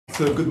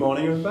So good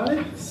morning,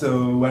 everybody.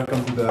 So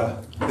welcome to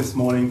this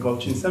morning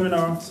coaching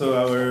seminar. So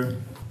our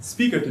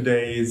speaker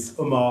today is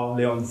Omar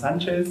Leon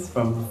Sanchez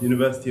from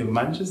University of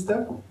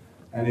Manchester,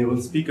 and he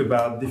will speak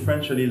about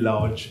differentially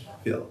large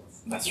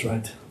fields. That's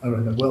right. All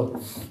right. Well,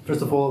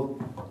 first of all,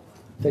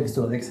 thanks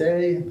to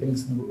Alexei,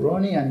 thanks to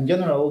Ronnie, and in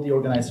general all the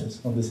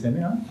organizers of the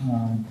seminar.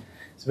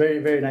 It's very,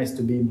 very nice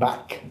to be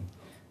back.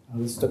 I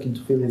was talking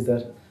to Phil is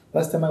that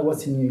last time I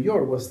was in New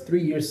York was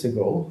 3 years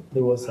ago.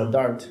 There was a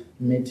DART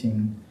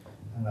meeting.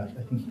 I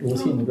think it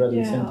was here in the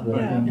Graduate Center.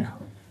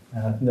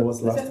 I think that was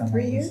the last time.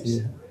 3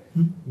 years?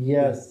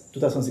 Yes,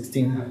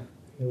 2016.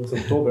 It was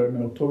October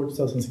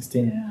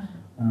 2016.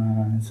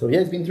 Yeah. So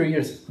yeah, it's been 3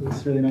 years.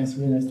 It's really nice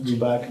to be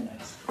back.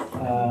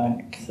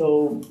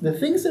 So the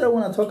things that I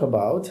want to talk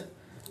about,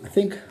 I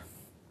think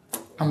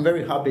I'm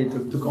very happy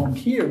to come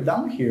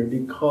down here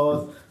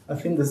because I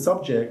think the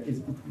subject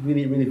it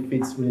really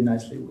fits really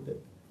nicely with the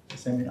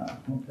seminar.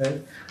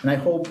 Okay, and I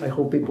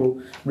hope people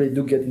really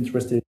do get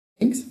interested in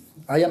things.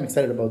 I am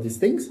excited about these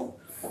things,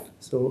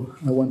 so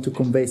I want to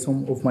convey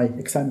some of my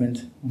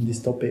excitement on this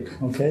topic.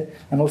 Okay,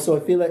 and also I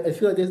feel like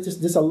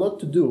there's a lot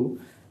to do.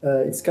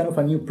 It's kind of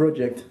a new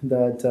project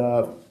that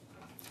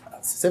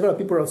several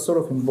people are sort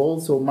of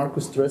involved. So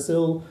Marcus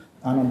Tressl,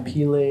 Anand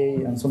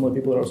Pillai, and some of the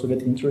people are also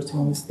getting interested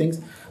in these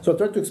things. So I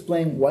try to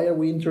explain why are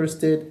we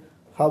interested,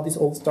 how this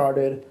all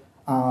started,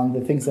 and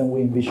the things that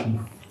we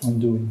envision on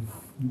doing.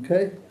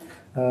 Okay.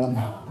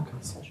 Okay.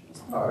 So I should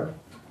start.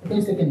 I think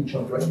it's like any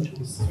chalk, right? Any chalk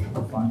is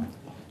fine.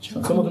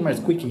 Some of them are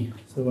squeaky,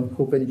 so I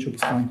hope any chalk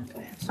is fine.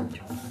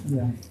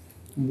 Yeah.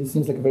 And this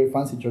seems like a very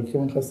fancy chalk.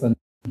 Kevin has some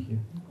here.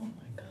 Oh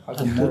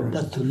my God.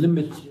 That's the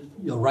limit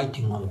you're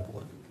writing on the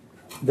board.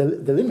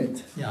 The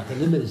limit? Yeah, the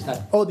limit is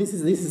that. Oh, this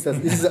is as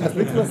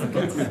little as it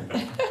gets.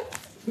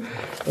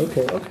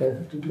 Okay.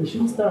 We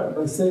should start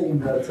by saying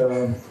that.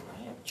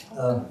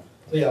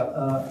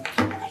 The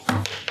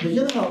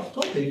general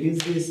topic is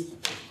this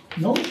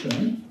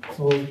notion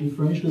of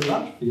differentially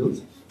large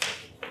fields.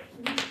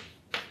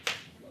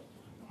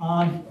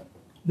 And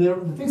the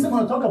things I'm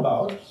going to talk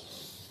about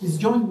is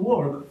joint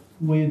work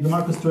with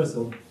Marcus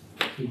Tressl.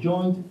 So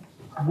joint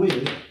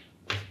with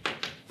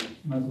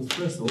Marcus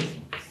Tressl.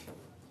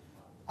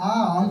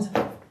 And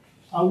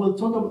I will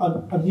talk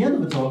about, at the end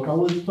of the talk, I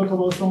will talk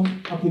about some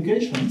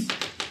applications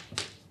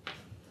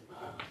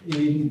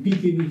in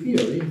PV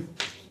theory.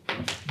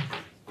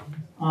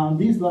 And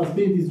this last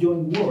bit is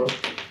joint work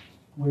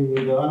with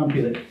Anand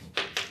Pillai.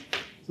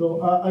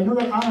 So I know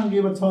that Anand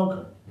gave a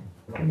talk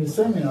in the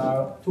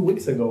seminar 2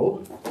 weeks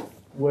ago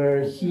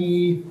where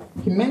he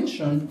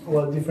mentioned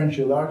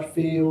differentially large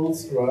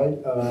fields, right?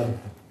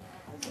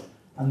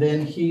 And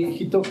then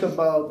he talked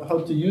about how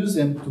to use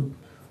them to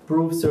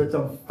prove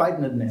certain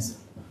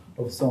finiteness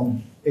of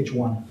some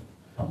H1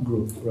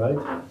 group, right?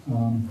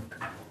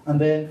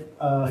 And then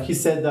he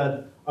said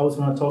that I was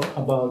going to talk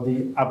about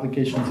the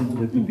applications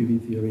into the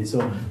PPV theory. So,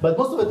 but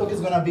most of the talk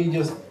is going to be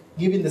just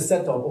giving the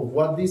setup of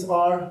what these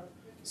are.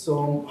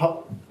 So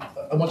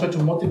I'm going to try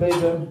to motivate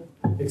them,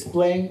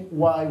 explain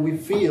why we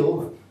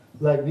feel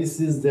like this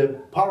is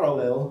the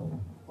parallel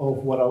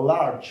of what a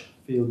large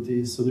field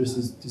is. So there's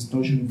this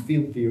notion in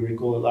field theory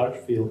called a large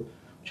field,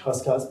 which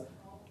has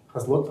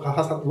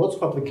lots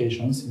of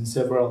applications in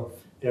several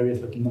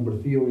areas, like in number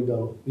theory,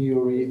 Galois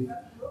theory,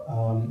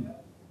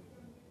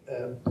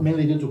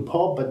 mainly due to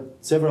Pop, but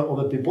several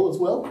other people as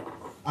well.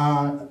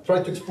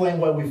 Try to explain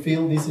why we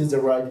feel this is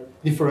the right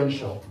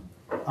differential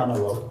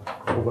analog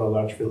of what a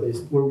large field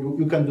is, where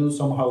you can do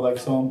somehow like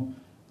some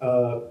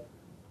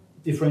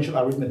differential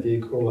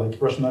arithmetic or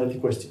like rationality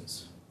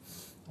questions.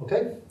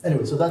 Okay?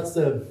 Anyway, so that's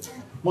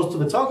most of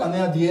the talk, and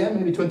then at the end,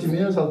 maybe 20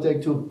 minutes, I'll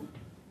take to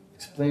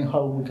explain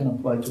how we can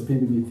apply to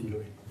PVB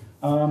theory.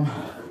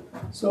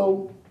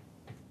 So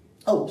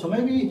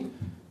maybe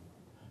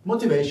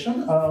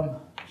motivation.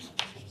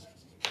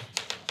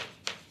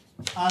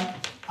 And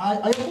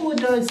I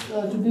apologize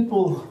to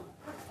people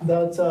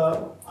that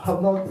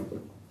have not,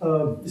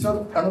 are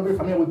not very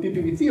familiar with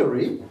PPV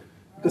theory,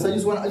 because I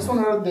just want to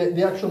write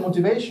the actual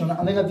motivation,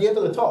 and then at the end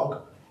of the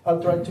talk, I'll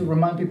try to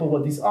remind people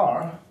what these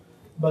are.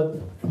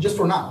 But just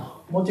for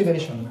now,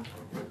 motivation.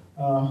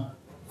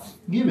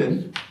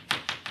 Given,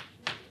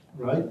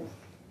 right,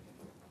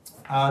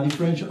 a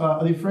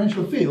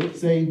differential field,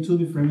 say two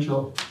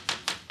differentials,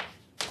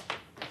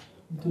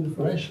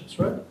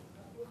 right?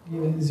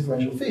 Given this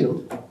differential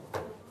field,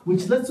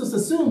 which lets us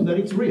assume that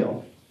it's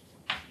real.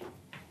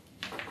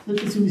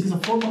 Let's assume this is a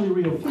formally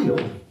real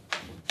field.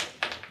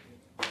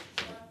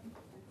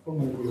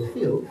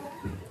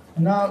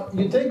 And now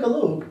you take a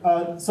look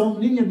at some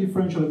linear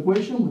differential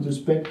equation with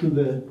respect to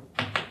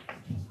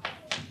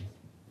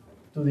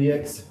the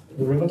x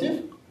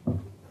derivative.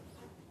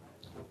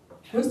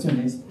 Question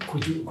is,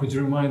 could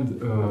you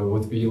remind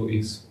what field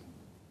is?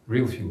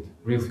 Real field.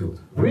 Real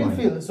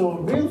field. So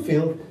real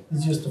field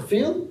is just a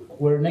field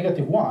where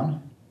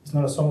 -1 is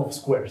not a sum of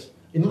squares.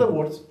 In other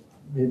words,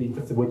 maybe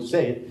that's the way to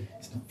say it,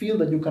 it's a field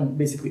that you can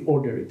basically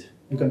order it.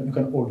 You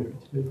can order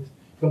it. You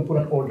can put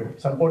an order.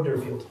 It's an order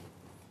field.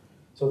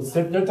 So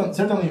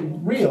certainly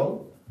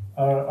real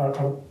are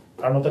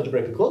are not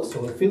algebraically closed,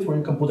 so a field where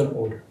you can put an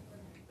order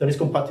that is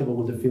compatible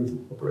with the field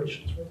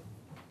operations. Right?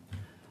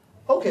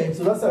 Okay,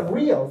 so that's a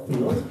real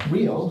field,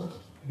 real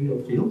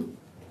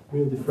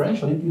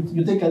differential.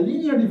 You take a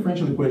linear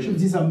differential equation.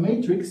 This is a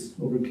matrix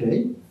over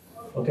K.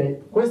 Okay,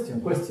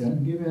 question.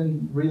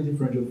 Given real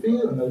differential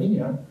field and a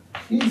linear,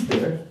 is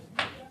there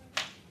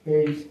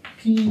a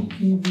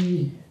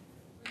p-PV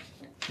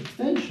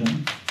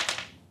extension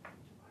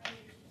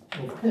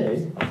of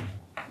K,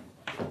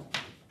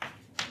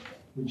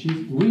 which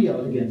is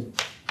real again?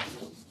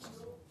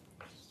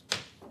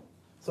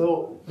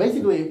 So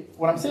basically,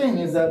 what I'm saying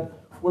is that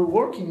we're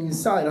working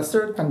inside a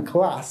certain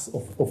class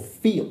of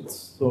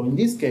fields. So in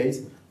this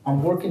case,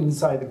 I'm working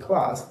inside the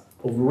class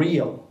of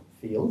real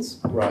fields,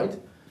 right?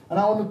 And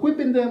I'm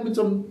equipping them with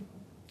some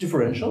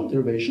differential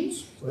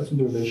derivations, right? Some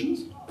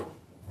derivations.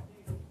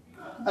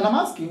 And I'm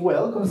asking,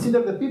 well,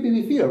 consider the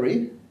PPV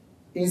theory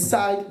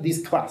inside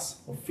this class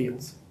of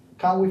fields.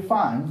 Can we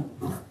find,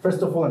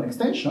 first of all, an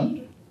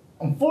extension,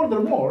 and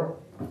furthermore,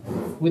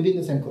 within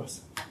the same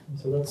class?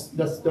 So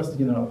that's the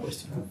general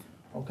question.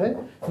 Okay.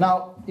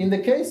 Now, in the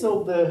case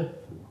of the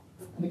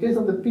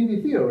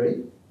PV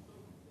theory,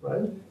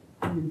 right?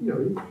 PV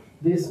theory.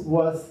 This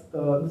was.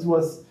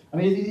 I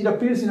mean, it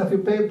appears in a few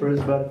papers,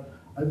 but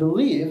I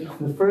believe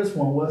the first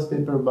one was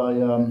paper by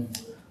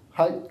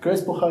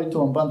Crespo,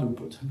 Haito, and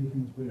Vanderput. I think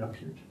it's where it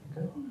appeared.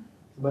 Okay.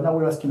 But now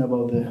we're asking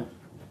about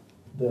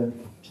the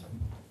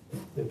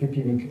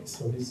PPV case.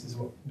 So this is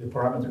what the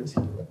parameter is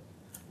here. Right?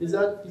 Is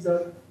that?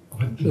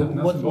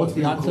 What's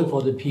the answer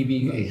for the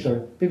PV case?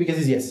 Sorry, PV case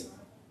is yes.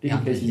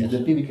 PV case is yes. The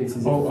PV case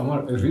is Oh, yes.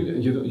 Omar, really?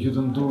 You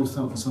don't do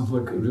something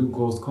like real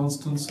closed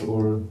constants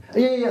or?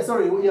 Yeah.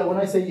 Sorry. Yeah. When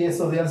I say yes,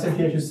 so the answer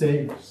here I should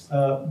say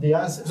the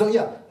answer. So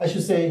yeah, I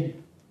should say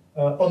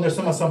under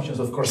some assumptions,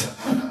 of course.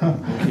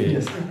 Okay.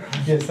 Yes.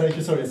 Sorry.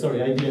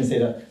 I didn't say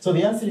that. So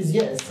the answer is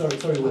yes.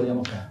 Sorry, William.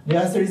 Okay. The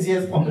answer is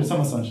yes under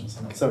some assumptions.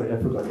 Sorry, I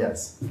forgot.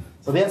 Yes.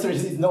 So the answer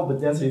is no, but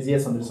the answer is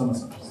yes under some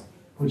assumptions.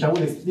 Which I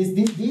will. This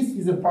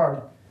is the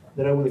part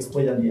that I will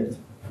explain at the end.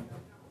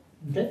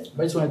 Okay.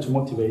 I just wanted to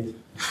motivate.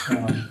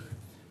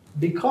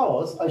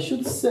 Because I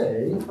should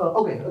say,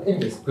 okay,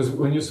 anyways. Because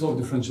when you solve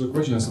differential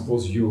equation, I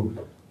suppose you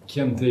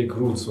can take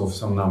roots of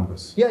some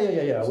numbers.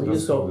 Yeah.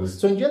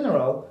 So in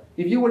general,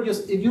 if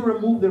you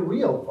remove the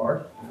real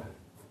part,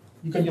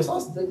 you can just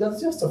ask. That's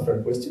just a fair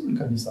question. You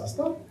can just ask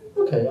that.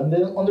 Okay, and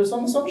then under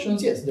some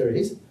assumptions, yes, there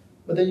is.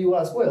 But then you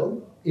ask,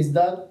 well, is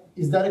that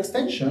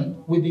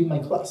extension within my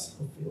class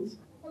of fields?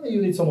 And then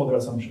you need some other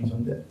assumptions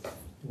on that.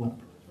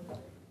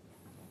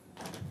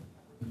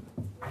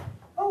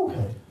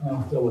 Okay,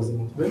 that was the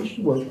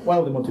motivation. Well, one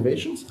of the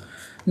motivations.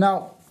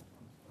 Now,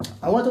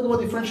 I want to talk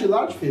about differentially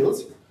large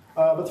fields,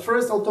 but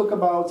first I'll talk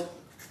about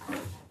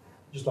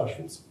just large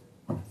fields.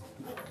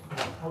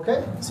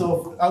 Okay,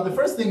 so the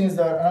first thing is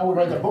that, and I will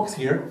write a box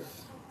here.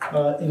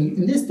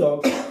 In this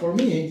talk, for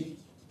me,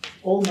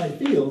 all my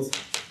fields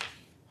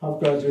have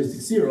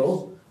characteristic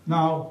 0.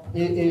 Now,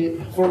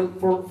 for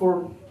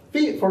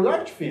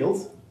large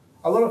fields,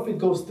 a lot of it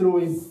goes through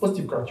in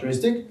positive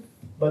characteristic.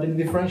 But in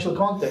differential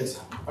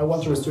context, I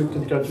want to restrict to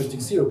the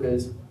characteristic 0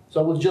 case, so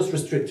I will just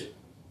restrict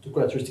to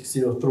characteristic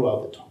 0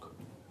 throughout the talk.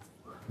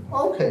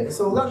 Okay,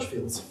 so large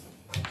fields.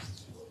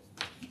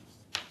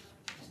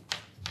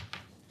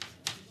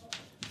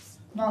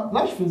 Now,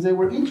 large fields, they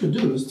were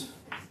introduced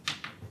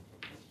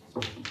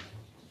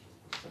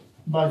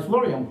by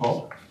Florian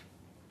Popp,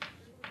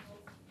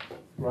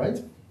 right?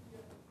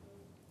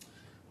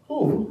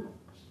 Who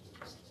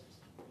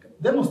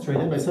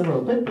demonstrated by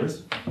several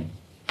papers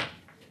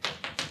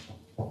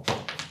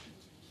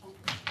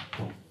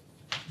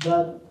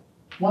that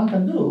one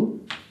can do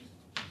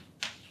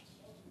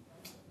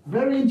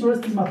very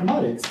interesting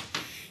mathematics.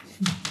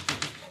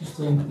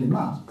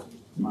 Math.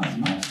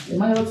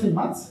 Am I allowed to say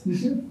maths?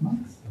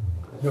 Maths?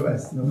 No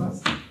S, no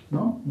maths.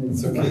 No?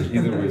 It's okay,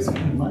 either way.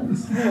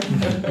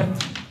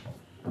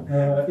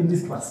 In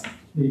this class,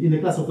 in the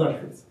class of large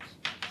fields.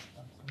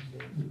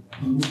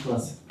 In this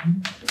class.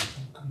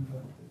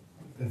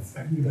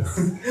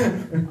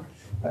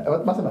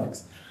 About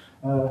mathematics.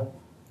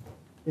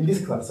 In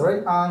this class,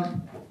 right?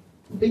 And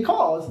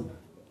because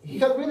he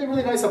had really,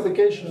 really nice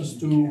applications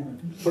to,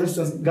 for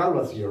instance,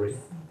 Galois theory,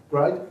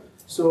 right?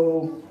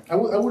 So I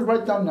will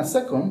write down in a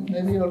second.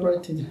 Maybe I'll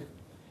write it.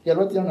 Yeah, I'll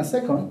write it down in a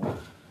second.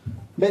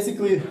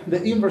 Basically,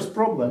 the inverse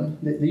problem,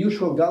 the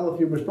usual Galois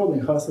inverse problem,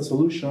 has a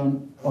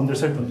solution under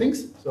certain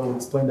things. So I'll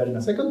explain that in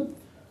a second.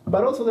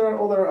 But also there are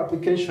other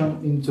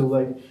applications into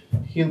like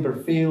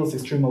Hilbert fields,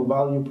 extremal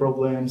value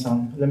problems,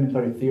 and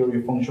elementary theory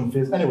of function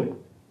fields. Anyway,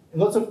 in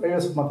lots of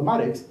areas of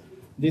mathematics,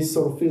 these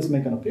sort of fields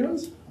make an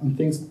appearance, and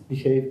things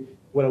behave,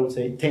 what I would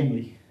say,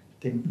 tamely.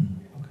 Okay.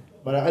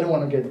 But I don't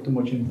want to get too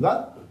much into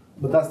that,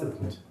 but that's the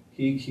point.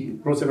 He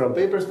wrote several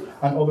papers,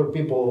 and other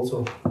people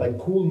also, like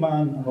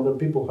Kuhlmann and other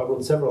people have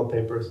wrote several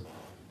papers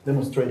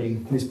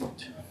demonstrating this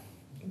point.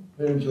 Okay.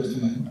 Very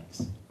interesting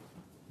mathematics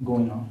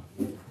going on.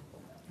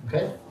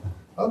 Okay?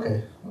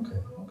 Okay.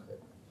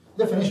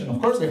 Definition,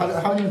 of course, I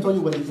haven't even told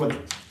you what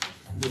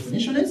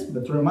definition is,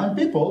 but to remind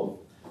people,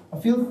 a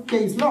field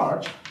K is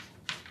large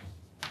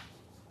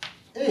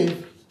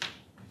if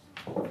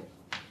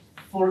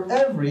for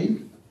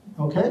every,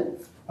 okay,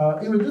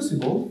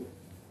 irreducible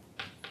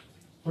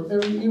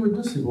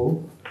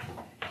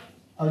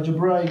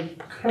algebraic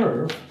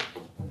curve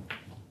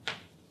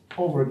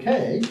over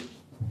K,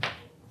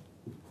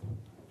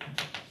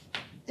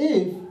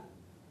 if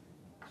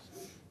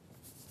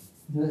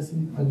this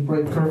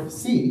algebraic curve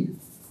C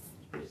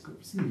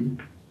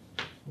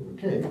over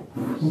K,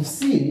 if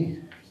C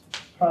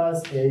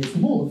has a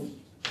smooth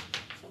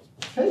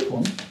K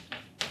point,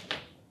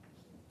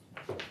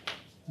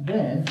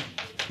 then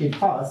it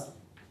has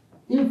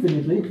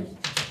infinitely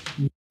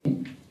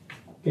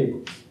K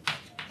points.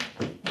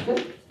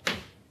 Okay?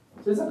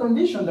 So it's a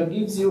condition that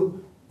gives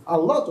you a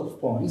lot of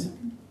points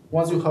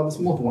once you have a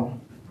smooth one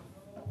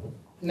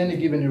in any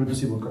given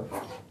irreducible curve.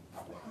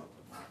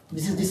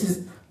 This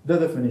is the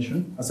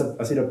definition as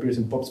it appears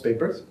in Pop's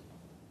papers.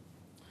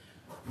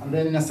 And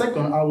then in a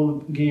second, I will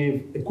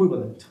give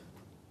equivalent,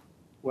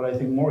 what I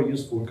think more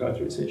useful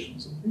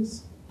characterizations of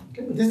this.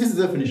 Okay, but this is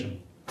the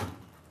definition.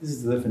 This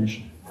is the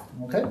definition.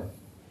 Okay?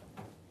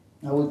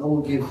 I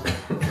will give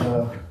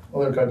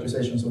other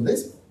characterizations of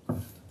this.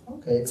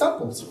 Okay,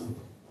 examples.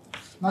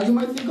 Now you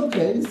might think,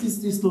 okay,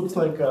 this looks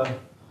like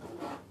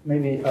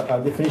maybe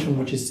a definition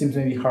which seems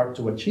maybe hard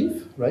to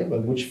achieve, right?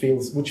 But which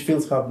fields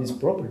have this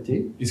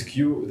property? Does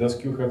Q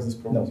have this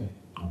property?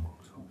 No.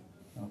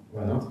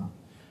 Why not?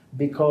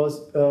 Because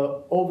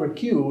over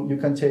Q you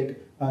can take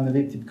an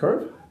elliptic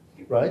curve,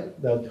 right?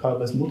 That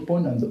have a smooth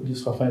point and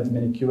just have finite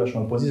many Q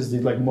rational points. This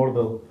is like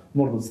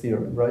Mordel's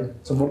theorem, right?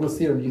 So Mordel's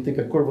theorem, you take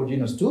a curve of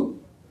genus 2.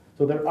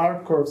 So there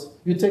are curves.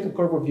 You take a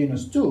curve of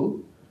genus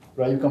 2,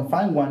 right? You can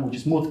find one which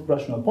is smooth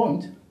rational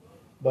point,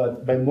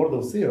 but by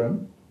Mordel's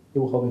theorem, it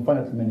will have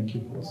infinitely many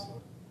Q poles.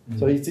 Mm-hmm.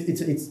 So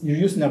you're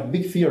using a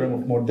big theorem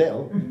of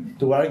Mordel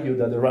to argue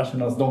that the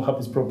rationals don't have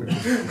this property.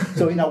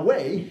 So in a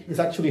way, it's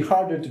actually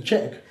harder to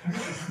check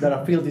that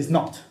a field is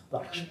not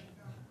large.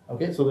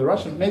 Okay, so the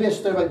rational, maybe I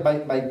should start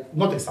by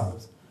not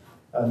examples,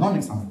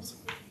 non-examples.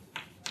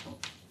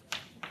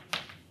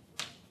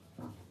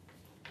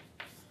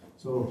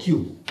 So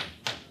Q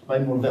by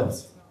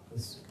Mordel's,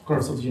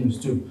 curves of genus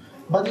 2.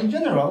 But in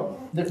general,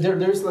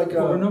 there's like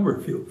or a number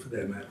field for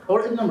that matter.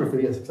 Or a number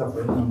field, yes,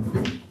 exactly. A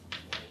number field.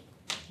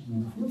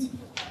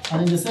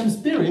 And in the same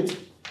spirit,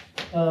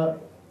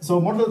 so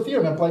Mordel's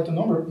theorem applied to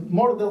number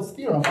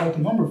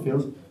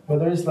fields, but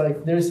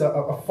there is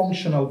a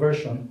functional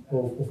version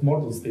of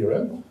Mordel's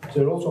theorem.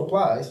 So it also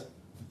applies,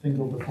 think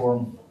of the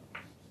form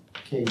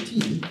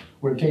KT,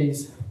 where K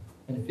is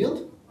any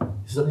field.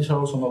 These are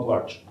also not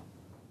large,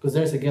 because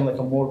there's again like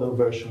a Mordel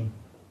version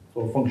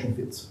for function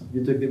fields.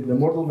 You take the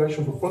Mordel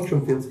version for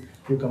function fields,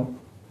 you can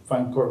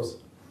find curves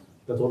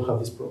that all have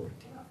this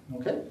property.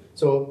 Okay?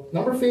 So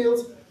number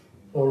fields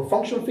or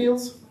function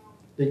fields,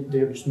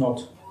 they're just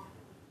not.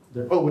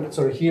 Oh,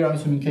 sorry, here I'm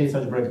assuming K is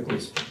algebraic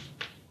close.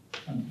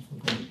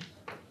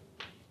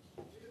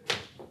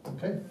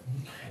 Okay?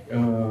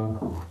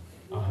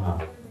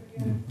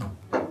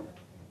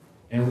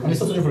 And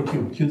it's also for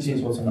Q. Q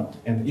is also not.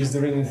 And is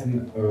there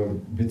anything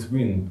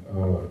between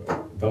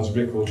the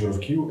algebraic closure of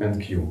Q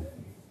and Q?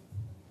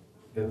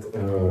 That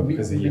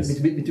has a yes.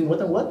 Between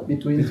what and what?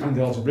 Between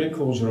the algebraic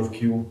closure of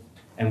Q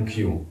and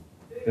Q,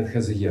 that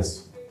has a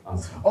yes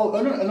answer. Oh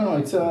no!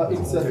 It's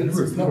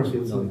number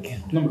fields.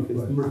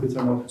 Number fields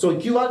are not. So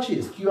Q arch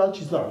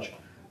is large,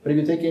 but if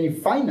you take any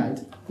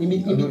finite,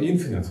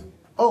 infinite.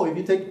 Oh, if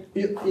you take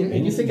an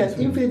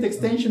infinite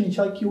extension in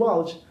Q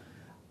arch,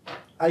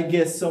 I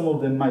guess some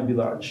of them might be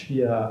large.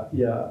 Yeah.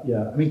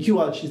 I mean Q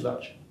arch is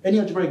large. Any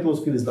algebraic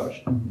closed field is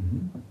large.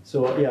 Mm-hmm.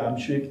 So yeah, I'm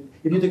sure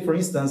if you take, for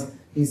instance,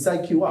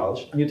 inside Q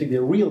arch, and you take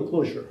the real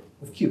closure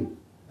of Q,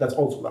 that's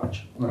also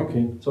large.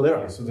 Okay. So there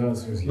are. So the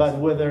answer is yes. But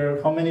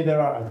how many there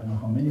are, I don't know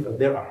how many, but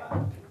there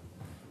are.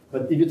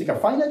 But if you take a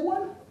finite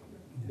one,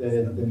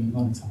 then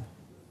non-example.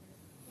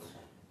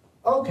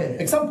 Okay,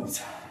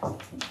 examples.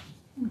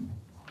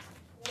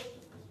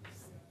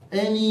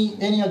 Any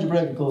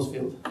algebraically closed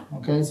field.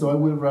 Okay, so I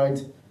will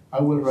write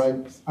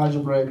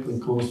algebraically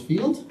closed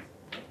field.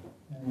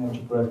 Any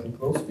algebraically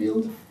closed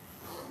field.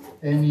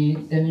 Any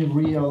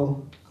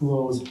real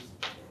closed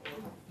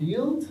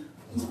field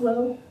as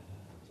well.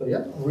 So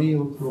yeah,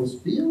 real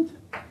closed field.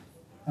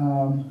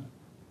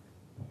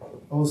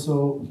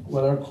 Also,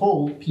 what are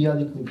called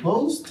p-adically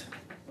closed.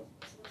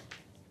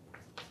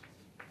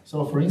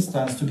 So, for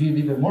instance, to give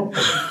even more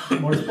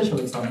special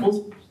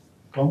examples,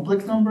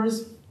 complex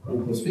numbers,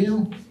 real closed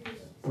field.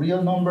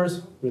 Real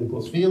numbers, real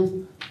closed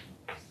field.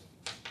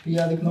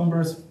 P-adic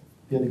numbers,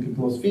 p-adically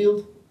closed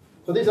field.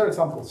 So these are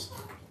examples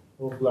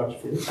of large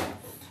fields.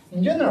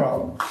 In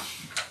general,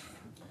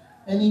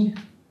 any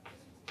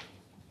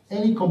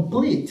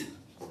complete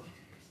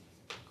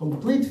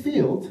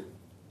field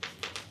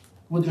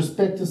with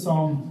respect to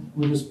some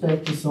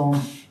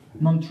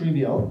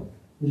non-trivial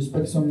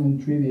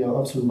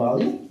absolute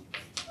value.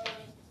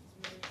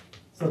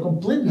 So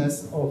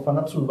completeness of an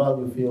absolute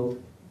value field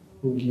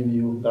will give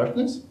you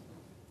largeness.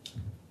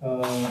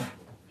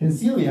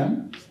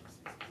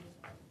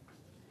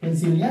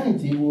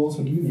 Henselianity will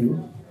also give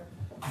you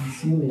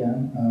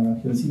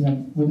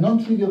Helsinian with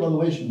non-trivial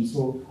evaluations.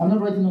 So I'm not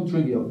writing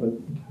non-trivial, but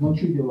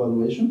non-trivial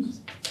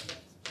evaluations.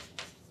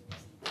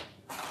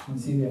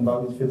 Helsinian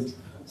valued fields.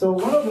 So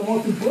one of the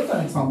most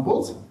important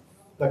examples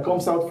that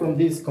comes out from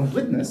this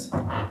completeness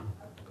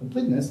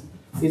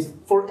is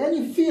for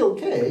any field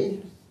K,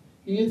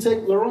 you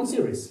take Laurent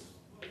series.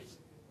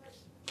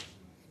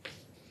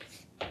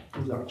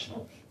 Is large.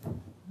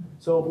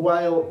 So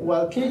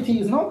while KT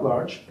is not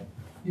large,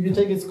 if you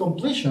take its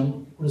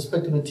completion with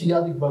respect to the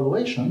p-adic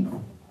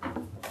valuation,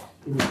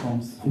 it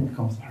becomes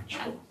large.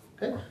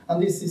 Okay,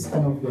 and this is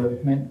kind of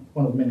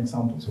one of the main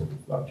examples of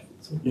large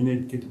fields. So You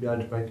need K to be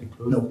algebraically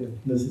closed. no,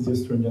 this is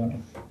just in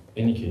general.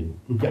 Any K.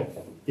 Yeah,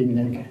 in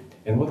any case.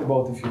 And what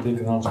about if you take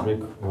an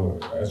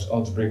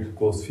algebraic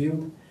closed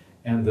field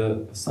and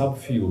a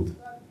subfield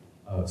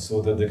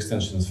so that the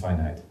extension is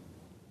finite?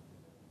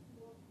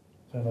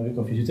 So I'm a bit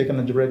confused. You take an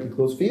algebraically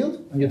closed field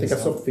and you take a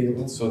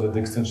subfield. So that the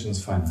extension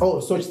is finite. Oh,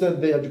 such that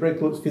the algebraic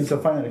closed field is a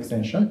finite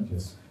extension.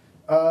 Yes.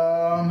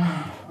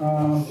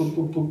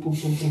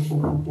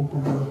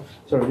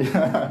 Sorry.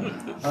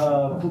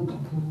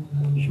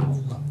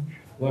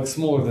 Like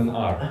smaller than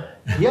R.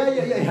 Yeah,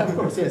 of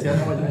course, yes, I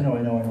know.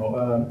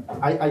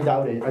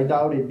 I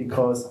doubt it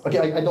because, okay,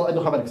 I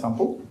don't have an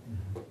example,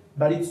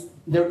 but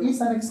there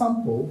is an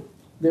example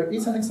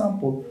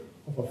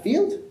of a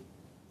field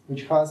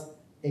which has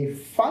a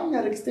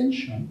finite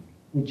extension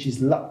which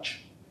is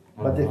large,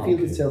 but the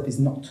field itself is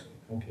not.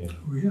 Okay.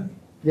 Really?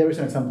 There is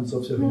an example of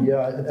something.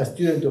 Yeah, a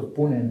student of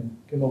Pune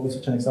came up with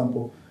such an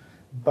example,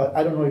 but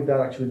I don't know if that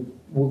actually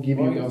will give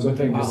you.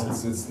 But I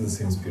guess it's in the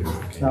same spirit.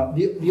 Okay. Now,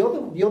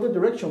 the other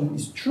direction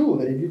is true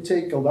that if you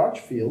take a large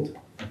field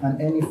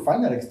and any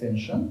finite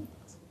extension,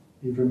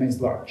 it remains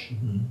large.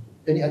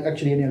 Mm-hmm.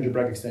 Actually, any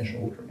algebraic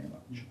extension will remain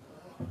large.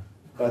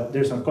 But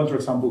there's a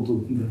counterexample to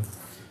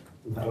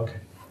that.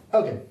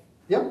 Okay.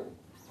 Yeah.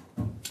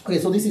 Okay.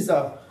 So this is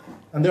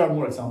and there are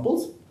more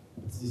examples.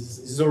 This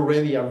is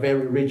already a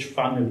very rich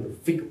family of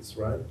fields,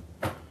 right?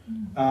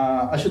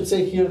 I should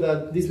say here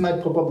that this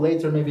might pop up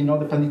later, maybe not,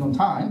 depending on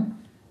time.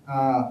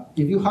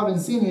 If you haven't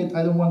seen it,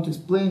 I don't want to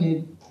explain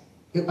it.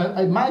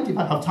 I might if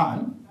I have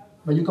time,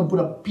 but you can put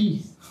a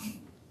P.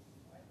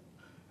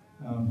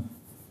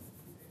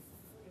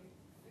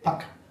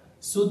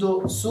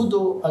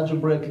 Pseudo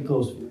algebraically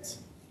closed fields.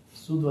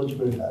 Pseudo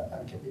algebraic.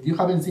 If you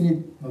haven't seen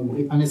it,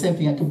 and the same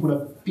thing, I can put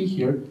a P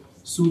here.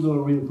 Pseudo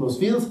real closed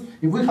fields.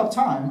 If we have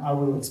time, I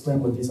will explain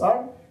what these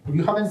are. If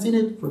you haven't seen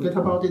it, forget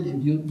about it.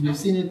 If you've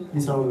seen it,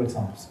 these are other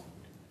examples.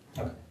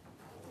 Okay.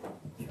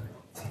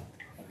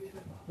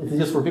 It is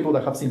just for people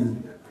that have seen it.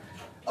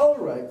 All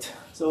right.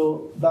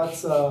 So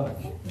that's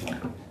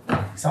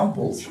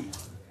examples.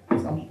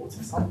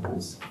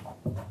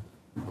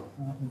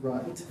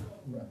 Right.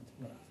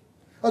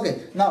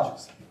 Okay. Now,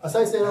 as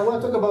I said, I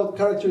want to talk about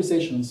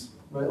characterizations,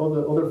 right?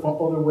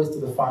 Other ways to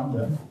define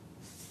them.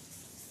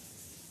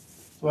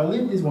 So I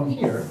leave this one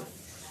here.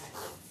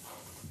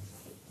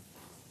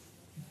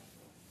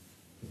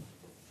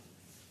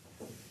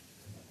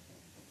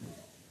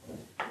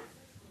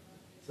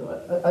 So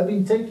I've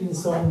been taking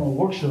some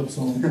workshops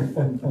on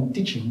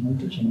teaching.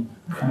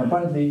 And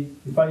apparently,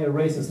 if I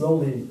erase it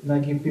slowly, and I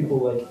give people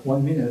like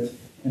 1 minute,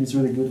 and it's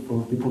really good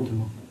for people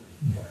to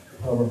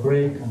have a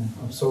break and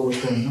absorb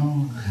what's going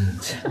on.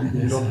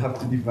 You don't have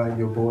to divide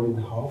your board in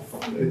half.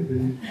 They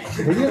didn't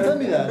tell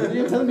me that. No, they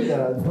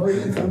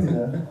didn't tell me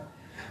that.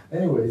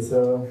 Anyway,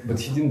 so. But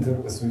he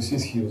didn't, so you see,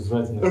 he was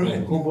writing on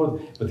the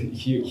keyboard, but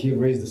he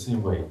erased the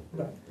same way.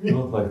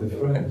 Not like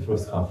the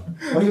first half.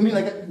 Oh, you mean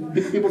like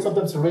people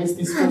sometimes erase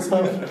this first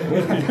half?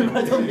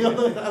 I don't know.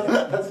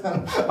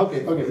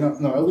 Okay,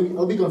 no,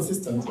 I'll be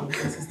consistent.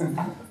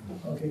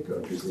 Okay,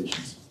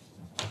 characterizations.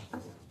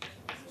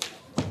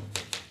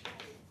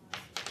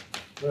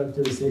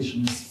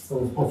 Characterizations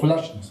of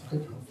largeness.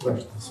 Okay, of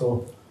largeness.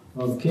 So,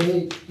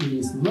 K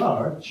is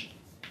large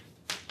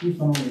if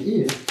and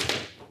only if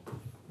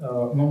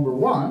number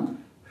one,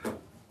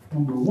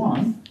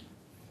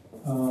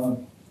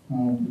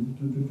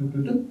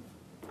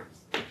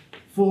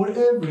 for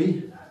every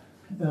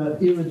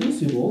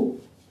irreducible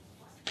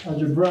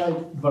algebraic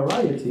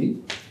variety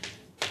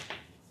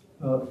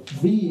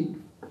V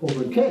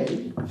over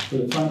K, so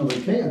the prime over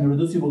K and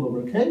irreducible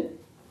over K,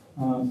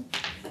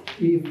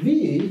 if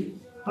V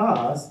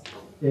has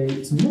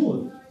a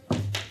smooth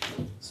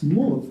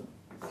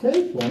K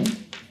point,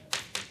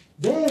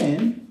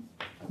 then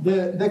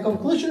the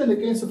conclusion in the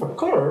case of a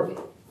curve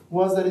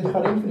was that it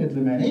had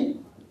infinitely many.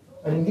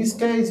 And in this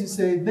case, you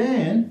say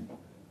then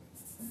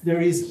there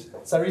is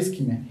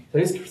Zariski many.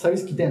 There is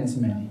Zariski dense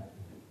many.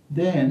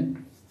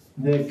 Then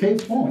the K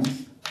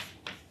points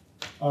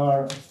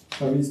are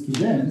Zariski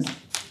dense.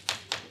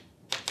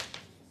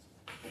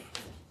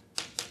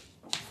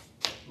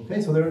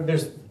 Okay, so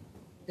there's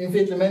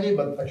infinitely many,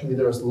 but actually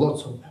there's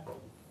lots of them.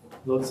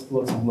 Lots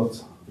and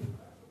lots.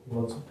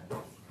 Lots of them.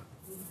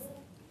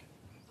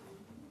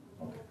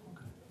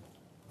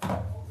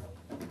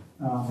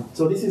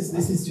 So this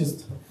is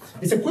just,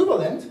 it's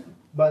equivalent,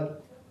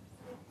 but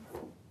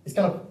it's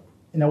kind of,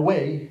 in a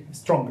way,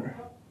 stronger.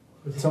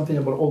 It's something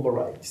about all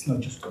varieties,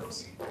 not just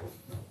curves.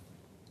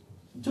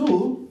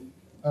 Two,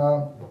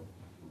 or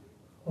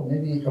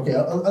maybe, okay,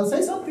 I'll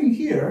say something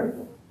here,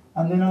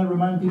 and then I'll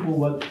remind people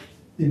what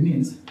it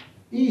means.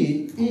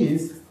 E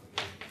is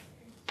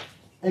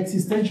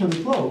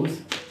existentially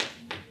closed.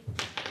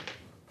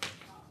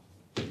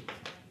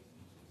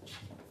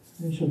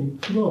 Essentially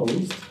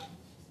closed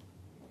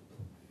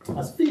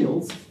as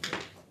fields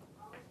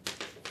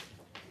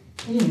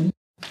in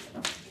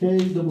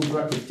K double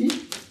bracket T.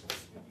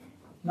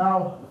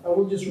 Now, I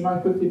will just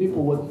remind quickly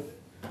people what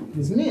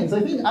this means.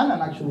 I think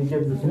Annan actually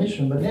gave the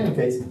definition, but in any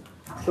case,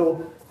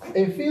 so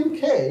a field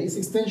K is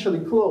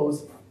existentially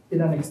closed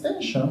in an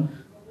extension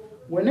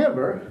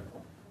whenever,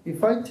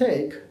 if I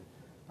take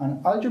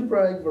an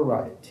algebraic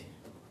variety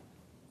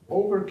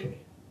over K,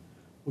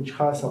 which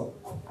has a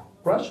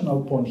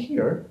rational point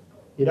here,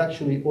 it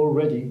actually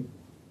already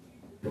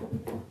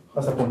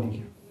has a point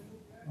here.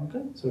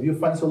 Okay? So if you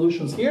find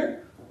solutions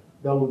here,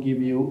 that will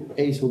give you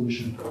a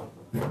solution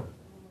here.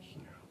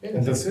 Okay?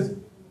 And that's it?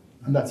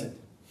 And that's it.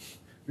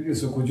 Really?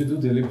 So could you do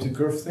the elliptic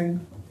curve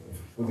thing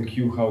for the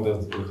Q? How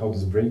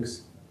this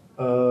breaks?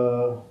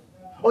 Oh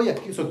yeah.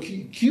 So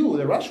Q,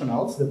 the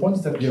rationals, the point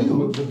is that Yeah.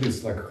 Q But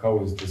this, like, how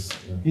is this?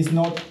 is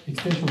not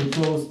extensionally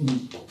closed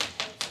in.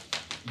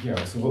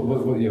 Yeah. So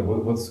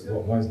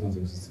why is it not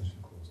existentially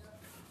closed?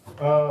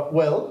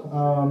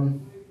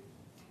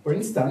 For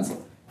instance,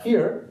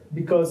 here,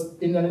 because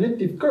in an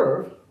elliptic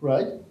curve,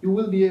 right, you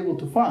will be able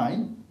to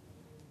find,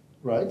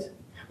 right?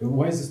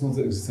 Why is this not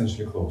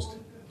existentially closed?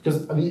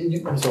 Because I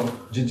mean, so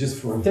Just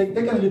for take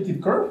an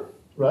elliptic curve,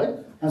 right,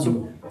 and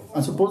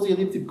suppose the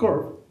elliptic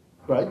curve,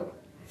 right,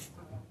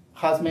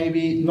 has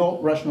maybe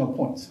no rational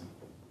points.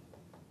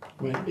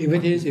 Well, if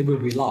it is, it will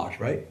be large,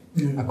 right?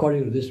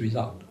 According to this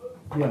result.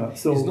 Yeah.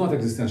 So it's not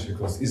existentially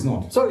closed. It's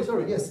not. Sorry.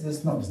 Yes,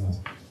 it's not.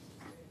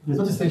 It's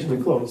not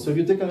essentially closed. So if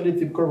you take an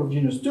elliptic curve of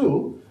genus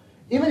 2,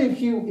 even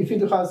if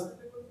it has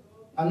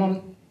a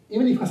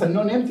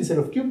non-empty set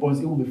of Q points,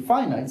 it will be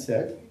finite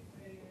set,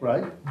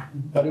 right?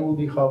 But it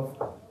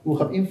will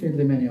have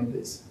infinitely many of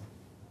these.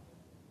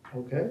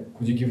 Okay.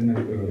 Could you give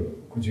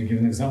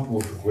an example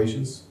of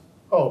equations?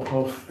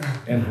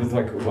 And with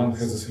like one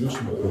has a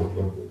solution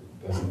or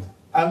doesn't?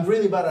 I'm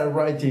really bad at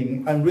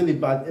writing. I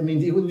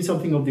mean, it would be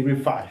something of degree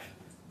 5,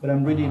 but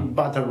I'm really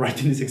bad at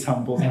writing these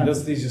examples. And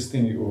that's the easiest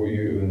thing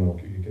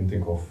you can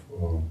think of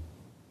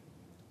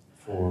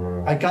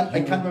for. I can't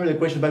remember the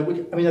question, but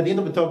at the end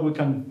of the talk we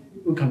can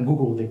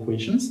Google the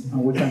equations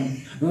and we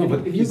can. No,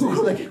 but if you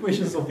Google the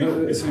equations of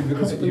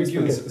because you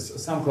give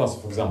some class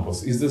of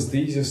examples, is this the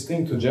easiest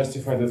thing to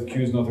justify that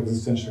Q is not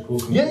existentially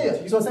closed?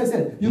 Yeah. So as I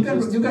said, you can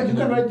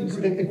write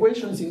the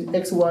equations in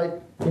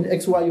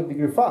xy of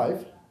degree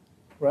 5,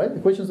 right?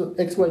 Equations of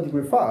xy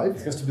degree 5.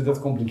 It has to be that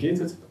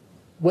complicated.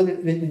 Well,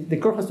 the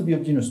curve has to be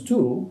of genus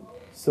 2,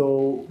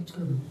 so.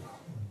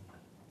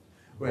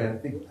 Well, I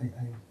think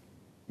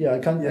I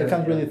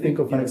can't really think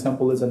of an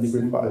example less than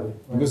degree 5.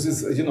 Because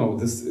it's,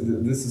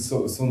 this is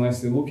so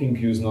nicely looking.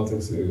 Q is not,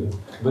 but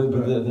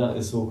that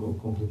is so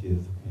complicated.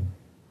 Okay.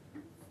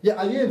 Yeah,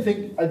 I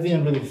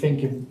didn't really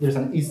think if there's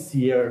an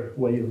easier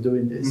way of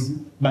doing this.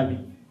 Maybe.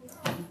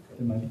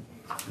 There might be.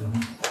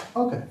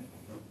 Okay.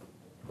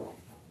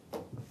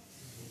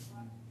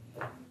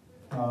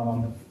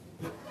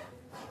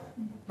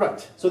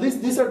 Right. So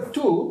these are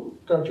two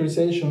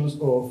characterizations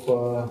of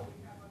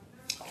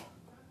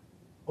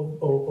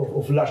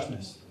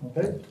largeness.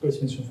 Okay.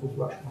 Characterizations of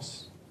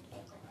largeness.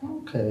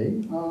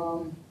 Okay.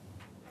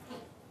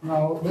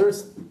 Now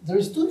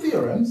there's two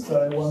theorems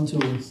that I want to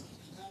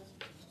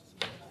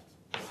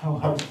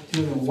have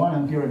theorem 1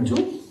 and theorem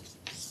 2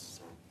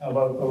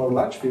 about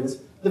large fields.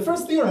 The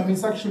first theorem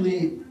is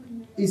actually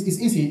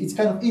is easy. It's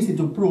kind of easy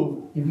to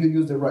prove if you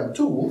use the right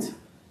tools.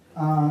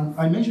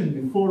 I mentioned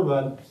before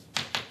that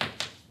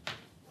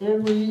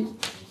every.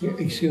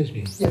 Excuse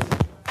me. Yes.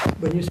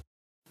 When you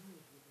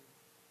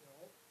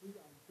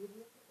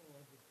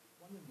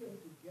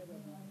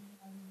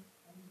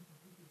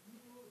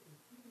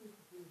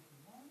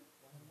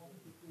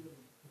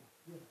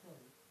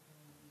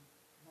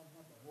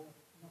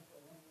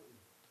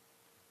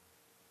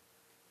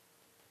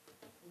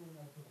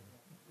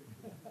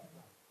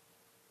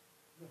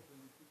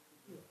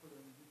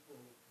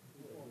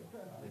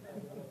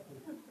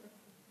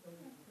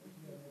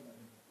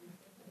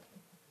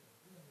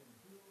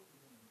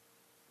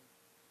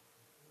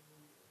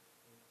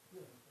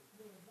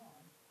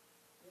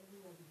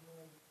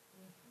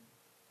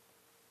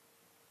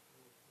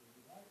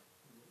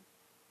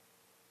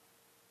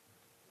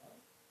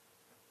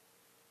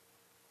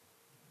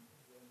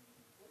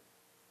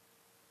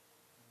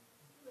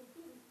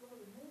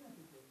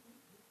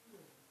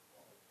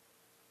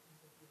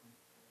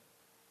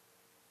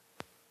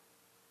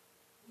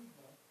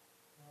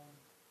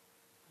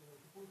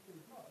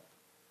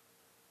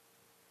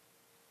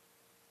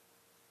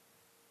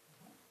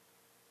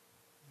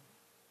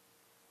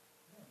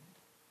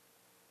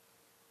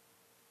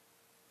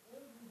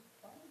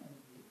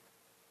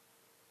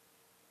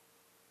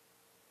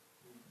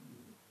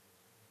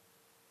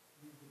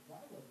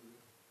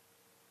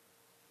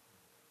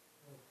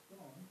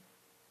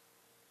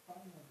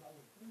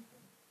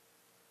extension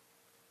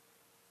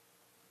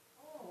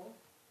of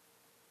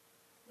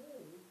K.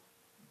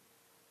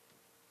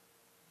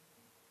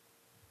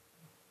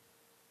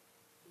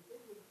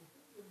 Because the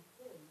constituent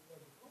K of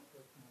the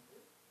complex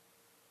matter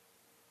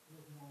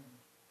is known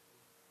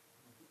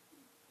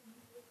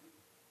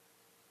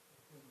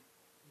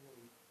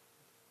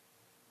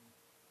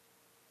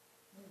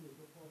maybe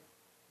the whole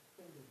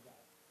state of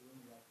that,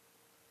 doing that.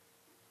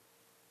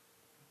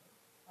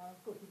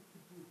 Of course, it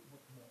could be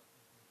much more.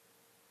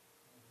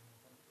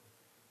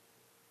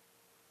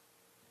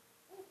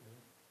 Okay.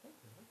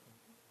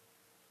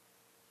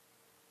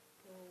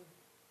 So,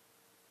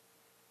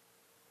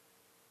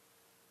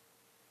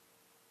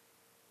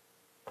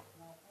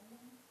 now I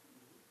want to see,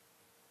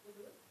 for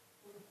the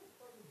first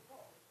part of the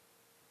talk,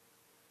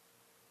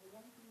 I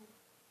want to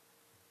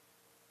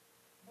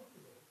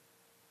motivate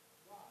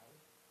why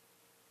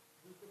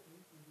this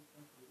definition is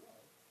essentially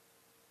right,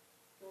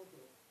 so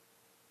that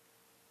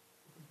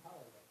you can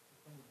power that to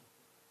some of these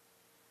things.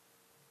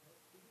 Okay?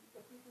 It's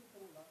a few things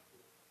I will ask you,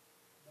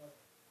 but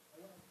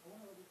I want to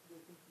reduce the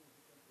thinking is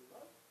essentially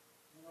right,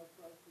 and I'll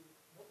try to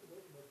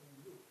motivate what can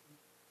you to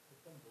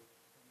assemble.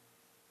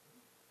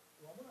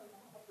 So I'm going to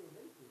have to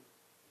relate to it,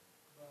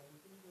 but the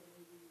thing that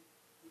maybe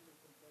people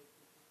can try to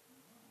keep in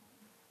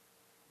mind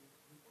is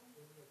we don't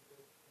really have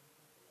this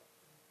thinking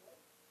selection, right?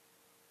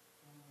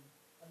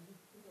 And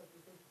these two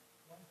applications,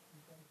 one in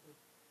terms of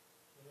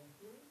the Laurent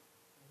theory,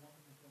 and one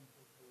in terms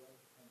of the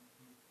right and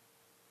community.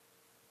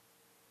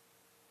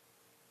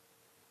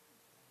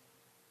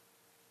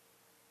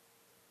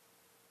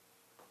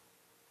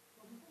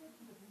 So before I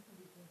see the definition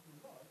of essentially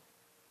right,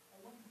 I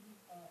want to give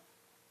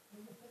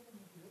maybe a second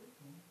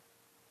motivation,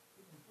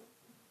 second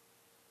question,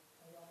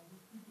 around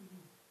these two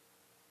things.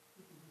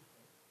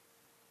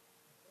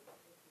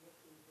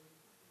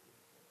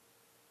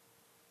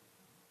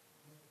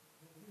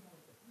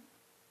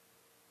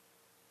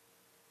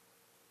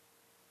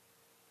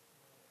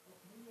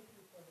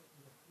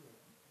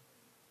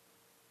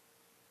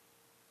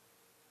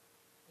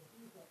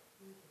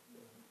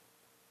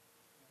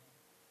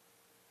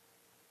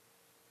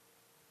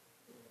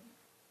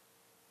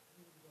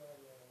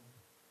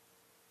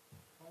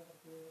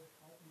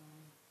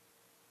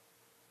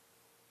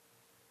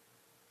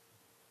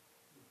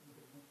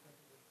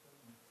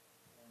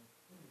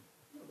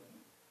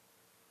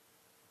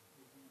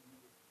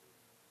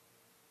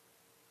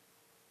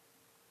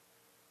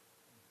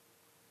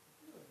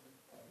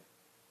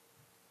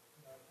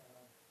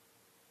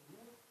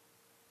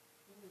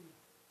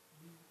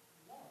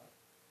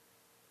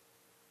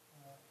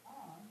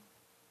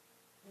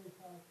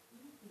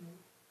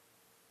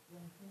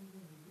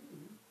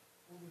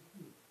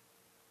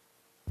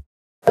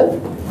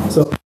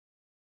 So,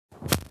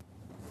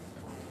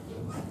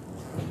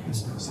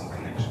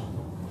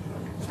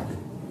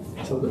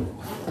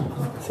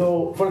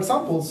 so for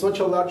example, such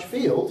a large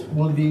field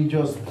will be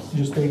just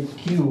take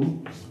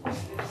Q.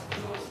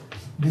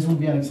 This would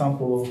be an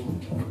example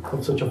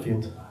of such a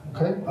field.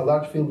 Okay, a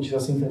large field which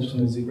has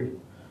intentional degree.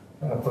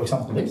 For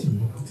example, this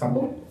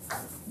example.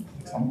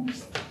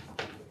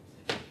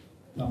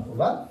 Now for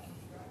that,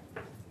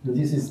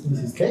 this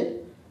is K.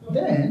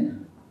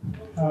 Then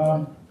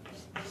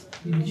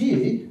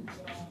G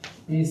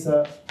is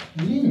a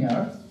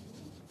linear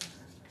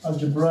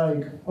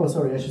algebraic. Oh,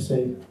 sorry, I should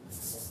say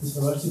it's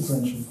a large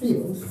differential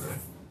field.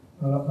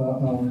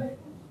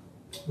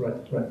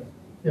 Right.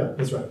 Yeah,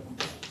 that's right.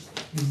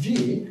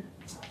 G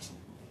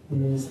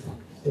is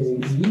a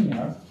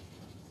linear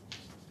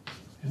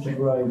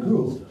algebraic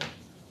group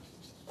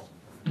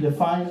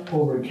defined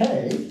over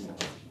K.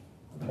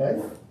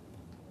 Okay.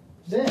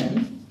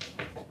 Then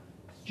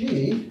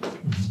G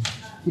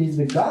is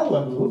the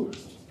Galois group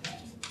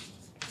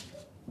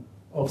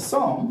of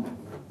some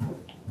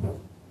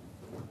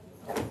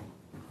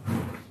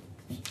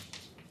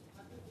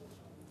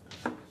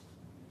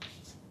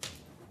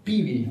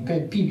PV,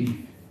 okay,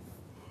 PV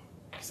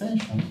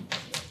extension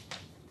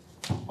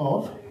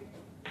of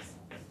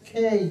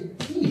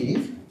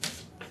KP,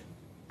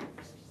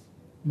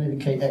 maybe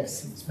KX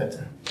is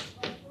better,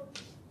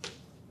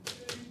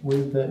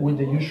 with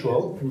the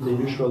usual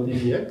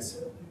dvx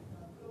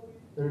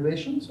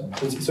derivation. So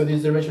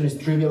this derivation is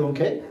trivial on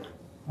K,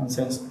 and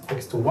sends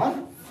x to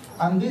 1.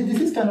 And this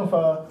is kind of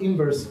an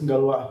inverse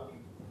Galois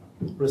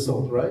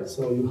result, right?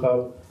 So you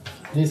have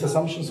these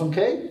assumptions on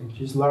K, which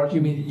is large.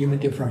 You mean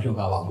differential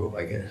Galois group,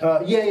 I guess.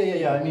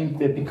 Yeah. I mean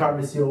the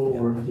Picard-Béziaux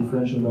over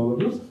differential Galois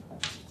group.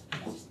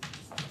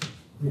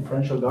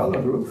 Differential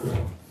Galois group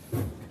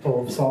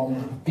of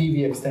some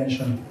PV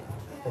extension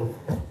of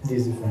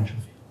this differential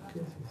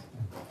field.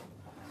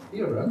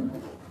 Theorem.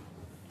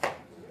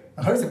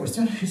 Here's a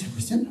question.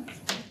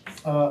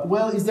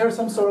 Well, is there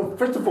some sort of,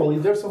 first of all,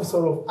 is there some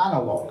sort of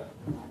analog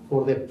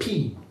for the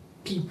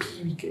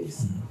PPV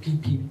case?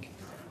 PPV case.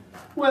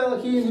 Well,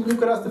 you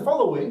could ask the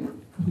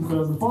following.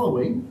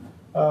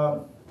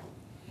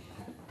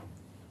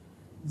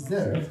 Is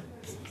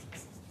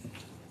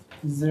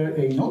there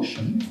a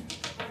notion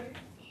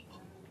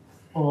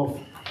of,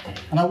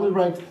 and I will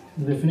write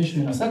the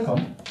definition in a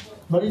second,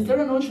 But is there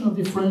a notion of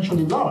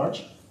differentially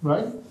large,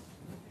 right,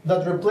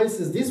 that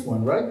replaces this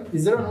one, right?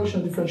 Is there a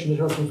notion of differentially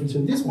large that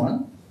replaces this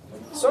one,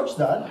 such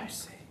that,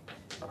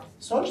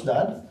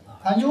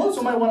 and you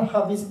also might want to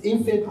have this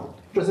infinite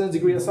percentage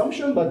degree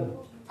assumption, but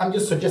I'm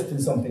just suggesting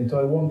something, so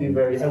I won't be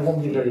very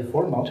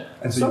formal.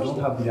 And so you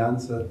don't have the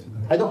answer to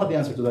that? I don't have the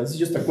answer to that. This is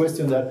just a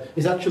question that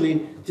is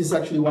actually, this is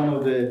actually one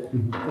of the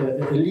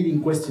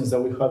leading questions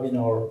that we have in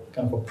our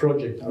kind of a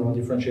project around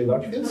differentially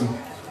large fields.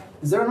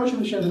 Is there a notion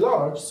of differentially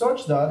large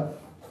such that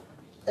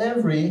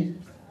every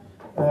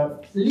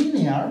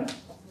linear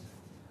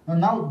and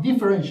now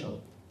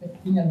differential?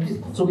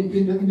 So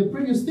in the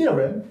previous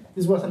theorem,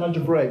 this was an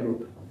algebraic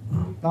group.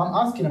 Now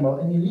I'm asking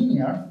about any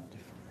linear.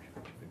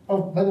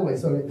 Oh, by the way,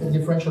 sorry,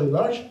 differentially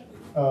large,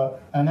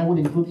 and I would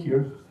include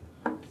here.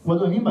 What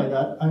do I mean by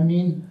that? I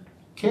mean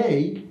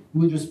k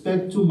with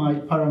respect to my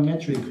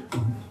parametric.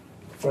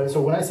 Right.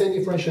 So when I say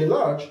differentially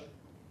large,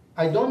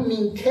 I don't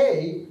mean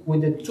k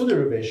with the two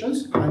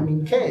derivations. I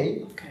mean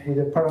k with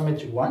the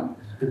parametric one.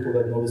 People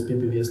that know this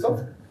PPV stuff.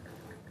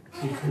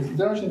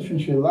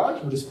 Differentially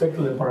large with respect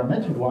to the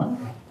parametric one.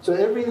 So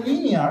every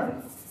linear,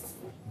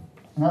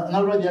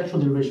 not write the actual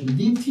derivation,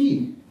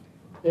 dt,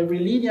 every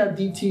linear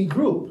dt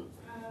group,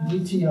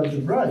 dt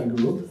algebraic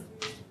group,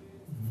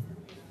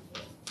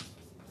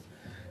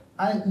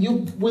 and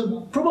you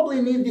will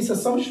probably need this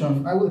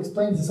assumption. I will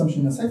explain this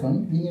assumption in a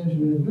second. Linear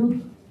algebraic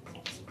group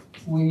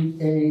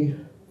with a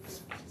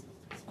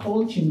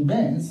Colchin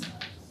dense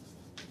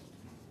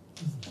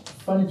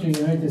finitely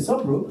generated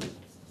subgroup.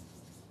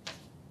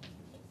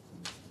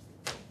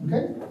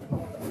 Okay?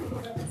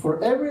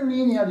 For every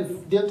linear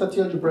delta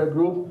T algebraic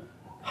group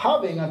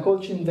having a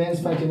Colchin dense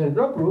finitely generated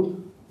subgroup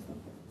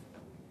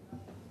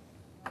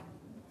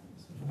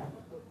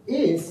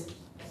is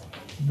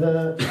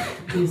the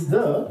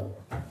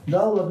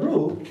Galois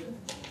group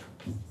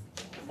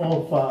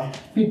of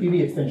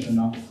PPV extension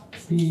now.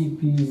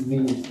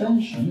 PPV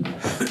extension,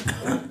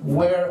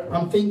 where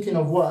I'm thinking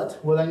of what?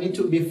 Well, I need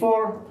to,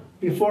 before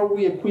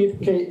we equip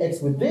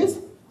kx with this,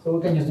 so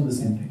we can just do the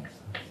same thing.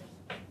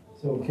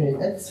 So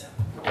kx,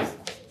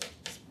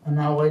 and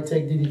now I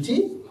take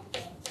ddt,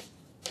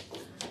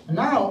 and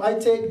now I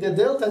take the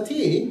delta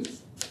t,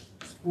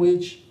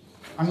 which,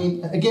 I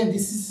mean, again,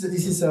 this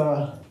is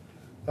something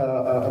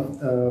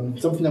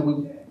that we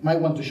might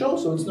want to show,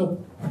 so it's not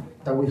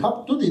that we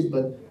have to do this,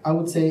 but I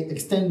would say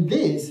extend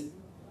this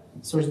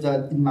such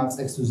that it maps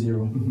x to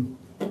 0.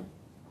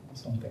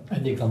 Something.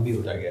 And they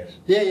commute, I guess.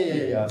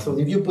 Yeah. So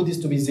if you put this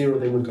to be 0,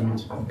 they will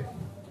commute. Okay.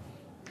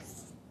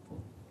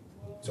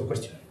 So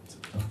question.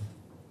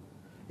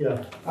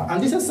 Yeah.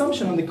 And this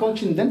assumption on the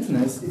Colchin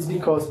denseness is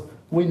because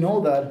we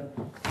know that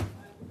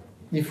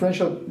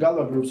differential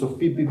Galois groups of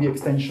PPV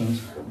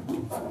extensions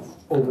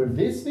over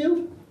this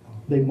field,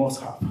 they must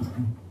have.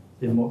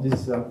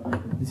 This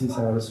is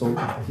a result.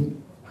 I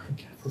think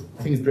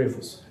it's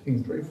Dreyfus.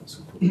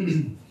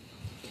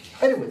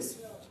 Anyways,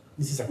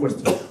 this is a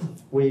question.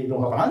 We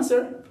don't have an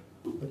answer,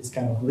 but it's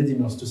kind of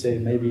leading us to say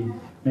maybe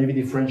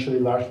differentially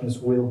largeness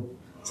will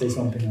say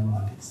something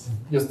around this.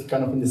 Just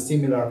kind of in the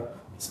similar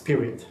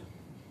spirit.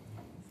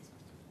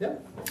 Yeah,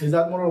 is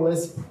that more or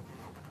less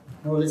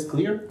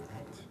clear?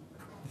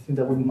 I think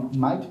that we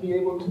might be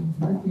able to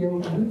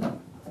do that.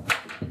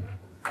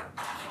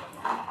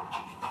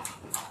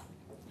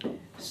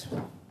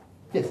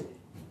 Yes.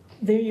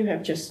 There you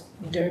have just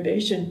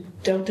derivation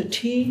delta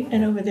t,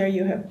 and over there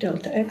you have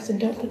delta x and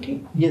delta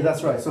t. Yeah,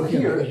 that's right. So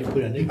here,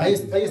 I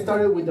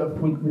started with a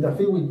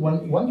field with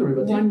one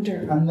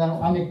derivative, and now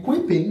I'm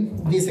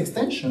equipping this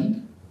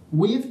extension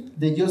with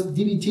the just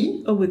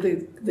ddt. Oh, with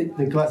the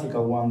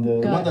classical one, the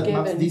one that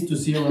maps this to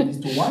 0 and this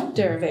to 1.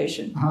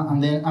 Derivation.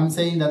 And then I'm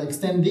saying that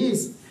extend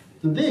this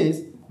to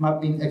this,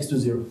 mapping x to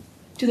 0.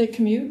 Do they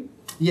commute?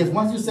 Yes,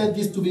 once you set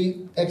this to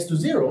be x to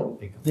 0,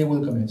 they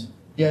will commute.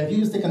 Yeah, if you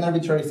just take an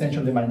arbitrary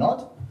extension, they might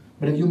not.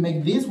 But if you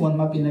make this one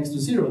mapping x to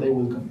 0, they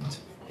will commute.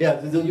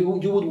 Yeah, you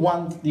would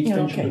want the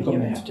extension to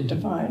commute. You have to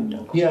define.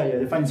 Yeah,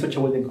 define such a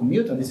way they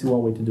commute, and this is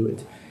one way to do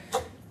it.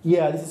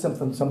 Yeah, this is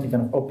something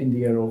kind of up in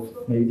the air of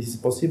maybe this is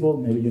possible,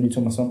 maybe you need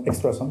some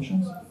extra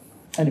assumptions.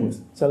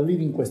 Anyways, it's a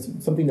leading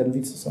question, something that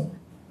leads to something.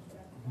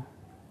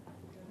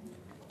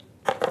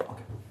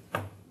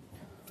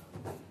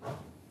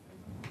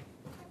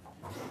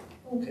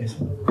 Okay,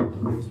 so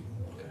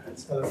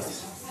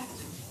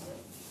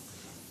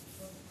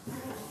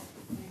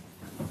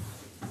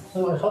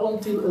so I have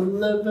until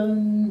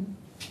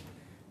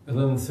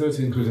 11:30,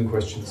 including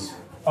questions.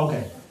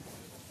 Okay.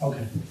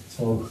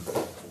 So,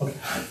 okay.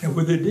 And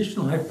with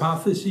additional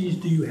hypotheses,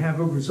 do you have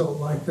a result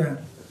like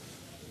that?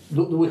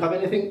 Do we have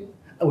anything?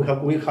 We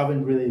have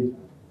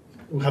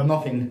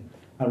nothing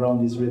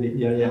around this really.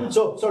 Yeah.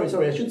 So sorry.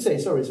 I should say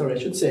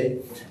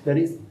that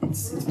it's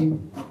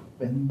been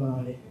written by,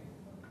 I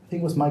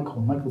think it was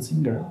Michael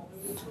Singer.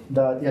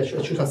 That I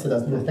should have said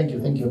that. Yeah, thank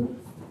you.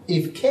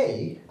 If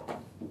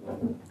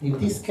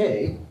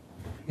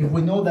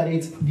we know that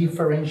it's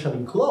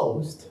differentially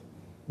closed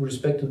with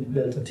respect to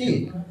delta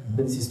t,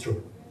 then this is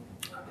true.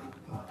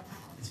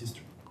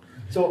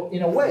 So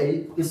in a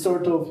way, it's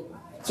sort of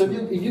So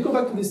if you go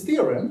back to this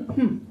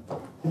theorem,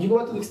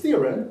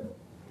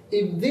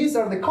 if these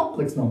are the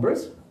complex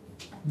numbers,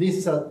 this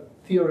is a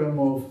theorem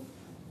of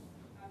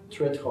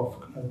Tressl.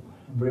 I'm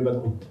very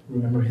bad with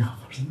remembering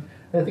numbers.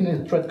 I think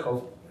it's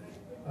Tressl.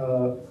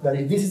 That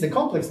if this is the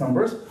complex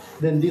numbers,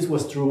 then this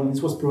was true, and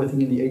this was true, I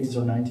think, in the 80s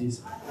or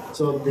 90s.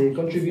 So the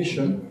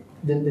contribution,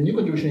 the new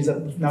contribution is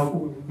that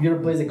now you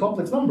replace the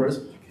complex numbers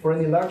for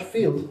any large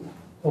field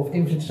of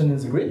infinite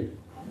tendency grid.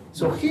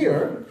 So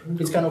here,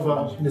 it's kind of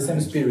in the same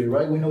spirit,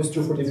 right? We know it's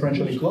true for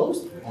differentially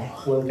closed.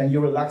 Well, can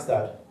you relax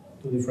that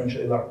to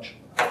differentially large?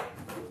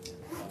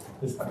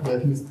 This, I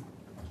think it's the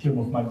theorem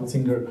of Michael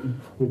Singer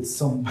with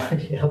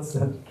somebody else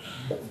that I'm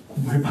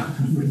very bad at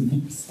remembering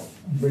names.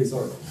 I'm very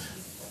sorry.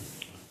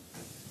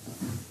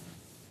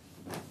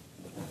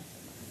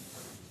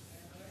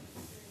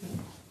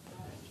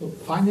 So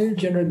finite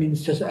general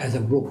means just as a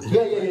group.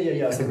 Yeah,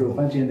 as a group.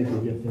 Finite in the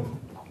group, yeah.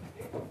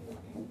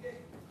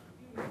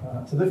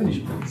 So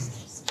definition.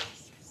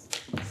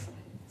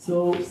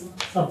 So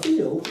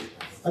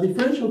a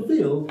differential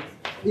field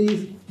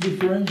is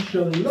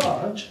differentially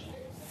large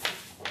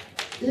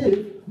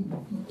if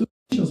two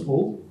conditions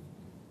hold.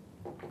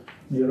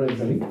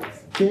 Theoretically,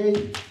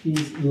 K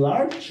is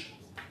large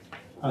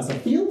as a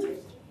field,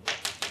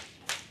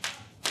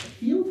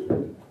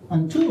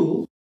 and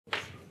two,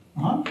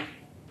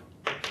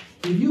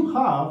 if you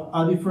have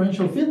a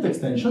differential field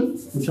extension,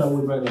 which I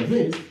will write like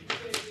this,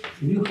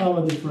 if you have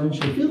a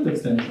differential field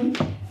extension,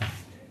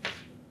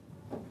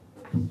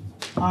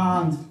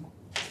 and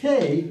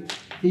K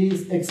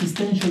is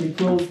existentially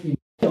closed in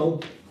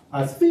L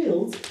as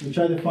fields, which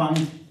I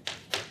defined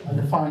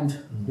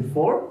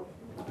before,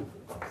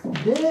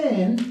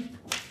 then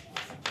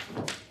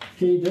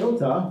K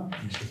delta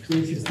is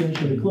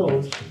existentially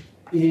closed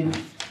in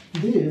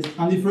this,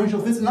 and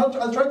differential fields, and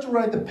I'll try to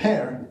write the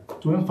pair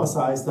to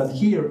emphasize that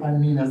here I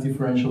mean as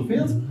differential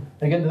fields.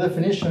 Again, the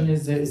definition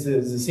is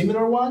a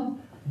similar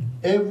one.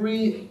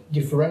 Every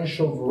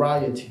differential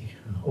variety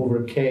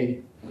over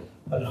K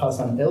that has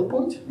an L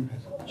point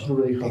should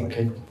really have a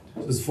K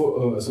point.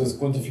 So it's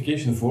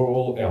quantification for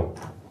all L.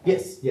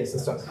 Yes,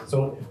 that's right.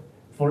 So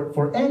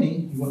for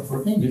any, you want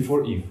for any.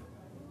 Before if.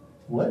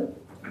 What?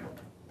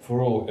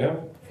 For all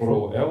L.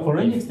 For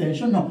any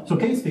extension, no. So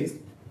K is fixed.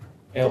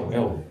 L.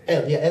 L,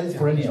 yeah, L is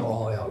for any L.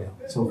 Oh,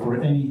 yeah. So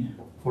for any.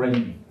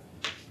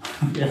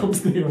 L is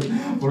clear.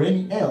 For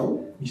any L,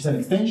 which is an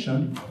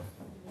extension,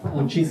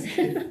 which is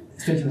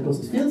extension of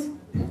closest fields,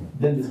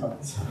 then this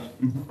happens.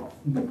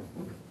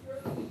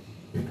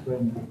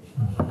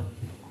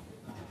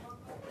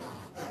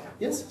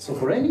 Yes, so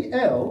for any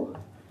L,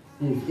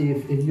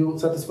 if you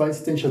satisfy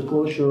existential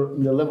closure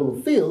in the level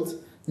of fields,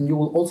 then you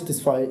will also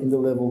satisfy in the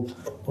level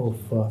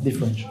of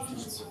differential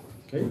fields.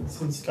 Okay,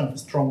 so it's kind of a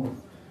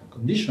strong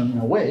condition in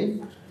a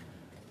way.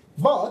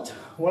 But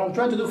what I'm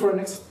trying to do for the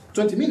next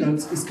 20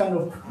 minutes is kind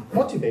of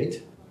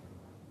motivate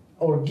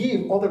or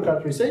give other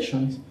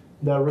characterizations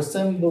that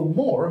resemble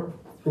more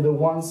to the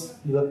ones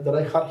that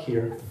I had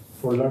here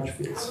for large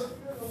fields.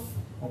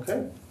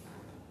 Okay?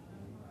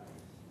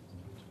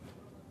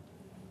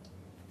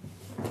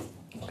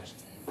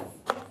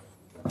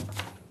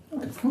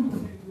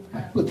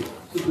 Good.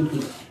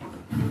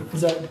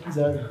 Is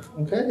that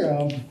okay?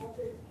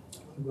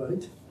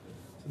 Right.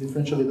 So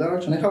differentially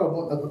large, and I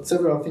have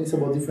several things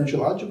about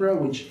differential algebra,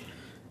 which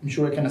I'm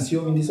sure I can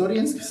assume in this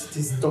audience, because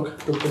this talk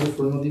proposed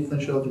for no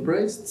differential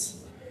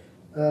algebraists.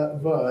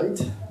 Right.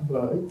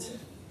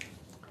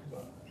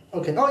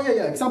 Okay. Oh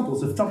yeah.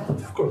 Examples. Of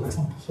course,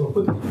 examples. So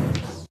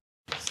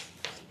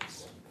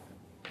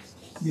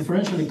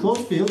differentially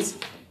closed fields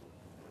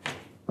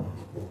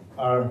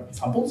are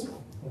examples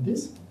of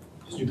this.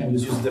 So you can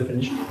just use the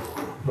definition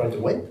right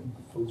away.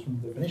 Follows from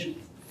the definition.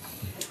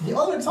 The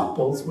other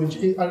examples, which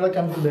are like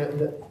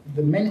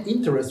the main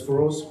interest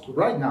for us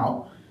right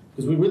now,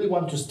 because we really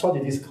want to study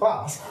this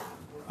class,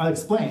 I'll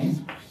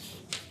explain.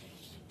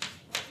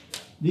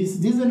 This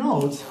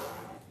denotes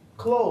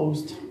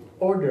closed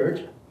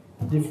ordered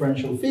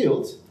differential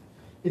fields.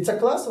 It's a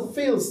class of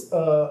fields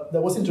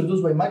that was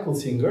introduced by Michael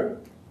Singer,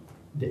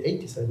 the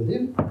 80s, I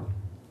believe.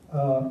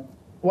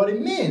 What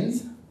it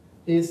means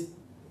is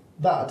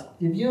that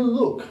if you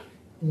look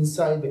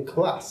inside the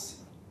class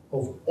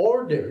of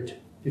ordered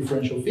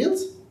differential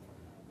fields,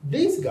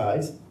 these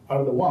guys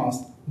are the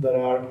ones that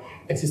are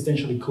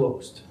existentially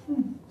closed.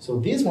 So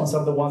these ones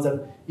are the ones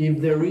that if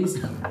there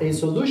is a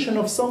solution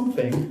of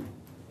something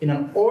in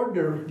an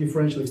ordered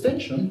differential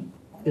extension,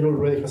 it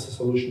already has a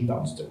solution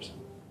downstairs,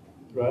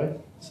 right?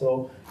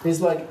 So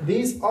it's like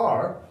these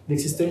are the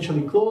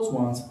existentially closed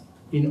ones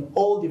in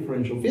all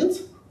differential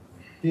fields.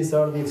 These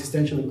are the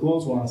existentially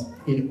closed ones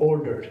in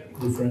ordered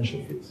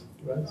differential fields,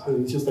 right? So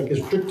it's just like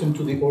restricting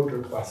to the order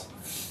class.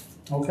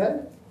 Okay?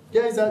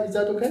 Yeah, is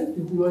that okay?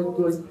 Do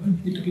I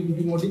need to give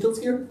you more details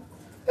here?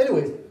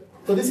 Anyways,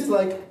 so this is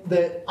like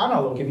the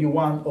analog, if you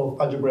want,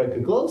 of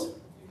algebraically closed,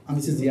 and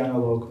this is the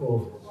analog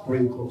of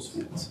real closed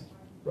fields,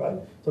 right?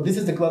 So this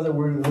is the class that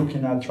we're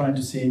looking at, trying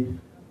to see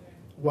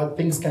what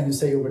things can you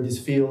say over this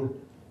field.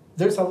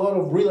 There's a lot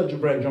of real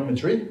algebraic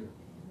geometry.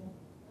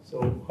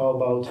 So how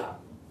about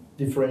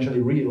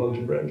differentially real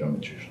algebraic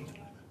geometry.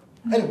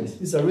 Anyways,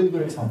 this is a really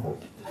good example.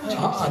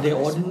 Are they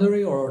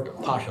ordinary or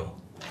partial?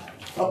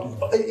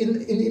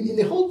 In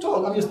the whole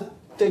talk, I'm just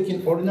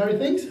taking ordinary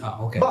things.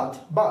 Okay.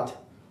 But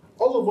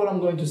all of what I'm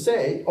going to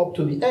say up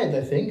to the end,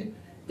 I think,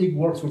 it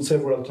works with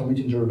several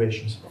commuting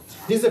derivations.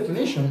 This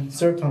definition,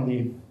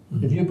 certainly,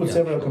 if you put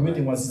several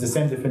commuting ones, it's the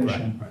same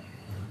definition. Right.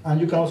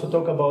 And you can also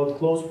talk about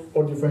closed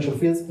or differential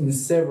fields in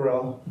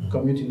several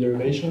commuting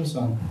derivations.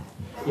 And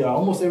yeah,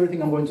 almost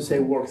everything I'm going to say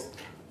works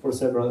for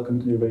several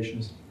commuting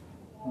derivations.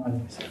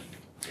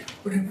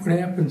 What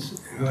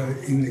happens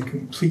in the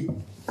complete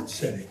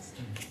setting?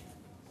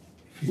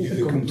 If you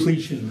do the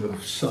completion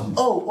of some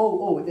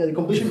Yeah, the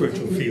completion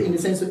differential field. in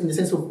the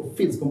sense of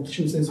fields,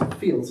 completion in the sense of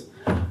fields.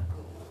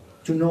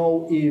 To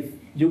know if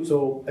you,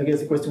 so I guess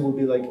the question will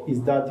be like,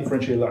 is that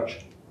differentially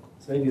large?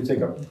 So if you take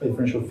a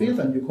differential field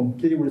and you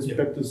complete it with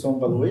respect to some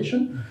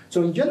valuation.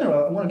 So in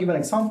general, I'm going to give an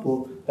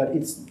example that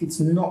it's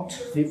not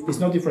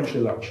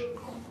differentially large.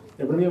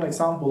 I'm going to give an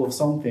example of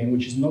something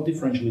which is not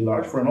differentially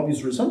large for an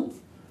obvious reason,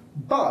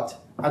 but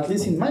at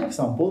least in my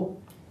example,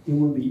 it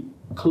will be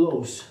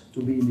close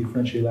to being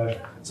differentially large.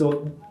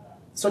 So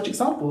such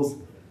examples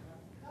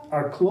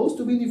are close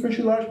to being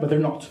differentially large, but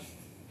they're not.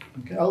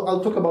 Okay,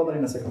 I'll talk about that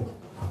in a second.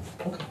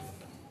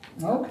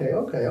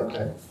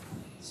 Okay.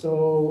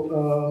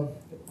 So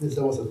this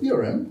was a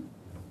theorem.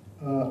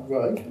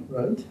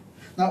 Right.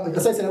 Now,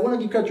 as I said, I want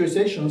to give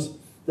characterizations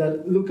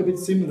that look a bit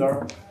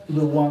similar to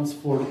the ones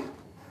for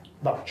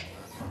large.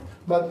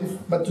 But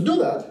to do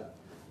that,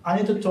 I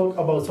need to talk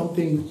about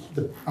something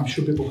that I'm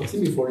sure people have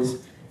seen before.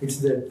 It's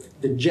the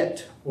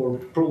jet or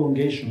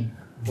prolongation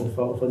of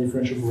a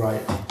differential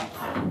variety.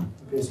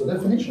 Okay, so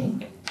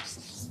definition.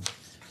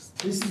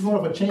 This is more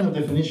of a chain of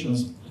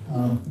definitions.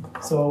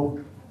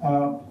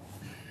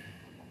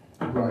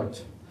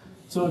 Right.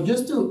 So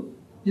just to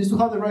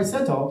have the right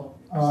setup,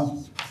 I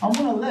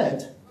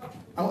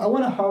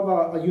want to have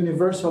a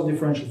universal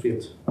differential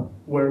field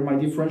where my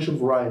differential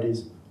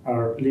varieties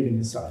are living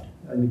inside.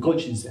 In the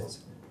Cauchy sense,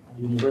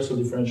 a universal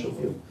differential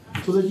field.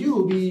 So that U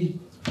will be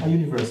a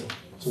universal.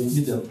 So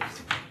you do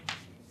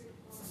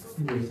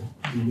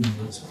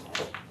universal.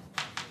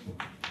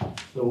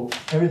 So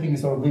everything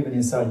is sort of living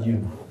inside U.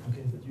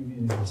 Okay, that U is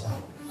universal.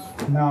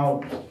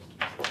 Now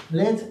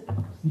let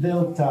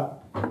delta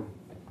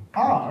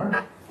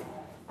R,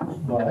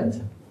 right,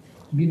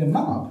 be the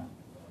map.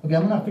 Okay,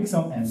 I'm gonna fix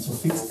some n. So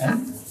fix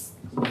n.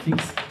 So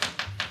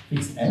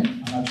fix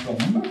n, a natural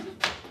number.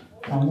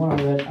 I'm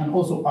gonna let, and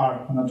also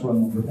R, a natural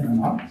number, n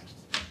and R,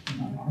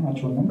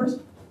 natural numbers.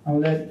 I'll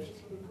let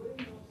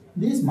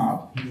this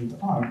map,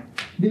 R,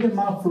 be the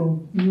map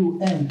from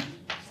un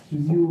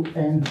to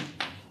un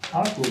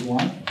r plus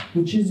 1,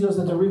 which is just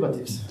the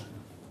derivatives.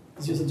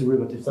 It's just the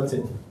derivatives, that's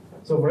it.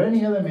 So for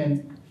any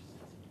element,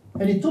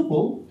 any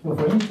tuple, so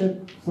for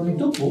any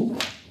tuple,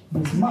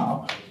 this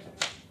map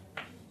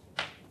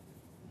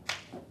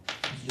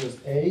is just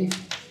A,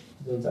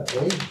 delta A,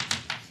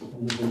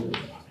 and the delta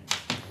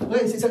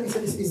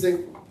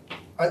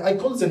A. I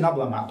call it a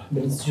nabla map,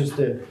 but it's just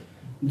the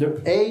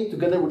A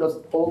together with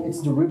all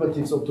its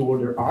derivatives up to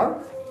order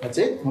R. That's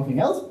it, nothing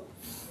else.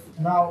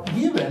 Now,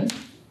 given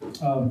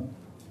a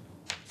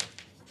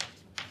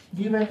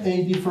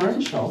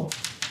differential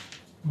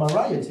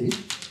variety,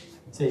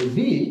 say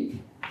V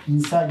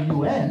inside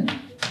UN,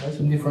 right,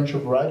 some differential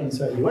variety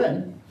inside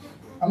UN,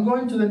 I'm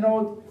going to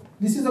denote,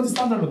 this is not the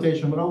standard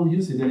notation, but I will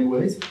use it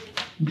anyways,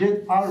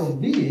 get R of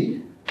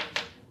V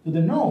to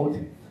denote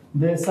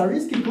the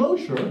Zariski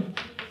closure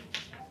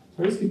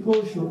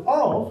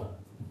of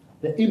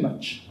the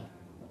image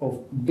of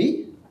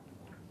B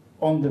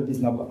under this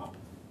nabla map.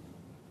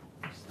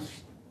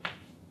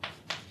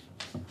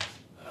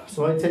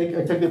 So I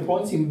take the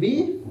points in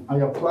B, I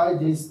apply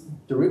these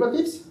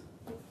derivatives,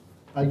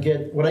 I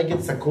get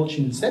is a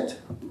Cauchy set,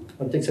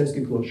 I take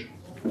Zariski closure.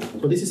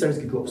 So this is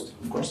Zariski closed,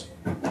 of course.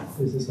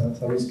 This is a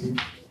Zariski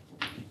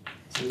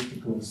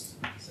closed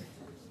set.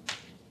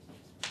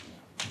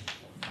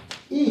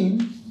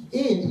 In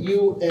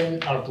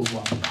UN R plus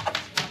 1.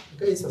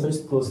 Okay, so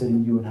Zariski closed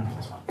in UN R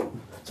plus 1.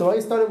 So I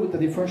started with the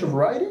differential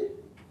variety,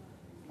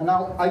 and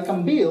now I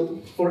can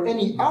build for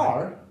any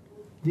R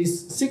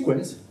this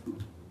sequence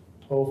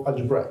of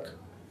algebraic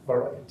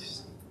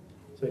varieties.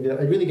 So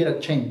I really get a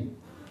chain,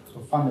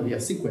 so family, a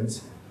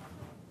sequence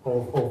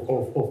of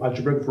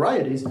algebraic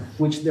varieties,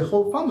 which the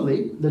whole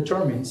family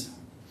determines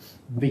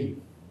V.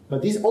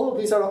 But all of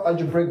these are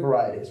algebraic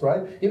varieties,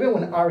 right? Even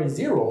when R is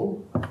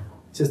 0,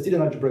 it's still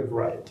an algebraic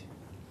variety.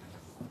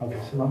 Okay,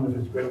 so I'm an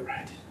algebraic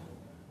variety.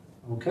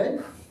 Okay.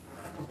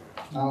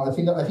 Now I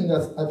think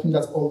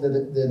that's all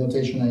the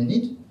notation I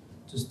need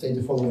to state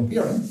the following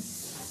theorem.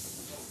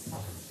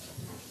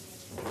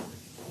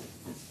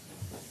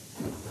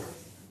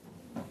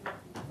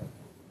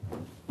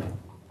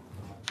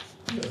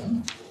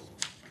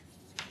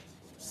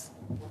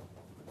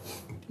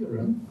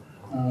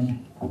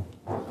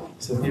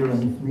 It's a theorem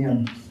of me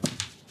and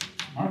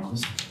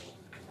Marcus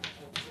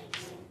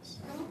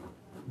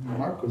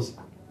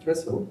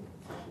Tressl.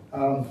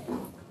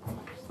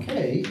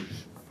 K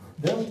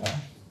delta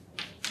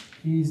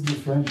is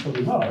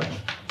differentially large,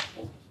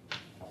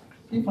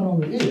 if and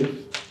only if,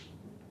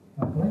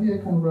 maybe I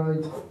can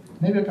write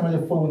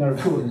the following are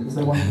true, because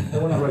I want to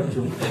write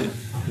two.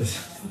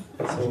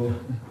 So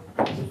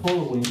the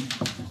following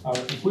are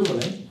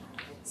equivalent.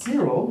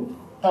 0.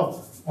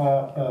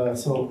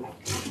 So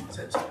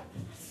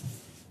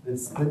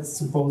let's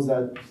suppose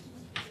that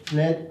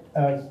let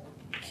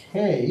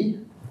K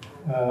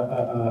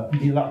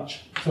be large.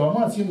 So I'm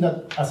going to assume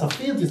that as a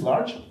field is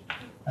large,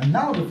 and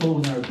now the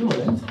following are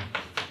equivalent.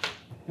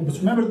 Because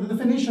remember, the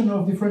definition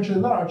of differentially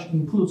large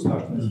includes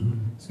largeness.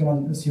 It's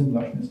going to assume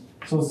largeness.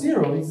 So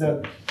 0 is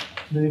that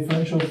the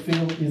differential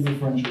field is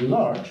differentially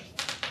large.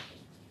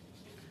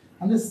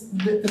 And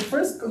the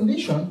first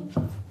condition,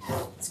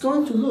 it's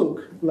going to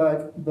look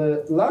like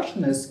the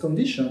largeness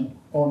condition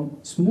on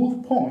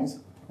smooth points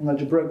on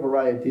algebraic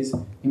varieties,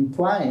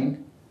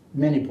 implying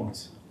many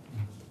points.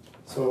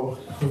 So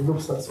it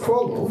looks as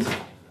follows.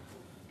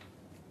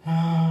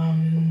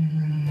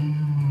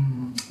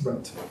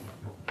 Right.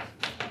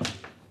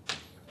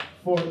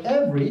 For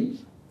every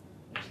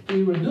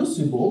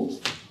irreducible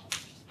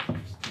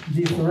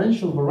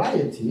differential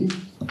variety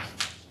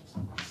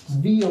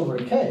V over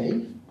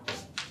K,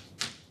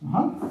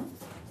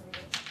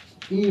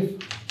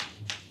 if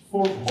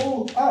for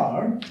all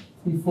R,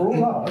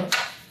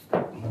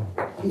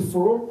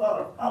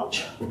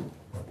 ouch,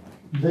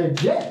 the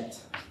jet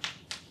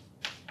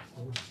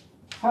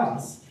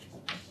has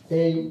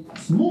a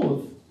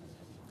smooth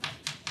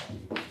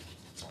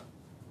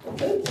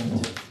K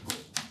point,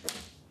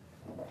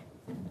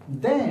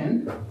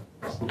 then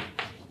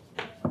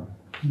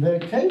the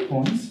K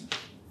points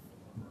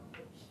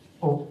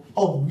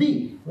of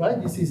V,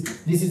 right? This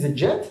is a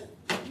jet,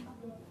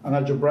 an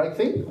algebraic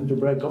thing,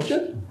 algebraic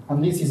object,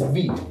 and this is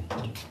V,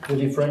 the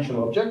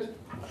differential object,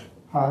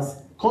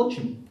 has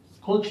Cauchy.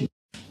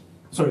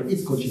 Sorry,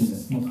 it's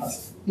Cauchy, not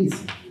has.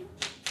 Is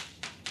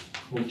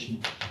Cauchy.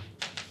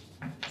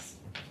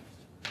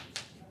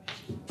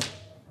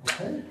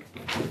 Okay.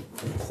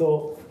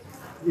 So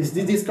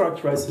this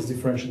characterizes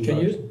differential.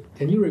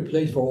 Can you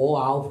replace for all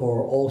R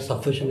for all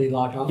sufficiently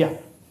large R? Yeah,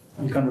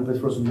 you can replace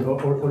for some,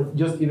 or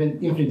just even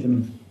infinitely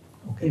many.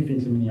 Okay.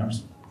 Infinitely many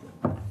R's.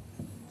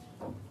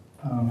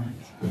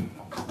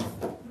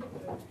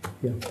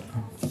 Yeah,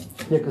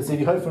 because if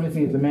you have for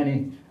infinitely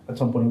many, at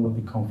some point it will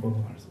become 4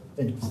 R's.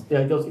 Anyways,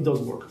 yeah, it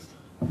does work.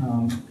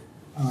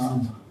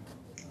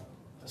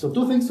 So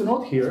two things to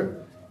note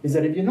here is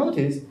that if you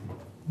notice,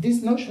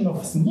 this notion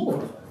of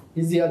smooth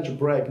is the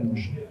algebraic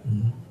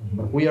notion.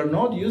 We are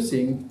not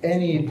using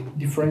any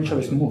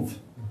differential smooth.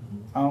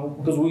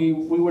 Because we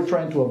were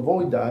trying to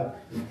avoid that,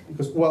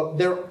 because, well,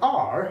 there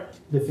are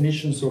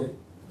definitions of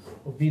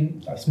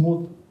being a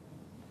smooth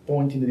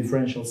point in the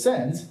differential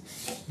sense.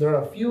 There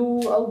are a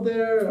few out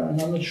there,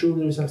 and I'm not sure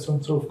there is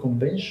some sort of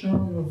convention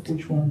of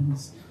which one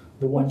is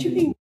the one. What do you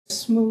mean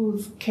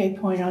smooth K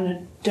point on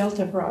a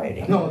delta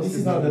variety? No, this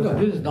is not a delta. No,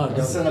 this is not a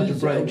delta. This is an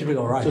algebraic.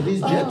 Right. So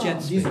this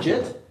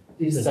jet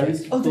is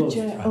Zariski Oh, the closed.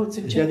 jet. Oh, it's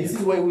a jet. Yeah, this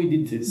is why we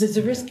did this. The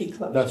Zariski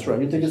closure. That's right.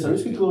 You take a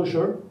Zariski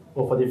closure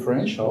of a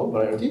differential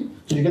variety,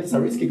 so you get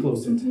Zariski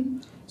closed.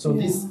 So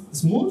this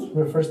smooth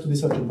refers to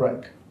this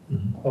algebraic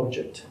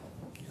object.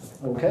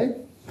 Okay?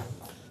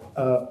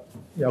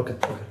 Yeah, okay.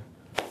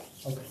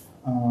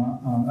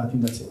 I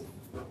think that's it.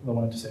 What I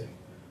wanted to say.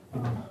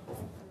 Right.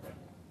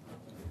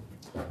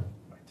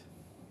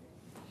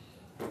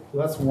 So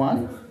that's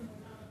one.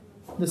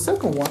 The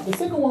second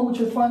one,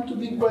 which I find to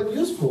be quite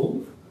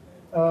useful,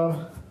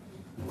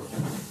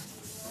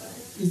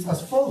 is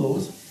as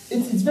follows.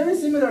 It's very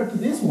similar to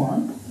this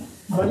one,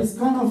 but it's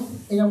kind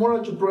of in a more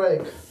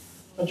algebraic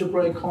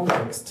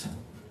context.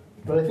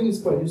 But I think it's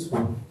quite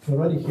useful.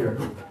 Already here.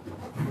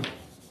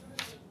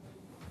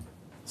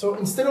 So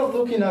instead of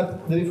looking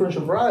at the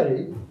differential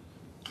variety,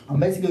 I'm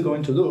basically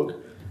going to look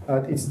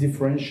at its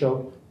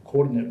differential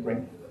coordinate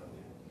ring.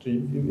 So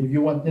if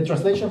you want the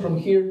translation from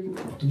here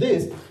to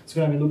this, it's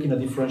going to be looking at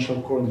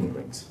differential coordinate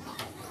rings.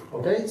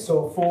 Okay,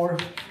 so for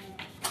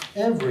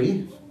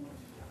every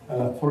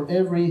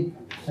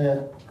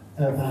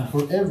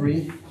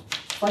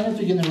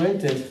finitely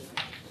generated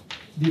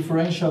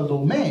differential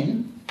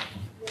domain,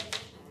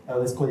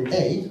 let's call it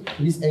A.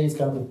 This A is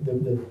kind of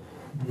the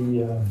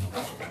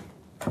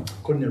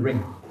coordinate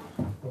ring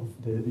of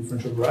the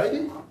differential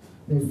variety.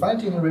 The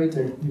finitely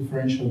generated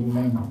differential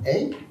domain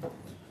A,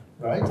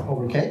 right,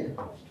 over K.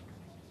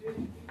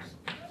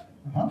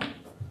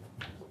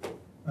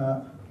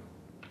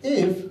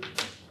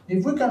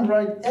 If we can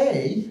write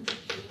A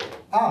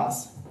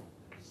as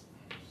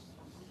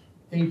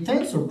a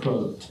tensor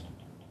product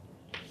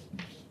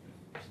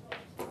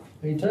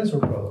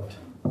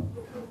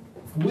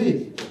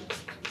with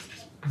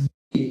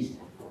B,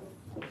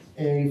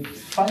 a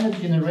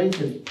finitely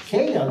generated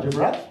K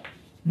algebra,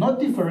 not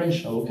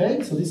differential,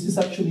 okay? So this is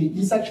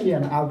actually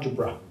an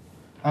algebra.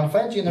 And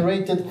finitely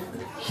generated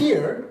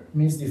here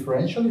means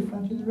differentially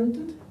finitely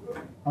generated.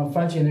 And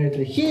finitely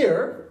generated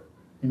here,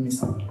 it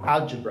means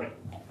algebra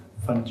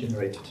finitely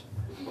generated.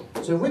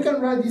 So if we can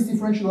write this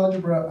differential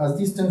algebra as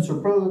this tensor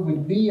product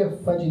with B of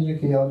finitely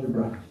generated K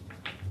algebra,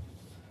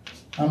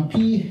 and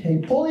P a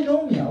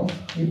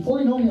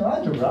polynomial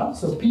algebra,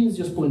 so P is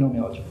just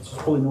polynomial algebra, so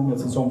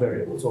polynomials in some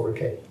variables over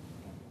K.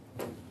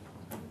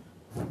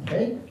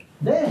 Okay,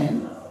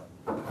 then,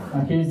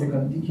 and here's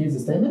the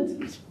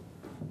statement.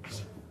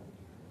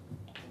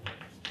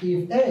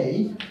 If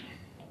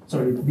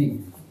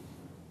B,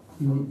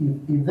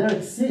 if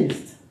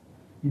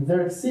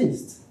there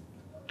exists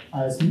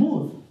a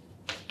smooth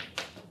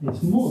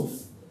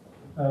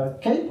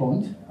K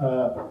point,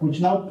 which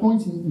now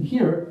points in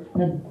here,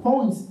 and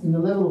points in the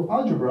level of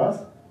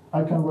algebras,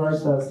 I can write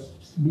as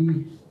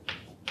B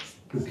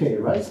to K,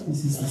 right?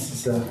 This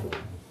is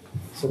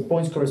so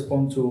points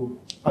correspond to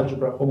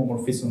algebra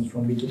homomorphisms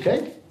from B to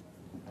K.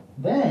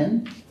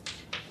 Then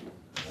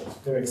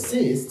there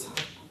exists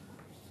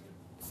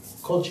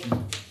Colchin.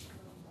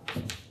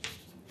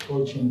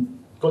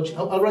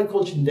 I'll write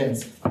Colchin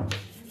dense.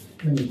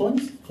 Many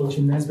points,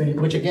 Colchin dense,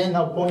 which again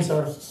now points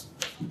are.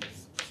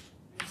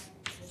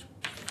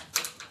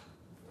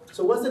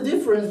 So what's the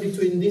difference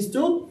between these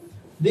two?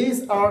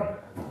 These are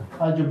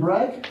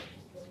algebraic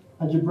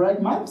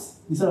maps.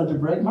 These are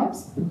algebraic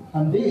maps,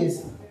 and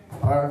these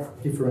are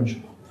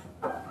differential.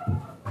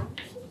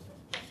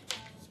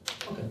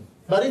 Okay,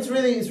 but it's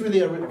really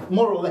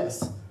more or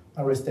less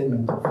a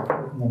restatement of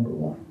number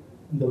one,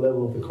 the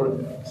level of the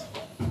coordinates.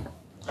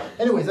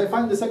 Anyways, I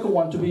find the second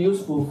one to be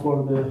useful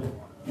for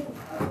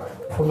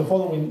the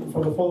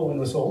following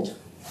result.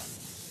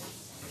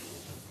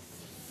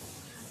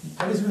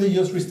 And it's really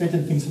just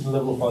restating things at the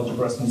level of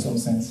algebras in some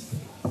sense.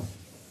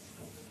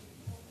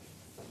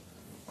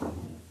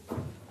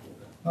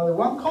 Now the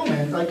one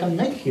comment I can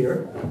make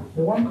here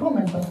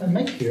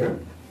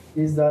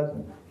is that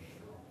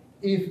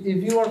if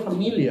you are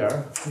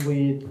familiar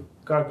with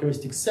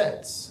characteristic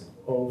sets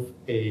of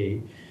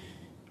a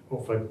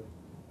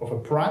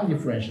prime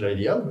differential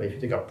ideal, if you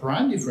take a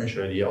prime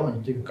differential ideal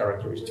and you take a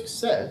characteristic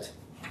set,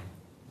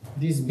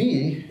 this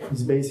B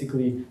is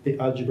basically the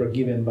algebra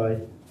given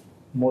by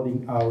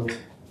modding out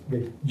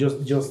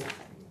just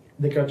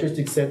the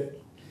characteristic set,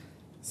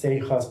 say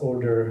has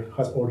order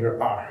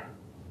R.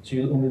 So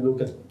you only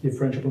look at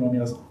differential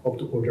polynomials up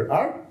to order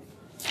R,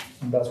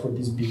 and that's where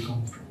this B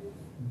comes from.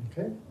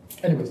 Okay.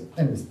 Anyways,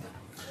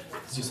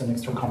 it's just an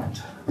extra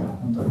comment.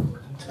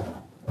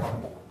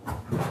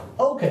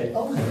 Okay.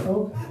 I'll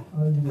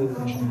do the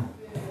attention.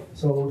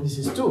 So this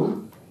is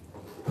 2.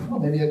 Oh,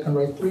 maybe I can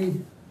write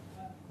 3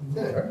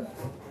 there.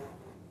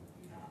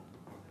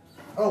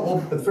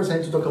 But first I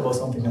need to talk about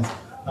something else.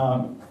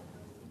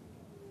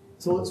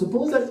 So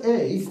suppose that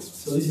A,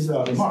 so this is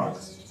a remark.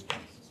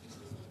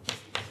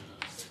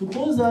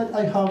 Suppose that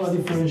I have a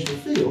differential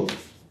field,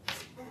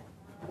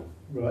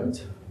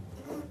 right?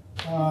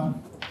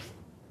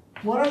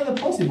 What are the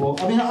possible?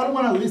 I mean, I don't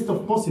want a list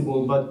of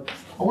possible, but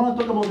I want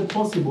to talk about the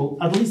possible,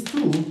 at least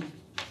 2.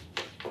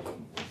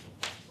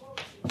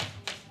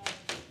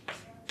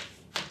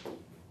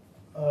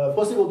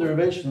 Possible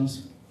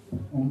derivations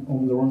on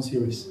the Laurent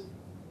series.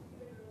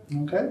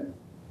 Okay?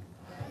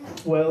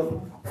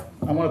 Well,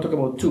 I want to talk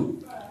about 2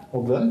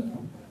 of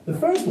them. The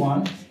first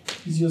one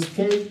is just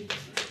K.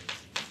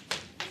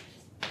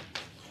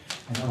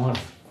 Omar,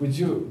 could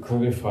you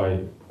clarify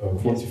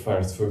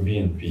quantifiers for B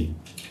and P?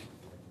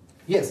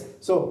 Yes.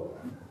 So,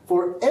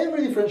 for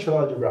every differential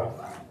algebra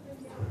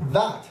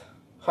that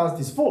has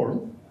this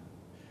form.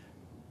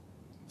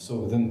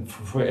 So then,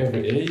 for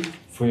every A,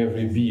 for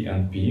every B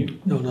and P.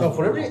 No,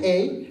 for every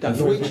A,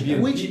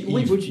 which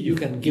you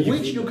can give.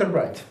 Which you can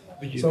write.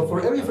 So for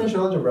every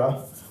differential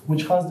algebra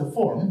which has the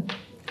form,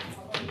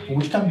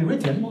 which can be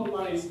written.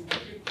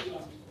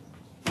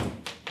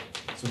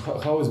 So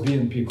how is B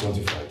and P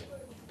quantified?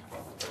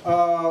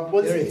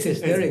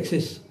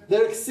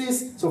 There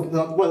exists. So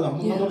not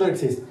there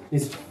exists.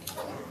 It's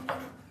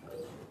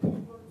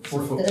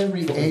for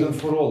every A.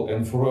 For all.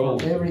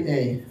 Every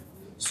A,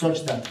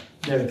 such that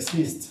there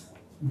exists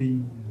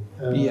B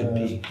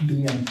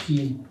and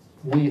P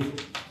with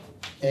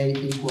A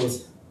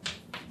equals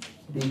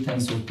B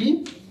tensor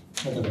P.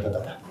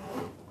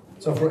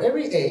 So for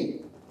every A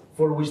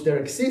for which there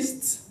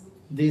exists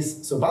these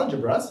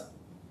subalgebras,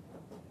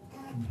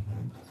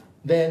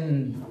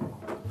 then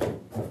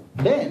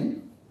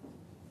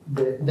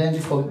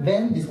this whole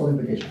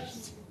implication.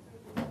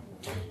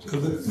 So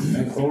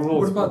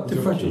what about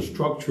differential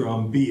structure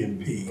on B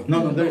and P?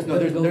 No, there's no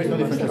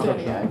differential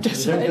structure. Yeah,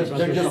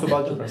 They're just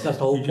subalgebras. That's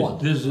the whole point.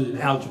 This is an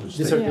algebra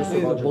These are statement. just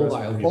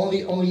subalgebras.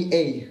 Only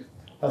A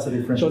has a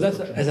differential. So that's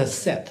structure. as a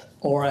set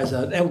or as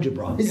an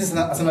algebra. This is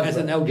as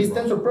an algebra. This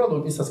tensor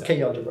product is as K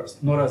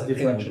algebras, not as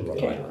differential.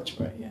 Okay, that's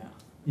right, yeah.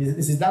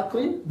 Is it not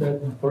clear that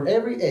for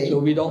every A? So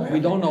we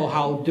don't know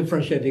how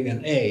differentiating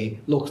an A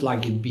looks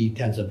like in B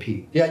tensor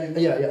P. Yeah,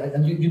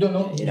 and you don't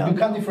know. You know. You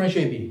can't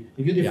differentiate B.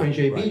 If you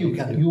differentiate right, B,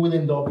 you will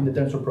end up in the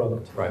tensor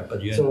product. Right,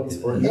 but you So it's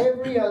for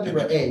every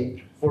algebra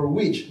A for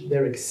which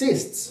there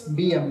exists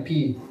B and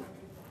P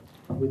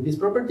with this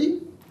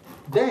property,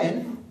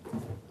 then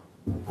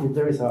if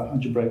there is an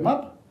algebraic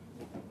map,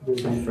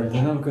 there's a differential.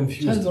 And I'm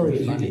confused. That's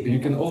very funny. You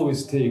can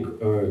always take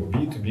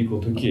B to be equal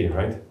to K,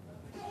 right?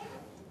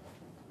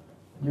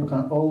 You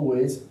can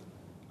always,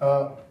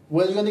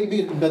 Well, you're going to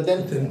be, but then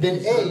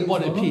A,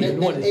 What a P, then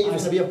what A is- is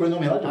going to be a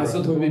polynomial I algebra.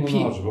 thought it would be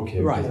P.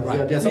 Okay. Right, Yeah,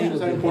 right. there are some things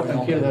that are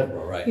important here that-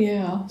 Right.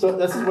 Yeah. So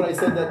this is what I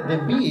said, that the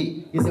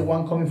B is the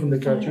one coming from the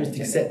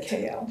characteristic set.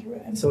 K algebra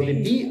and So the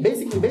B,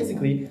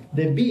 basically,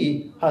 the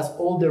B has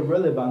all the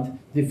relevant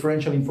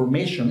differential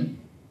information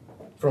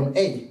from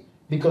A,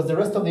 because the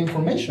rest of the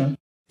information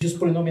is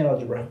just polynomial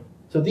algebra.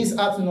 So this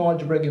adds no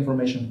algebraic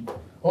information.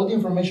 All the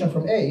information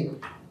from A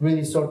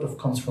really sort of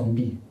comes from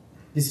B.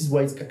 This is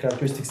why it's a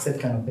characteristic set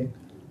kind of thing.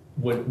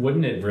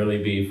 Wouldn't it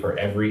really be for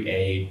every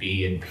A,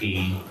 B, and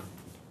P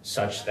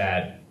such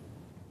that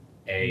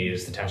A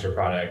is the tensor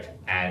product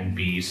and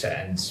B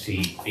and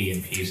C, B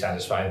and P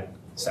satisfy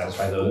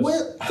those?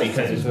 Well-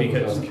 because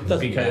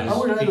I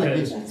would add like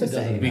this. That's the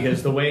same.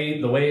 because the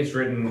way it's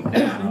written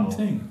now,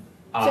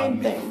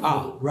 Same thing.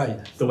 Ah, right.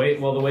 the way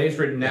it's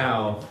written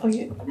now, Oh,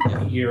 yeah.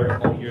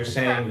 you're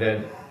saying that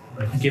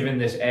given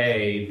this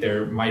A,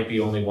 there might be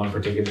only one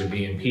particular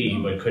B and P,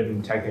 but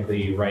couldn't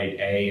technically write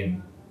A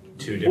in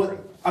two different.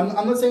 Well, I'm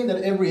not saying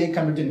that every A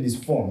can be written in this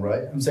form,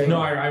 right? I'm saying.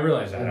 No, I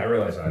realize that.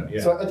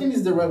 Yeah. So I think this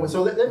is the right way.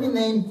 So let me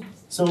name.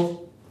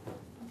 So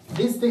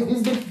this big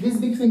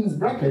thing is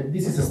bracket.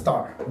 This is a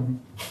star.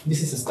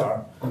 This is a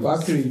star. Well,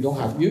 actually, you don't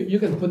have, you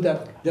can put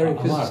that there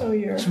is So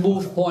you're-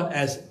 smooth point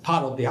as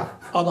part of the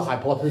other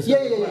hypothesis.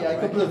 Yeah. I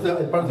could put the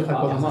part of the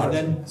hypothesis. And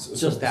then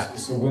just that.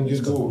 So when you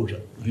It's do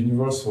conclusion.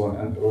 universal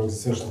and or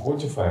existential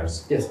quantifiers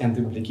Yes. and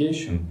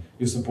implication,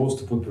 you're supposed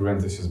to put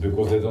parentheses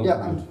because they don't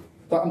Yeah,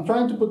 I'm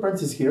trying to put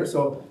parentheses here.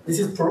 So this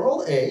is for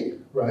all A,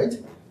 right?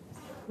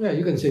 Yeah,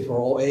 you can say for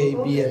all A,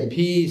 B, and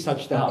P,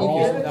 such that If all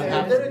there- that if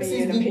happen. there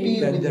exists BP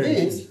Then with there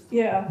this, is.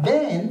 Yeah.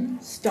 then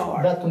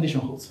Star. that condition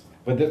holds.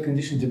 But that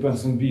condition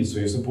depends on B, so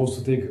you're supposed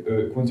to take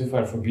a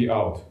quantifier for B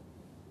out.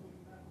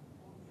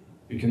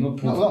 You cannot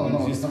put No.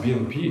 exist B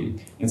and P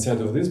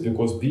inside of this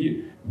because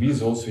B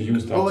is also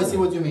used. Oh, I see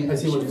what you mean. I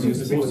see what you mean. You're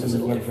supposed to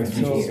look like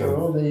So for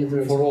all A,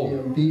 there's for all,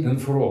 B. then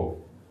for all.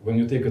 When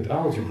you take it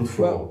out, you put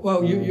for all.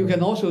 Well, you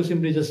can also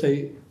simply just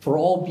say for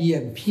all B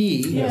and P,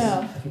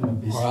 Yeah.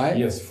 all right?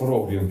 Yes, for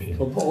all B and P.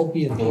 For all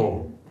B and For P.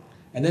 all.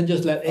 And then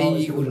just let A Oh, I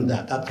see equal what to you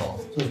that, that's all.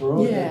 So for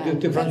all Yeah. The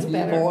difference That's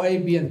better. for all A,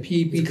 B, and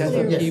P, B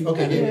tensor Yes, P,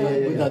 okay, and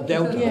yeah. with a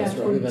delta. Yeah. That's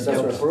right. With a That's right.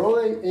 delta. For all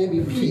A, B,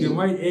 If you P.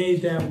 write A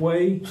that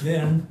way,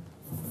 then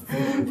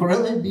For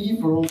all A, B,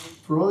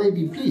 for all A,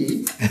 B,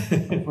 P.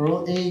 For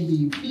all A,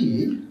 B,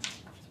 P.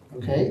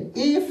 Okay.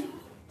 If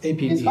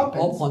APP, It happens.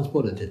 all points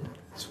bulleted.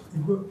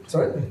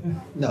 sorry.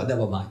 No,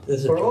 never mind.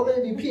 This is For all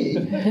ABP,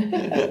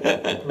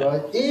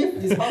 right?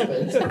 If this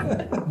happens,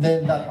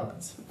 then that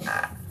happens.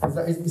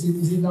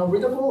 Is it now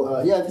readable?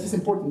 Yeah, this is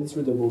important. It's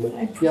readable, but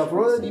yeah,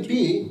 for all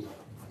ABP,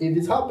 if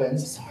this happens,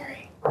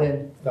 Sorry.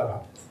 then that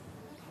happens.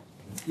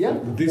 Yeah.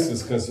 But this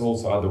has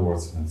also other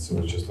words in it, so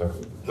it's just like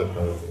that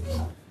other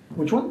thing.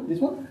 Which one? This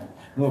one?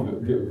 No,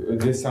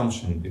 the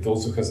assumption, it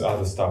also has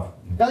other stuff.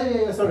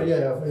 Yeah. Sorry.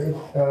 Yeah.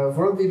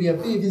 For all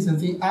BBFP, this and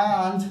C,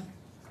 and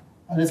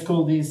let's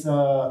call this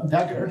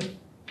dagger,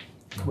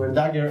 where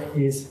dagger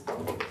is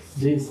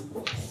this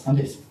and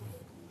this.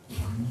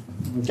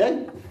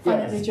 Okay.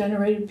 Finally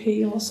generated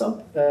P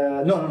also.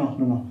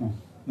 No.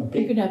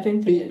 You can have P,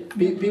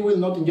 infinite. P will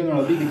not in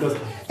general be because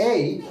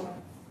A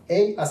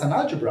as an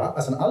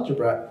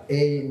algebra,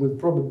 A will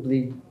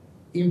probably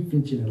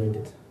infinite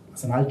generated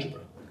as an algebra.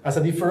 As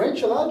a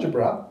differential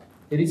algebra,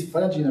 it is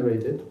finite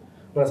generated,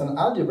 but as an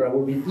algebra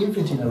will be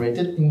infinite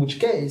generated, in which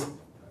case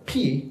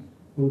P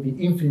will be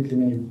infinitely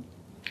many.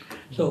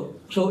 So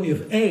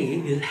if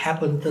A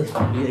happens to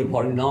be a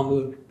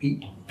polynomial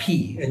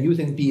P and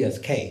using B as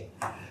K,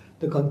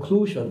 the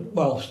conclusion,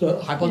 well,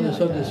 hypothesis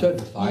is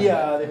certified.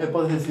 Yeah, the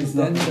hypothesis is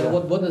Then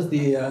not.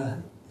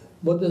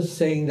 what does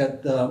saying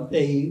that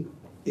A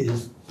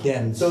is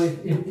dense? So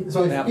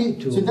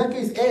in that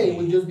case, A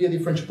will just be a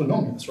differential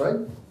polynomials, right?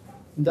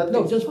 In that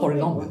No, case, just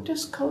polynomial.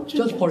 Just culture.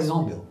 Just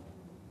polynomial.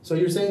 so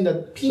you're saying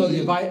that P So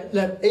if I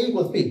let A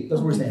equals P.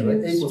 That's what we're saying,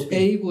 right? A equals P.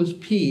 A equals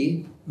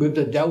P with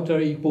the delta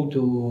equal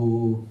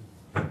to.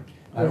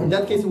 I In don't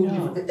that case, it would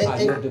No. be I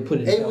have to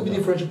put it A would be down.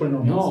 differential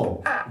polynomials.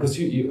 No, because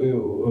If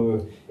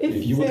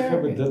you would have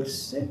there it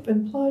that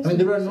implies. I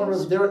mean, if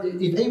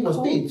A was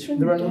B,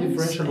 there are no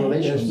differential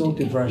relations There's no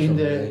differential. in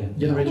the relation.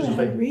 generators of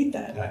I A. read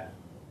that.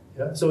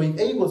 Yeah? So if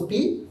A was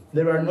B,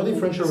 there are no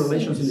differential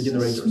relations in the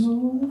generators.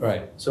 Smooth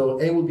Right,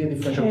 So A will be a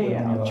differential K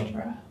polynomial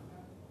algebra.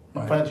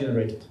 finite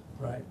generated.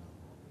 right.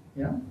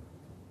 Yeah.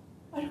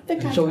 I don't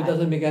think I. So it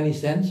doesn't make any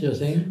sense, you're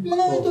saying?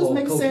 No, it does For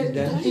make sense.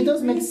 codependence? It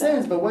does make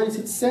sense, but what is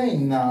it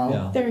saying now?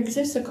 Yeah. There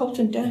exists a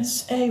Colton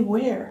dense A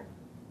where?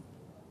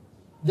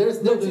 There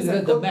No, exists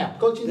there's the map.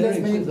 Colton There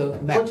dense many, exists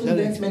a map. Colton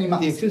dense many The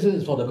maps. existence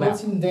is for the map.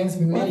 Colton dense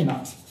many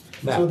maps.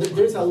 Map. So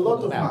there's a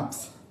lot of Map.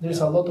 maps. There's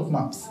a lot of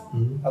maps.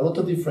 Mhm. A lot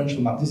of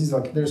differential maps. This is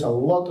like there's a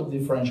lot of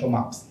differential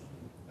maps,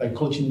 like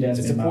Colton dense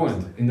it's a many maps.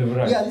 point in the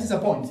variety. Yeah, this is a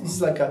point. This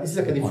is like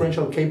a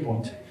differential K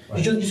point.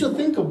 You should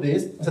think of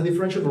this as a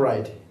differential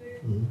variety.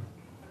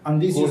 And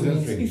this just Gordon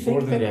means free. You think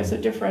Gordon that it's a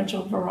free.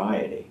 differential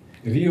variety.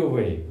 V of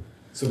A.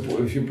 So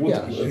if you put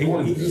Yeah. a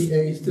point,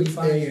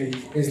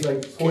 Is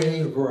like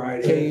K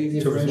variety. K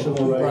differential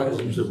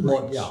variety.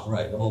 Yeah,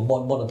 right. Or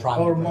more the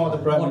prime. Or more the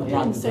prime. You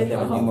didn't say they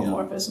were Yeah.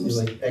 homomorphisms. It's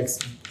like X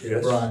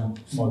Yes. prime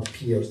mod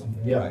P or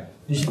something. Yeah. Right.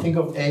 You should think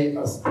of A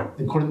as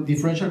the current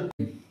differential,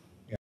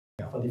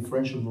 a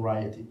differential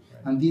variety.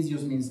 And this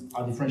just means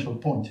a differential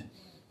point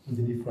in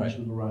the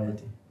differential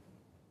variety.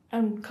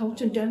 And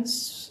Colton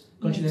dense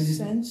Colton makes dense is-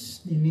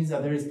 sense. It means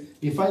that there is,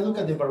 if I look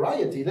at the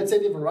variety, let's say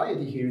the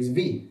variety here is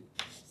V,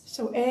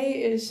 So A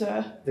is a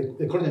the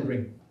coordinate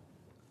ring.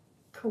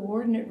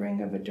 coordinate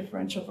ring of a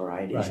differential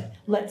variety. Right.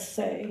 Let's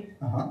say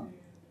Uh-huh.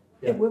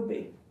 it would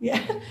be. Yeah.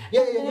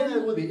 Yeah,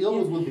 it would be. It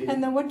always would be. And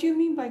then what do you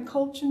mean by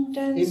Colton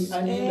dense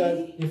I mean A? that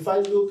if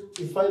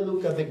I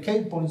look at the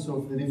K points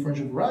of the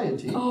differential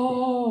variety,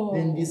 Oh.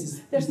 then this is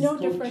There's this no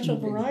is differential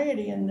Colton dense.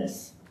 variety in this.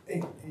 A.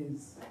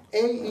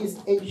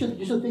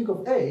 You should think of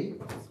A.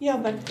 Yeah,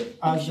 but you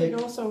As should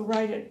the- also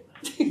write it.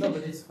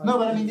 No,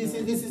 but I mean this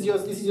is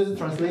just a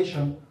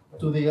translation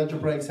to the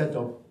algebraic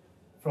setup,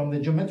 from the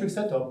geometric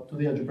setup to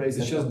the algebraic it's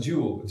setup. just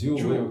dual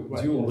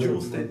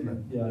Dual statement.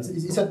 Yeah,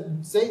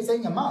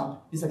 saying a map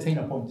is like saying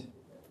a point.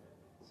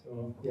 So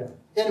yeah.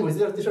 Anyways,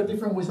 there are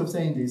different ways of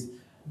saying this,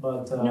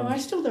 but No, I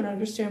still don't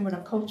understand what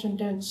a Colton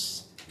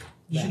dense.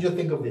 you should just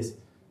think of this.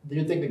 Do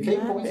you take the K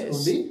Map points is-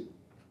 of B?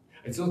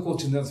 It's not called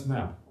Chinese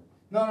map.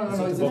 No.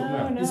 It's No,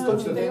 not. no, It's no,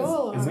 Colton they dense.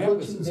 all It's are.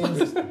 Colton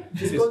dense.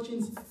 It's Colton.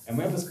 A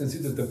map is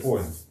considered a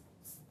point.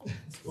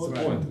 It's a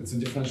point. It's a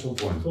differential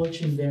point.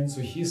 Colton dense.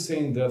 So he's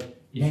saying that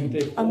if you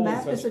take A all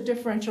map such is a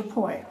differential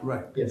point.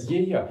 Right. Yes.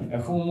 Yeah, a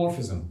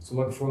homomorphism. So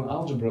like for an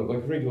algebra,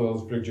 like regular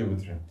algebraic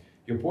geometry,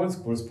 your points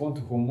correspond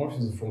to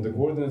homomorphism from the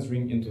coordinates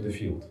ring into the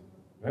field,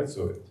 right?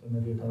 So So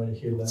maybe you can already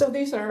hear that. So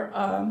these are,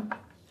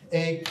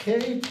 A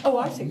K oh,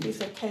 I see, these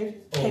are K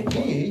of point.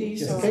 B,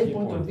 These yes, are, K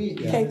point of B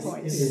K is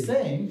points. the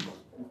same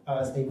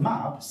as a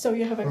map. so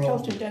you have a From-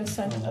 Colton dense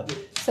set of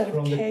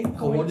from the K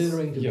Coordinate points.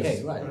 ring to Yes.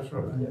 K, right.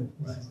 Yeah,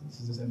 this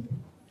is the same thing.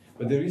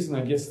 but the reason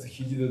I guess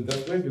he did it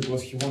that way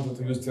because he wanted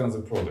to use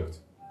tensor product.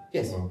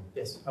 Yes, Well,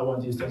 yes, I want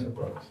to use tensor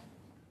products.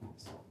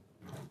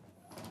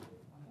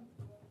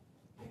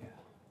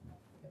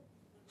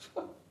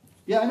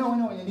 Yeah, I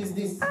know, and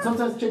this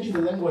sometimes changing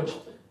the language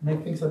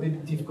make things a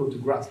bit difficult to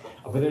grasp.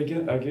 But I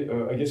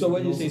guess. So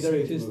when you can say also there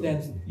exists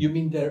dense, you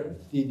mean there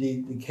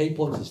the K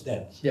points is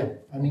dense. Yeah,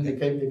 I mean the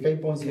K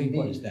points K in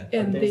point is B. dense.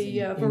 And Dense the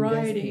in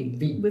variety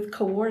B. with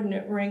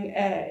coordinate ring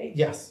A,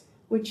 Yes.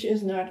 which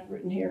is not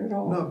written here at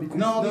all. No, because,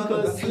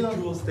 because that's you a know,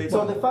 dual statement.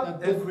 so the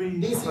fact that Every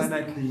this is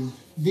finitely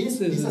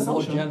this is more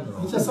assumption,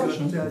 general. this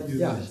assumption, Yeah, you-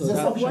 Yeah, this so that,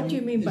 assumption. What do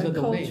you mean It's by a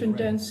domain, Colton right?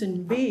 dense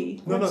in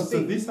B? No, What's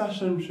so B? this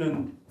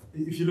assumption,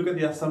 if you look at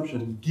the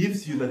assumption,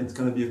 gives you that it's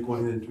going to be a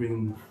coordinate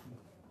ring.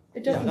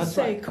 It doesn't that's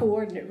say right.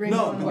 coordinate ring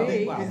No, on no,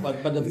 B. wow,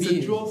 but the It's B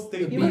a dual is, the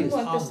statement. You B wouldn't is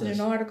want this in an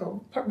harmless.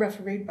 article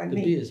refereed by The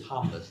me. B is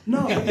harmless.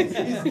 No,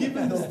 it's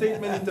given the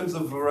statement in terms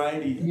of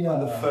variety on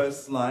the Yeah.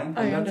 first line.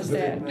 I and that's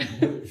a understand.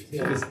 statement.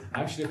 Because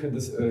I actually had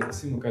this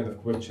similar kind of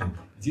question.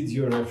 Did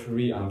your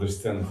referee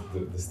understand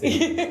the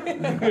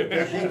statement?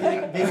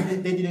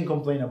 They didn't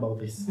complain about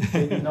this.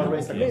 They did not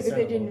raise a Maybe concern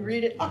they about didn't it.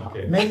 read it.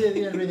 Okay. Maybe they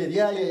didn't read it.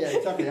 Yeah,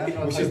 exactly. I'm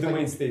not, Which is the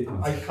main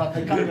statement. I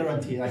can't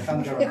guarantee it. I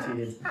can't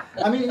guarantee it.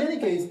 I mean, in any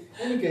case,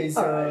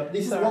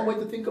 this is one way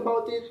to think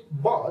about it.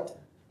 But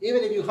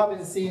even if you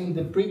haven't seen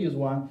the previous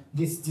one,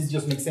 this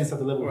just makes sense at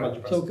the level of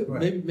algebra.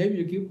 So maybe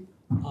you give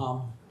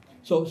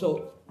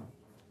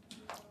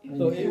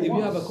so if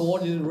you have a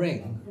coordinate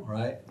ring,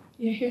 right?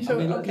 Yeah, here's I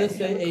mean, okay, let's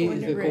say A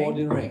is a ring.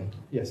 coordinate ring.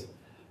 Yes.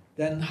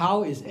 Then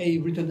how is A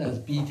written as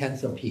B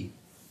tensor P?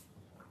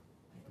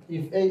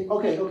 If A,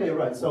 okay,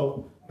 right.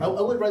 So I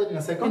will write it in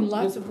a second. In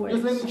lots of Just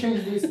let ways. me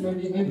change this.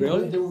 Maybe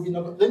Really? there will be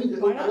no. Let me.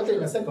 Why not? I'll tell you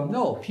in a second.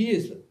 No, P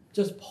is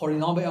just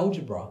polynomial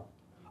algebra.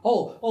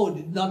 Oh,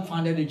 not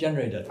finitely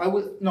generated. I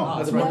will. No, Ah,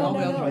 that's the right. No, polynomial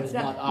no, algebra it's is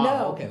not. not.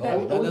 No, Okay,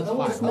 that- that's I will-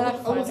 fine. It's not I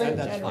will say finite that's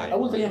generated. fine. I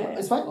will take. Yeah.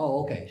 It's fine.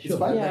 Oh, okay, sure.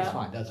 fine? That's Yeah.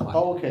 fine. That's fine.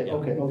 Oh, okay, Yeah.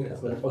 okay,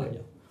 That's okay. fine,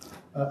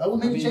 yeah. I will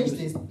maybe mean, change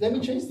this. Let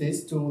me change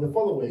this to the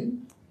following.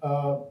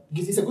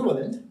 Because it's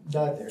equivalent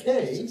that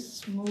K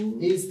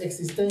Smooth. is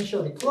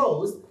existentially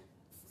closed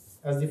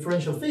as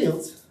differential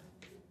fields.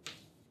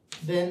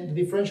 Then the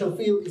differential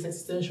field is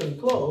existentially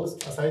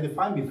closed, as I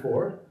defined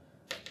before,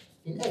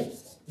 in A.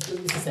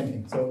 It's the same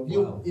thing. So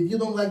Wow. if you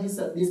don't like this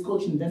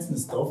coaching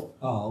denseness stuff,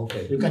 Oh,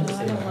 okay. you No, can just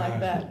I say don't like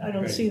that. I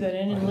don't see that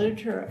in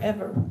literature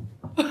ever.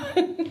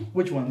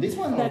 which one? This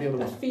one or That the other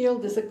the one?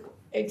 field is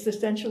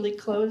existentially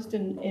closed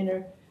in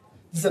a.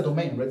 This is a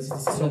domain, right? This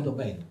It's is a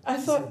domain. I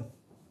thought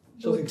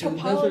So the it's that's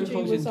topology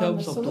closed was in on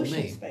the terms of solution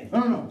domain. space.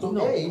 no. So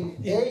No.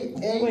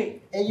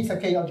 Wait. A is a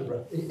K algebra.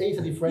 A is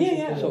a differential.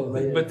 Yeah, yeah. K So,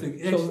 algebra. But the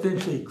So-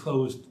 existentially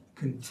closed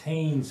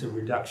contains a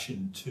reduction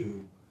to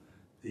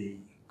the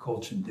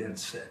Colchin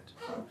dense set.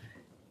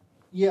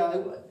 Yeah,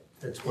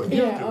 That's what Yeah,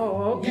 you're doing.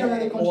 oh, okay.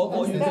 Yeah,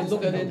 Or you can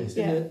look at it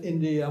That's-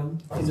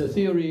 in the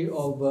theory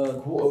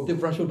of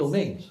differential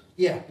domains.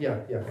 Yeah.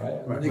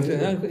 Right?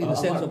 In the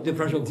sense of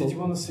differential Did you quotient.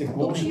 want to say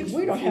Well, quotient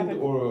we don't have a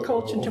field or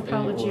quotient of A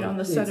topology or- on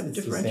the set of It's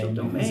the differential same. Is it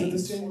the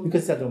domains. same?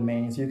 Because it's a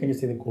domain, so you can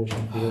just say the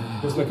quotient field.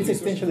 Because like It's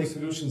essentially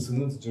solutions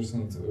in integers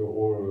and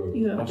or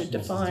You have to rationals is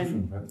define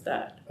different, right?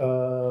 that.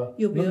 uh,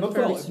 You'll be no, a not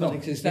fairly for- But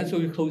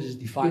existentially close is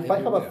defined. If I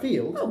have a everywhere.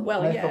 field, Oh,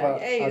 well, and I yeah,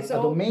 have A is a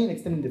all- domain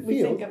extending the We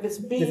field, think of as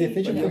B. the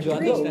definition But of you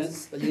closed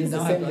understand, but you is the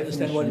now have same to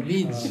understand what it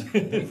means.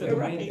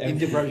 Right. In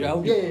differential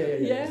algebra.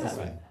 Yeah.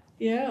 Right.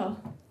 Yeah.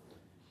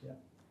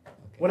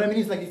 What I mean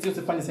is like it's just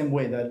defined the same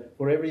way that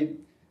for every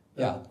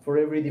for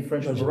every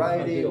differential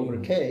variety over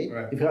K,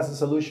 Right. if it has a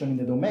solution in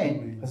the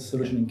domain, it has a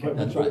solution in K.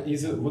 That's But right.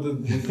 Is it would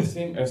it be the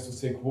same as to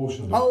say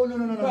quotient? Oh no.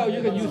 Well,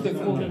 you can no, use the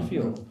no, quotient no.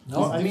 field.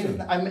 No, I mean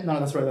no,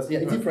 that's right. It's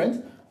different,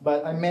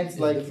 but I meant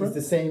like different?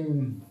 it's the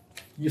same.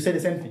 You say the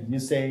same thing. You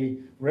say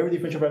for every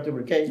differential variety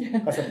over K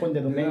has a point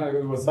in the domain, Yeah,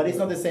 it was- but it's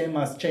not the same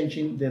as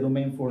changing the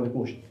domain for the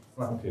quotient.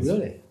 Okay.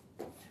 Really?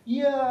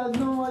 Yeah,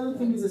 no, I don't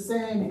think it's the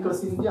same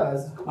because in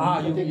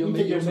You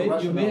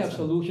may have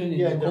solution in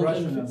Yeah, the in the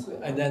quotient rationals.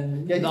 field, and then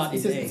yeah, not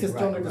it's in A. it's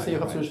stronger Right, to say you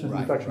have right, solution in the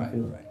right, diffraction right,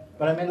 field. right.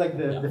 But I meant like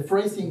the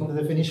phrasing of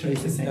the definition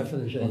is the same.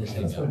 Definition is the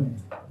same, That's what I meant.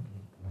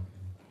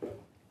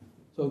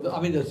 So,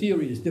 I mean, the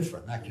theory is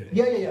different, actually.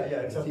 Yeah,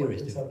 exactly. Theory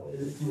is Exactly. It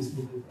is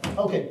different.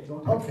 Okay.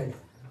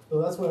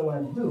 So that's what I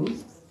wanted to do.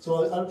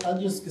 So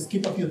I'll just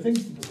skip a few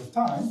things because of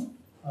time.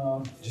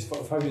 Just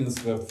 5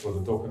 minutes left for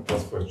the talk and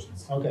plus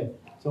questions. Okay.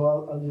 So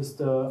I'll just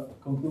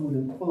conclude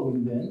with the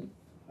following then.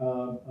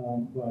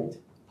 Right.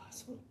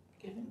 Possible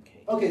given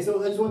K. Okay.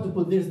 So I just want to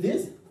put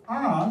this,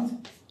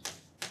 and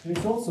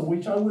there's also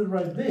which I will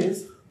write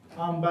this.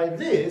 And by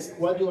this,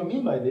 what do I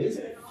mean by this?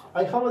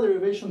 I have a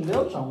derivation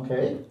delta on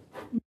K,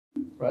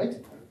 right?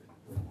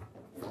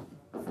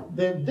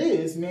 Then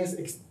this means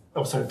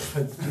oh sorry, I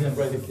didn't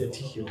write the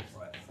T here.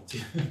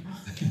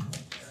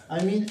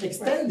 I mean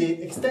extend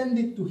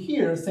it to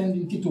here,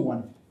 sending T to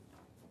 1.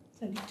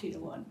 Sending T to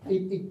 1.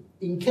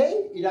 In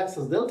K, it acts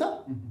as delta,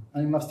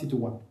 and it maps T to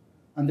 1.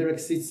 And there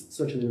exists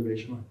such a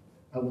derivation.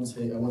 I won't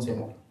say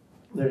more.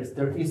 There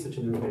is such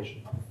a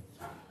derivation.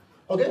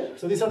 Okay,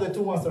 so these are the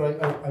two ones that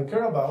I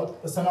care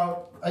about. So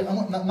now I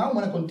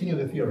want to continue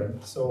the theorem.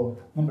 So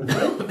number 3,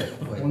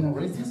 I want to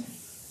raise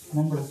this.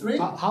 Number 3.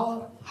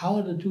 How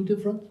are the two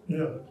different?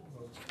 Yeah.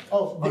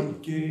 Oh,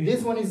 Okay.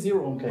 this one is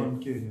 0 on K.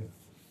 Okay.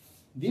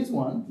 This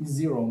one is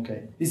 0 on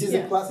K. This is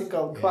Yes. a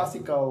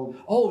classical.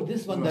 Oh,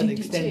 this one that DDT.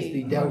 extends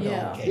the delta.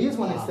 Yeah. Okay. This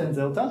one extends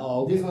delta.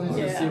 Oh, okay. This one is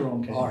just Yeah. 0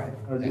 on K. All right.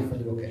 Are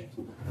different. Okay.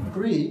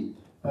 3.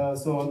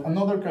 So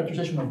another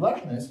characterization of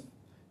largeness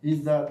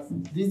is that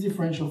this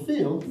differential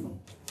field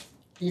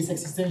is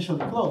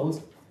existentially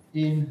closed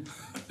in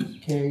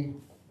K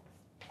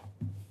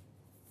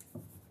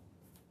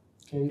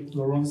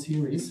Laurent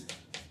series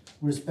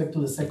with respect to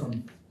the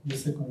second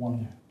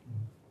one.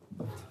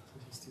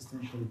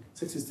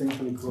 It's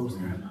existentially closed.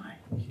 Where am I?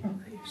 Oh,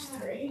 here's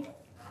 3.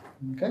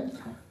 Okay.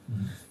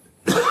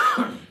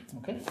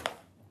 Okay.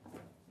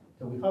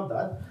 So we have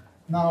that.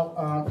 Now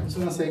I'm just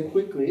gonna say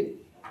quickly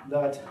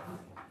that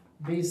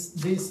this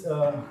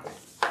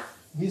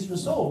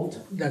result.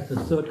 That's the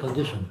third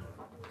condition.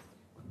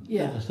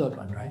 Yeah. That's the third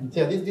one, right?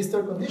 Yeah, this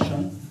third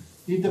condition,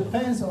 it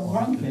depends on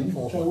one thing,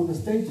 which I will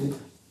state it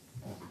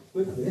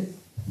quickly.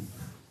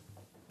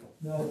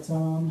 That,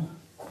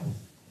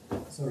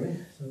 sorry,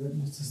 so let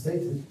me just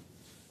state it.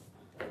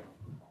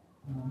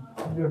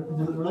 We are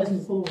realizing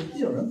the following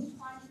theorem.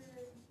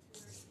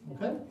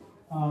 Okay?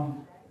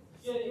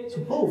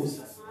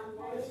 Suppose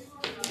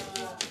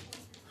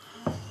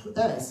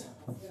S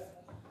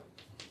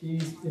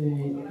is a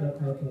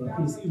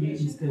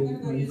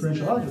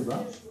differential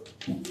algebra.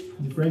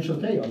 Differential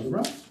K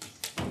algebra.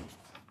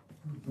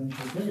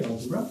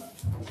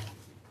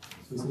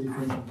 So it's a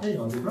differential K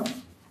algebra.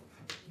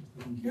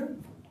 Here.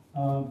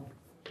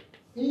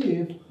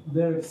 If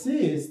there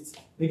exists,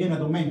 again, a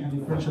domain, a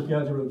differential K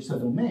algebra which is a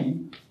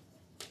domain,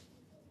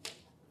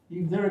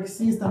 if there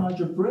exists an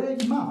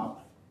algebraic map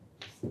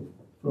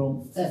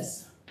from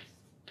S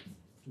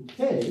to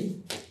K,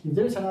 if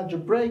there is an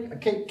algebraic, a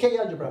K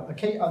algebra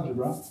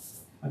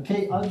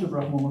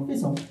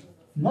homomorphism,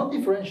 not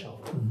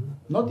differential,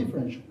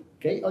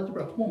 K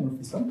algebra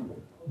homomorphism,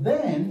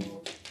 then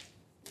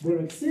there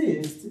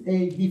exists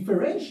a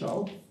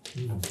differential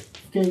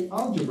K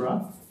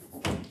algebra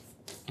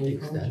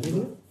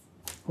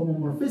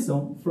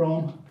homomorphism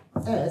from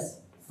S.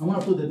 I'm going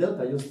to put the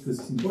delta just because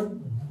it's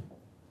important.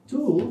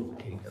 To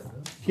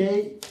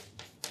K.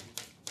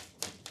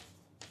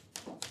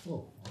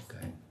 Oh,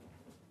 okay.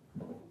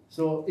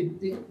 So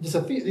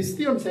this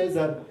theorem says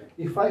that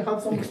if I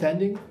have some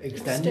Extending.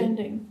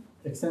 extending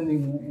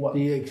what?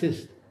 They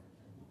exist.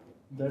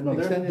 If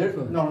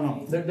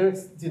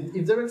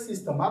there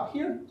exists a map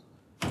here,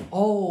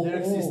 Oh. there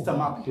exists a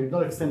map here,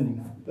 not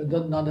extending.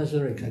 But not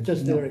necessarily exist,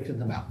 just No. there exists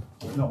the map.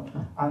 No.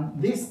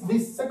 And this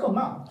second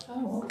map,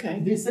 Oh, okay.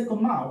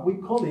 we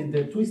call it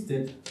the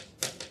twisted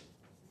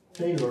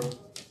Taylor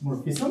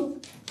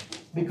morphism,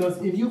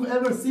 because if you've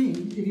ever seen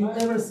a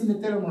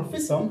Taylor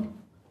morphism,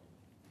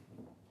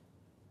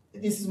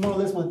 this is more or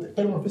less what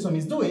telomorphism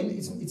is doing.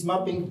 It's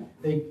mapping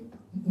a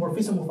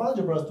morphism of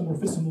algebras to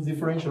morphism of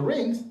differential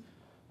rings,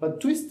 but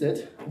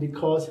twisted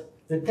because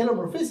the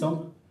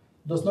telomorphism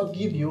does not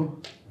give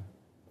you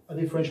a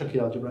differential key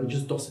algebra. It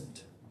just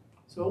doesn't.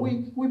 So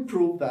we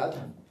prove that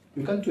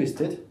you can twist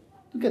it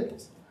to get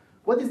this.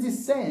 What is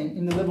this saying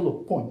in the level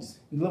of points,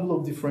 in the level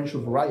of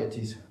differential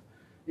varieties?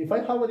 If I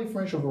have a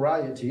differential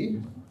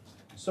variety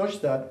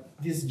such that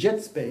this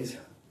jet space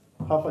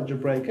have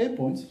algebraic K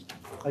points,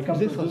 I can Is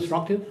this produce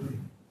constructive?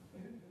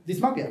 this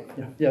map.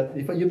 Yeah.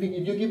 If you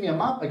give me a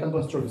map, I can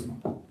construct this map.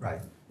 Right.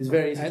 It's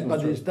very easy to But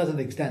construct. it doesn't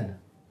extend.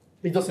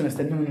 It doesn't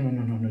extend.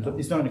 No.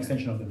 It's not an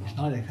extension of the map. It's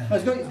not extend. No,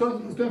 it's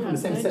going from the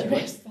same set.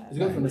 Right? It's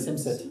going from the same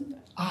set.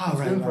 Ah, It's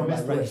right, going from right,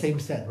 S to right, S. same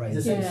set, right. It's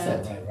the same Yeah.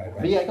 set. Right.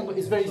 But yeah,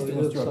 it's very easy to So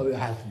construct. it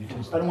has to be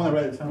twisted. I don't want to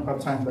write it. I don't have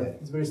time, but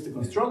it's very easy to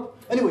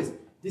construct. Anyways,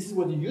 this is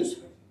what you use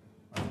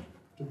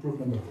to prove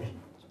number 3.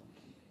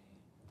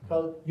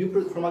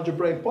 From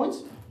algebraic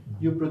points,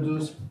 you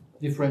produce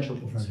differential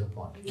points. Differential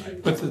point.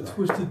 Right. But the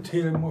twisted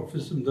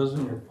telomorphism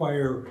doesn't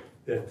require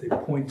that the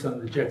points on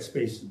the jet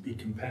space be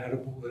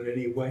compatible in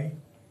any way?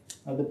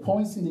 The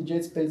points in the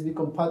jet space be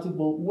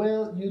compatible.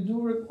 Well, you do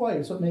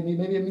require. So maybe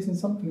I'm missing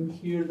something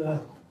here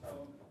that.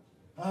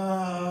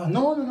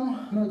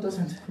 No, it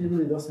doesn't. It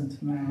really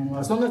doesn't. No.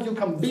 As long as you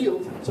can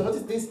build. So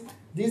notice this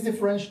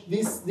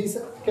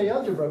K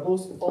algebra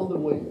goes all the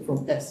way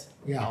from S.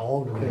 Yeah,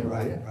 all the way, Okay,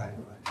 right, yeah. right.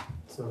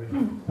 Sorry.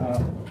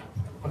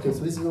 Okay, so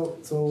this is all.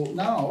 So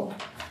now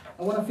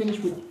I want to finish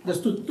with.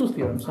 There's two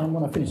theorems. I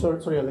want to finish.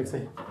 Sorry,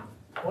 Alexei.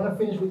 I want to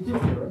finish with 2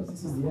 theorems.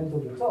 This is the end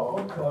of the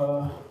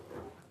talk.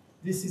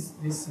 This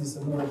is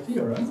another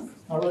theorem.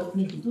 I will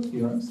finish with 2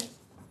 theorems.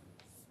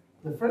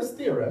 The first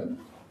theorem.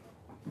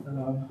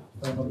 I'm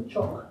on the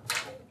chalk. The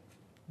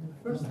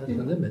first That's the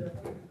theorem. limit.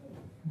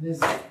 This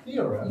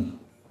theorem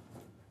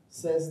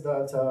says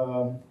that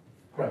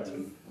right.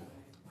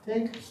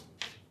 Take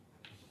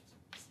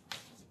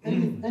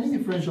any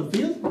differential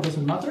field, it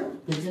doesn't matter,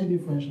 take any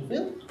differential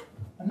field,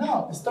 and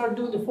now I start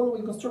doing the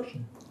following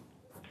construction.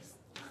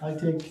 I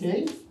take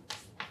K,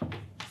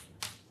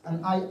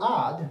 and I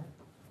add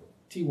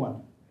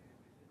T1.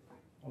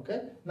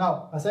 Okay?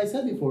 Now, as I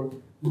said before,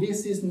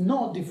 this is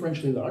not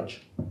differentially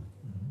large.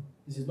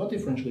 This is not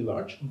differentially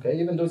large, okay?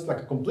 Even though it's like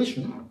a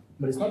completion,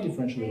 but it's not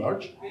differentially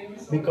large,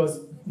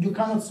 because you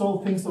cannot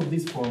solve things of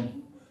this form.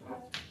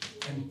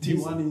 And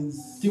T1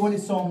 is T1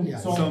 is some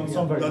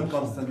some variable.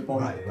 non-constant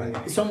point.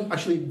 Right. Some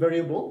actually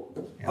variable,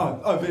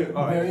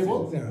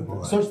 Variable.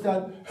 Variable, such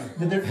that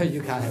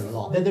You can't have a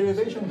long. the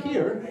derivation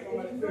here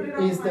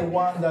is the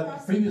one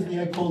that previously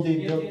I called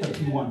it delta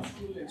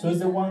T1. So it's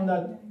the one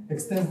that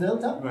extends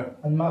delta Right.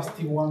 and maps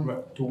T1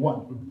 Right. to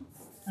 1.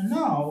 And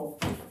now,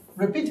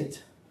 repeat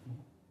it.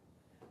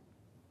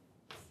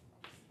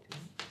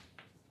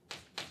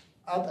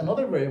 Add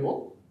another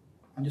variable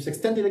and just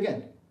extend it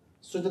again,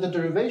 so that the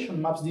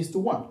derivation maps this to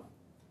 1.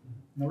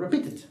 Now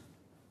repeat it.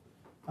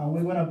 And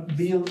we're going to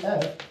build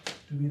F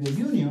to be the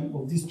union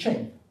of this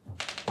chain.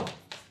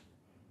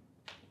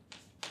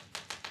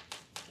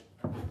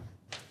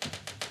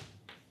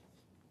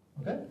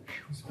 Okay?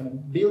 Just going to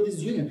build this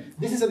union.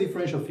 This is a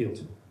differential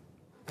field.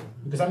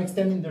 Because I'm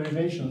extending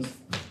derivations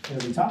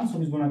every time, so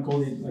I'm just going to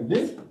call it like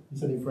this.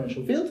 It's a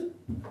differential field.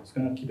 It's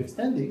going to keep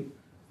extending.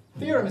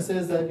 Theorem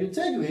says that if you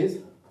take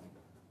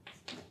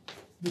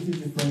this is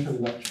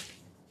differentially large.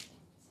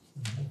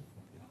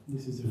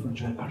 This is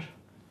differentially large.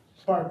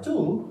 Part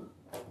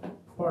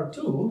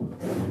two,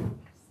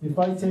 if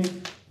I take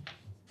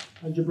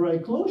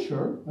algebraic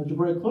closure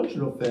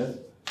of F,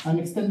 and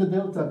extend the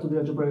delta to the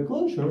algebraic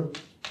closure,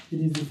 it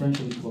is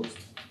differentially closed.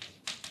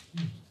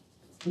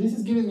 So this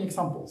is giving me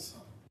examples.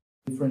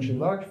 Differentially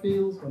large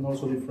fields and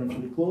also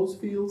differentially closed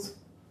fields.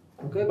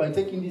 Okay, by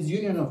taking this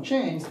union of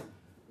chains,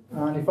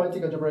 and if I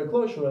take algebraic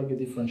closure, I get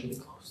differentially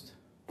closed.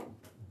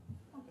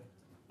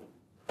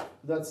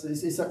 That's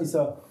it's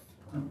a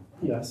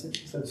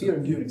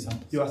theorem giving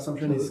example. Your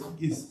assumption is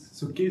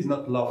so K is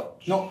not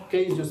large. No,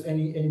 K is just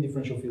any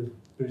differential field.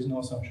 There is no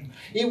assumption.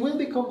 It will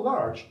become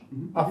large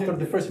after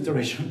the first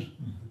iteration.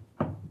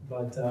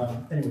 But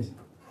anyways,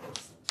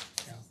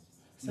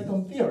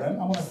 second theorem.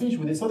 I'm gonna finish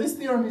with it. So this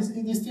theorem is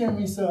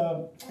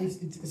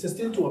it's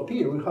still to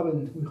appear. We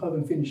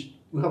haven't finished.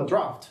 We have a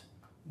draft.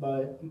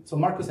 So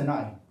Marcus and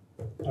I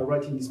are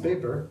writing this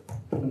paper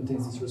that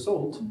contains this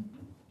result.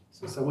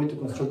 So it's a way to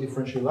construct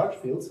differentially large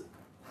fields.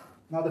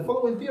 Now the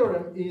following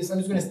theorem is, I'm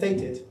just going to state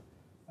it.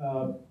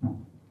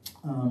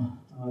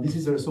 This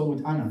is a result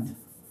with Anand.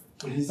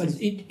 But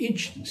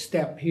each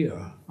step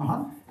here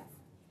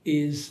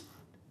is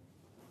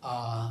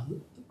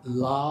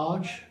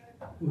large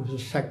with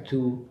respect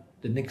to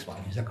the next one.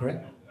 Is that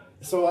correct?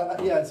 So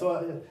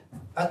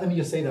let me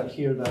just say that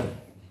here that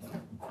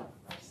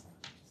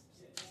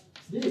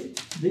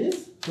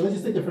this. So let's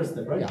just take the first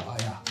step, right?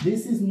 Yeah.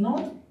 This is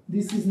not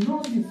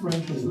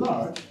differentially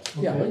large.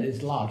 Okay? Yeah, but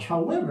it's large.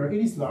 However, it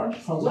is large.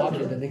 Larger than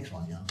However, the next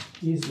one, yeah.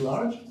 it is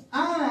large,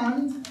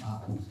 and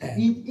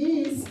And it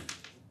is.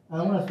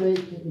 I want to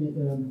say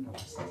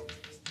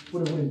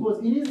put it in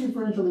quotes. It is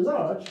differentially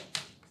large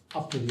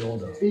up to the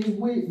order. If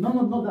we, not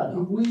that.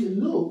 If we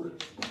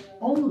look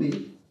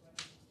only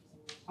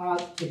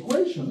at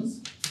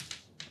equations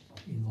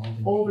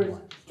Involving over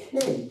P1.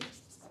 K.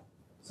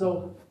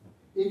 So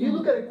if you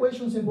look at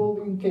equations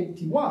involving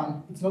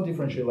KT1, it's not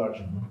differentially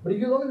large. But if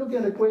you only look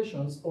at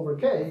equations over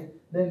K,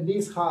 then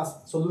this has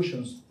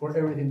solutions for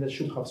everything that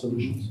should have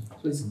solutions.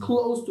 So it's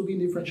close to being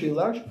differentially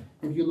large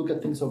if you look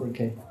at things over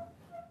K.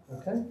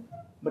 Okay?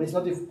 But it's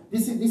not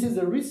this is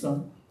the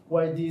reason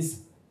why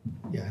this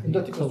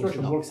inductive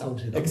construction works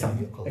out.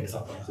 Exactly.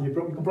 So you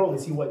can probably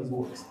see why this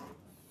works.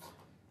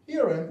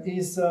 Theorem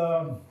is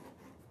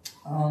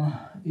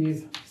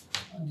if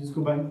I'm just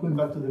going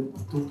back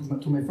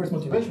to my first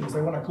motivation, because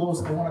I want to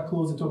close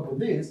the talk with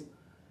this.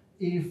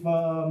 If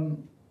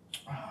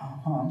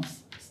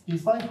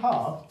I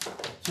have,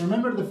 so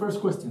remember the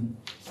first question.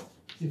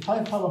 If I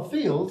have a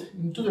field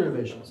in two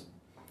derivations,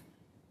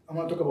 I'm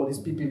going to talk about this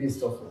PPV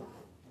stuff.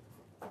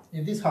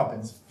 If this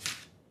happens,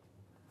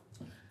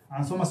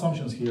 and some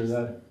assumptions here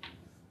that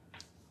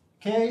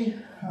K,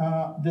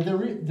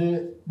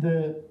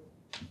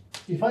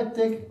 if I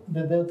take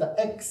the delta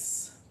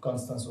x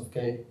constants of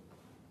K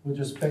with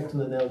respect to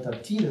the delta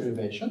t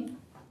derivation,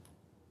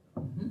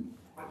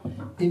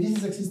 if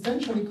this is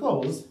existentially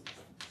closed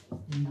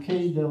in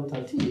K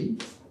delta t,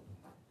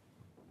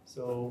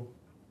 so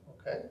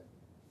okay,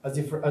 as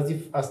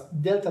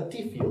delta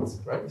t fields,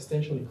 right,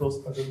 existentially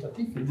closed as delta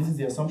t field. This is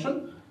the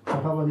assumption. I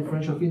have a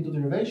differential field to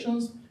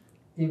derivations.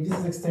 If this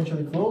is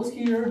existentially closed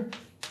here,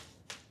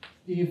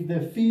 if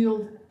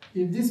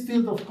this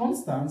field of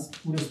constants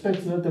with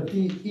respect to delta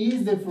t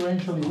is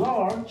differentially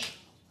large,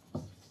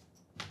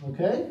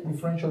 okay,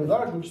 differentially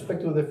large with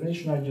respect to the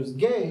definition I just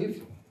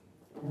gave,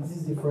 this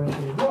is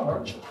differentially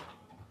large,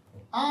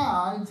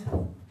 and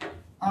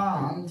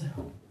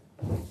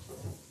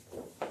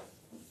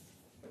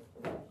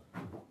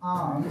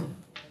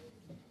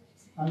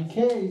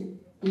K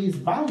is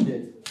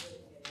bounded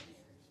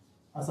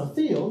as a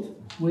field,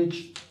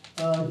 which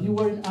if you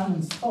were in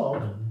Annen's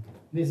talk,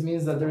 this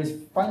means that there is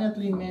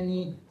finitely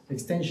many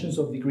extensions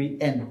of degree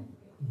n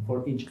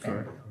for each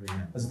n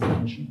as a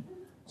definition.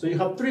 So you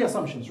have three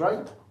assumptions,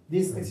 right?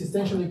 This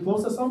existentially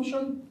closed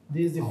assumption,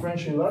 this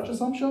differentially large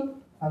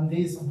assumption, and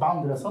this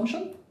bounded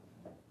assumption.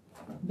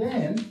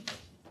 Then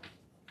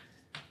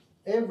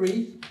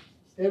every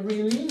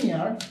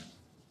linear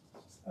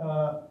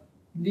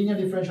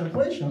differential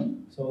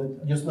equation, so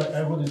just like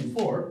I wrote it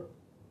before,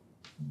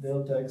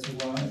 delta xy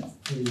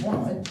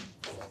y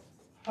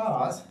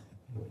has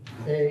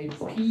a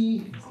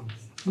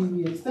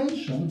PV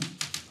extension,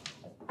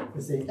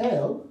 let's say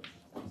L,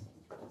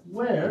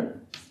 where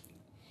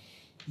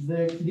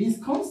these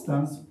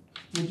constants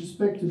with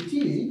respect to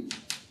t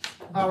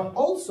are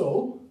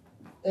also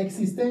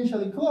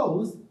existentially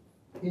closed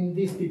in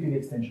this PPV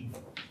extension.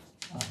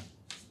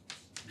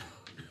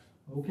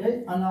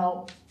 Okay, and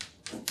now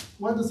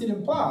what does it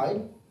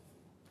imply?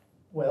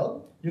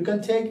 Well, you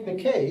can take the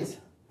case,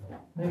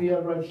 maybe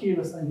I'll write here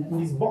as in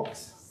this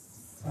box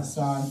as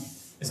a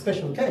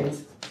special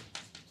case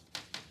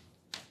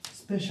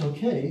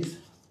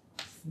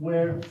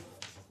where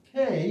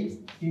K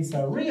is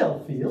a real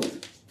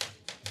field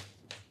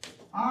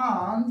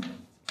and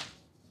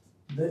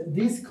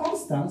these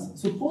constants,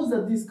 suppose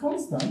that these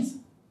constants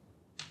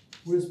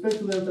with respect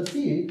to delta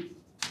t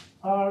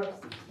are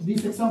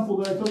this example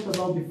that I talked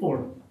about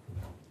before,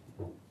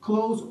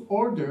 close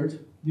ordered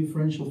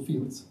differential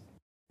fields.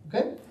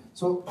 Okay?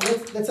 So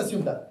let's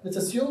assume that. Let's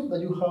assume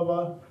that you have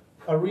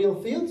a real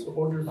field, so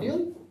ordered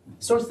field,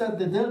 such that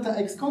the delta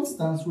x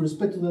constants with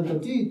respect to delta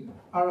t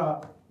are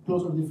a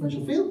closed ordered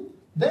differential field.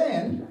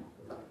 Then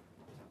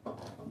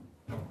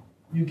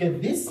you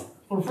get this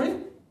for free.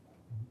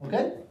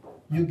 Okay?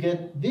 You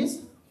get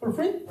this for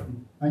free,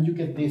 and you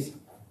get this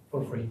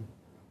for free.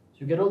 So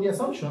you get all the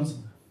assumptions,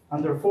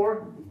 and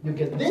therefore you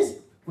get this,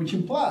 which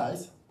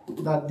implies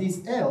that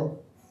this L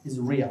is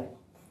real.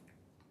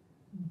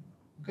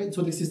 Okay,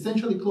 so the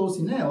existentially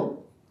closed in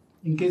L,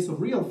 in case of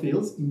real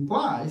fields,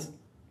 implies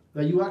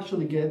that you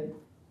actually get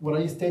what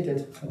I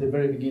stated at the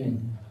very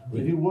beginning.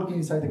 If you're working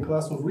inside the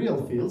class of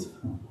real fields,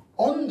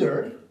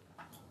 under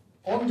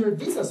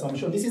this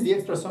assumption, this is the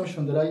extra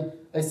assumption that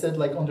I said,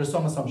 like under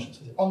some assumptions.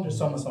 Under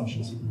some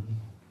assumptions.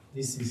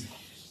 This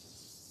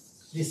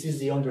is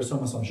the under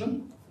some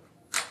assumption.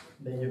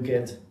 Then you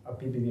get a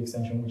PPV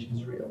extension which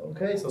is real.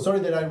 Okay, so sorry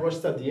that I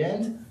rushed at the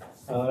end.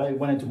 I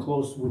wanted to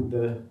close with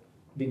the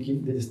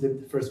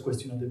first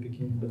question at the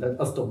beginning, but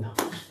I'll stop now.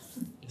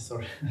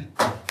 Sorry.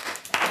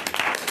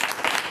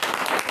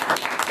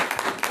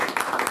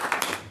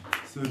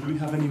 So do we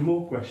have any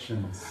more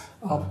questions?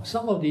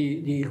 Some of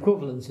the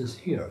equivalences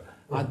here,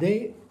 are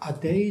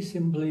they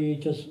simply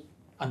just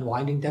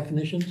unwinding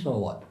definitions or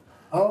what?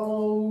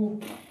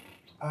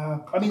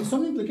 I mean,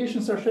 some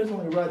implications are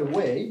certainly right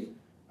away,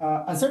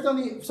 and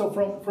certainly, so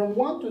from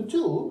 1 to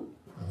 2,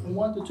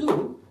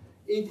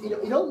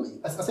 it all,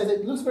 as I said,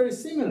 it looks very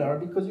similar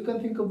because you can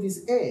think of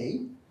this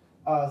A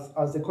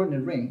as the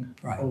coordinate ring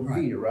of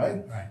V,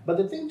 right? But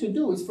the thing to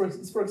do is, for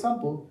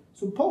example,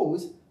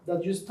 suppose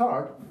that you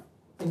start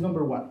in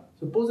number 1.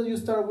 Suppose that you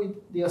start with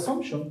the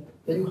assumption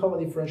that you have a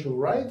differential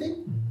variety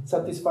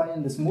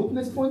satisfying the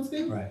smoothness points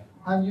thing, Right.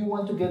 and you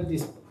want to get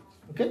this,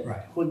 okay?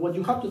 Right. But what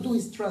you have to do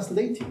is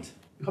translate it.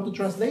 You have to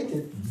translate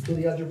it to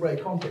the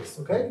algebraic context,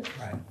 okay?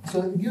 Right.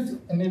 So if you,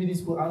 and maybe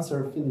this will answer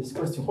Philip's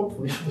question,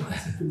 hopefully,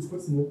 Philip's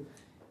question.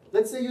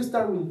 Let's say you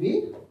start with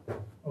B,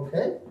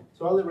 okay?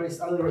 So I'll erase.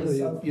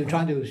 So you're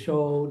trying to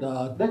show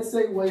the Let's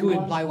say y1. 2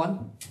 imply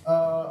 1?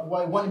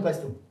 Y1 implies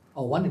 2.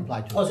 Or 1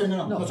 imply 2? Oh, sorry,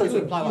 no. No, sorry, 2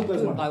 imply 1. 2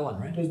 2 imply 1,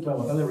 right? 2 imply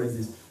 1. I'll erase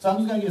this. So I'm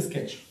just going to give a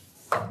sketch.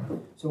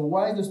 So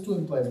why does 2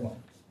 implies 1?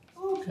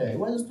 Okay,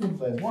 why does 2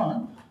 implies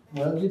 1?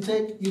 Well, you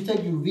take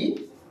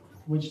UV,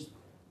 which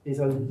is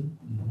a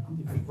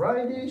different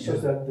variety,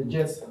 shows that the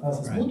jet has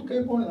a smooth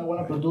K point, and I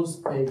want to produce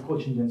a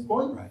cotangent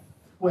point. Right.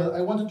 Well,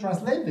 I want to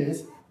translate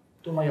this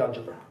to my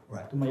algebra.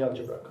 Right. To my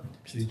algebra.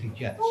 So you take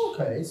jets.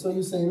 Okay, so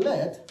you say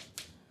let.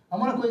 I'm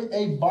going to call it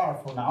A bar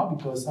for now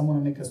because I'm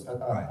going to make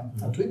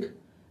a tweak.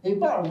 A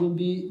bar will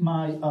be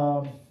my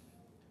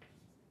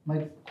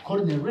my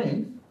coordinate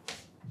ring.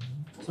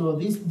 So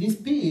this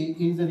P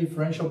is the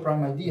differential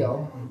prime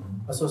ideal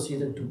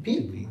associated to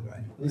P.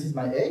 Right. This is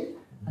my A.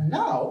 And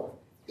now,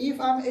 if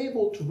I'm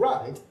able to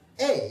write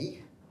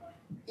A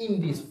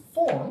in this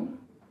form,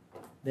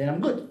 then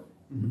I'm good.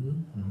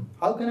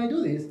 How can I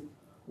do this?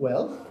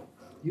 Well,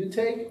 you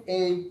take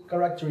a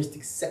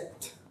characteristic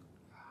set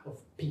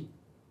of P.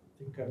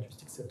 Take a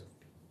characteristic set of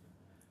P.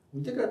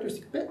 With the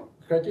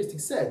characteristic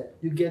set,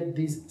 you get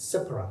this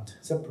separand,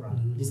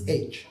 this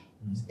H.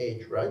 This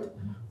H, right?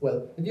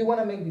 Well, if you want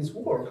to make this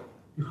work,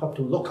 you have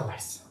to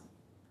localize.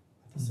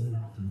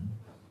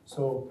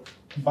 So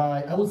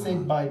I would say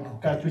by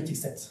characteristic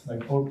sets,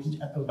 like or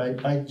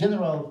by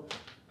general,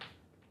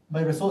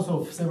 by results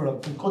of several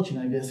coaching,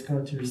 I guess,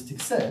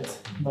 characteristic sets.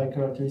 By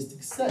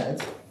characteristic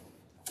set,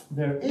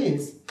 there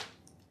is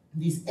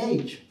this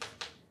H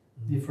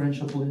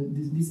differential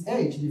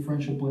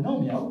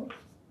polynomial,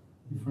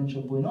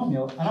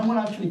 and I'm going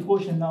to actually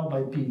quotient now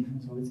by P.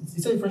 So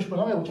it's a differential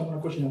polynomial which I'm going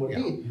to quotient over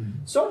P,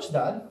 such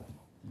that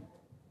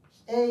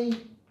a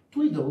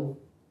twiddle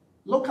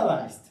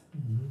localized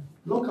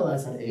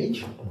at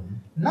H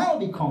now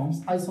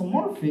becomes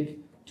isomorphic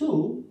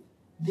to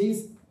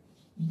this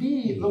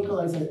B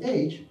localized at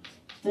H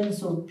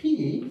tensor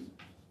P.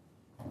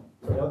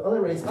 So I'll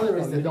erase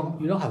You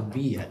don't have B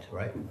yet,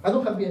 right? I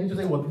don't have B. I need to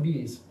say what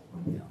B is.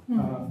 Yeah.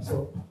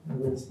 So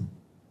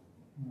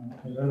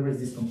I'll erase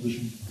this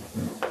conclusion.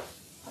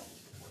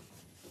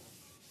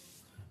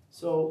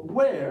 So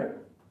where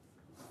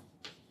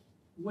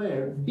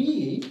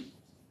B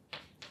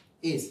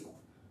is,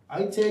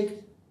 I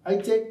take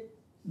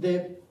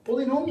the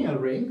polynomial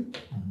ring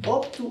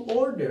up to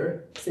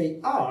order, say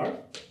R.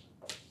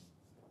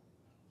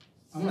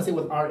 I'm gonna say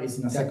what R is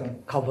in a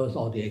second. Covers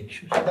all the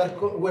H.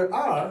 Where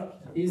R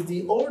is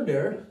the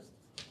order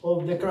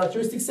of the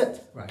characteristic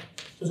set. Right.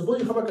 So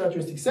suppose you have a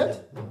characteristic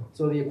set,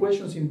 so the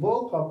equations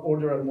involved have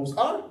order at most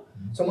R.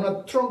 So I'm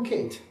going to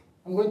truncate.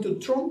 I'm going to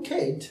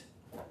truncate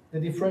the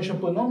differential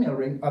polynomial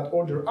ring at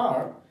order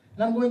R,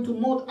 and I'm going to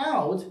mod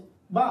out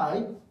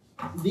by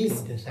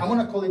this. I'm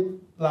going to call it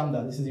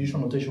lambda. This is the usual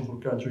notation for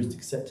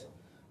characteristic set.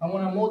 I'm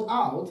going to mod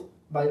out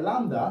by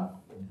lambda.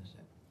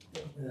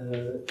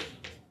 An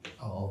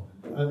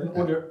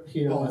order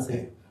here. Oh,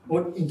 okay.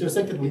 Or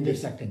intersected with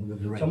this. Intersecting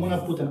with the ring. So I'm going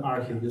to put an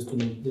R here just to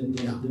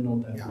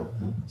denote that. Yeah.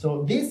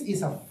 So this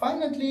is a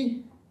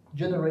finitely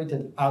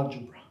generated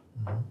algebra.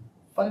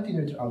 Finitely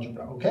generated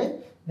algebra,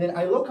 okay? Then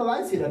I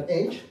localize it at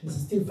H. This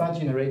is still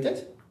finitely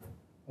generated,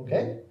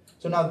 okay?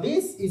 So now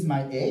this is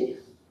my A,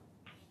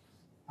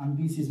 and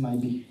this is my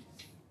B.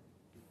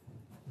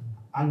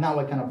 And now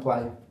I can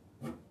apply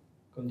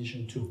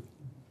condition 2.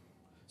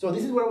 So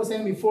this is what I was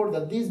saying before,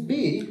 that this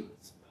B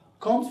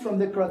comes from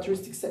the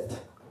characteristic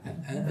set.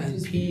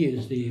 And P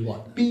is the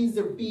what? P is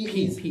where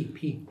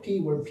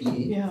P.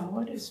 Yeah,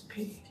 what is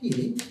P?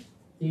 P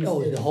is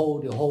the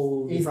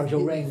whole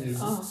differential ring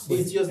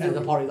it's just as a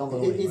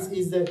polynomial ring.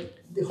 Is the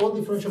whole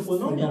differential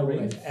polynomial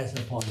ring As a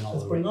polynomial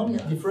as ring.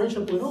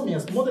 differential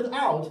polynomials modeled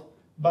out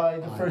by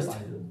the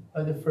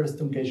first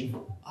truncation.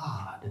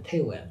 The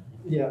tail end.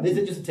 Yeah, this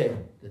is just a tail.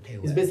 The tail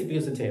It's end. basically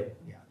just a tail.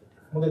 Yeah.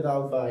 Modeled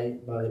out by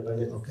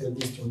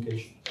this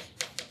truncation.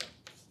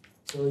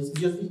 So it's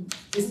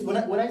just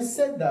when I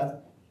said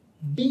that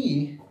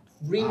B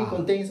really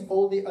contains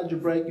all the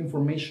algebraic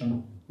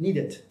information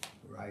needed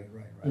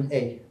in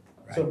A.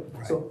 So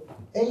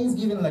A is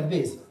given like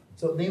this.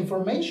 So the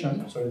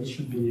information, sorry, this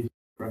should be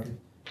bracket.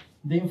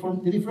 The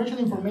differential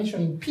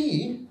information in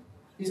P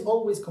is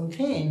always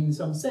contained in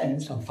some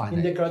sense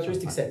in the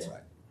characteristic set.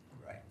 Right.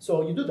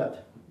 So you do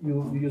that.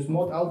 You use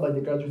mod out by the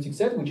characteristic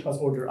set, which has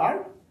order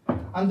R,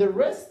 and the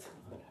rest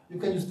you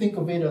can just think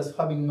of it as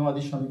having no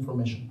additional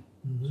information.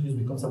 So it just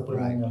becomes a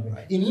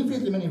polynomial in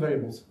infinitely many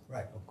variables.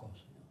 Right, of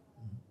course.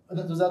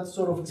 Does that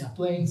sort of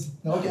explains?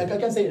 No, okay, I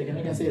can say it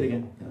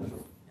again.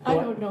 I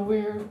don't know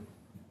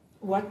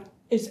what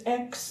is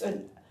X,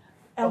 and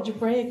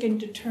algebraic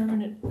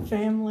indeterminate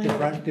family.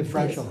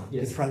 Differential.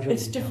 Yes. Differential.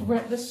 It's this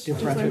Differential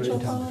differential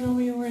indeterminate.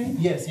 polynomial ring?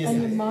 Yes, yes.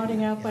 And you're yes.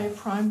 modding out by a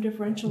prime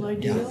differential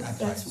ideal? Yeah,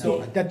 that's right.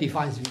 So- That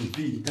defines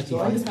V. That So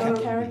I You defines have a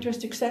start-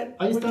 characteristic set?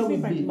 I What do you start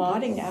mean by with B.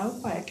 modding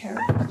out by a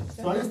characteristic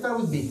set? So I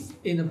start with B.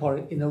 in a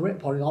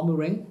polynomial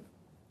ring.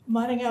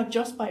 Modding out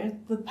just by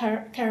the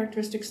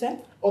characteristic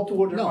set? Up to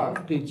order No,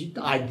 R. the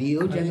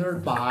ideal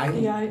generated by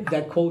The I-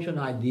 that quotient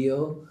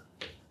ideal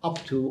up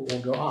to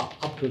order R,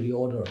 up to the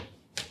order.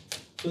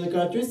 So the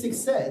characteristic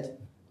set,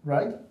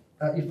 right?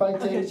 If I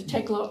Okay, take to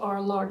take R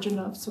large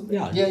enough so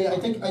that.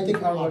 I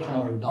take R large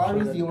enough. R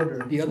is the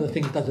order. The other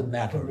things doesn't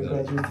matter For the really.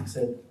 characteristic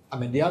set. I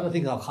mean, the other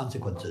things are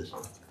consequences.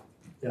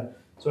 Yeah.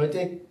 So I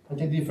take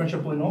the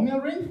differential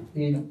polynomial ring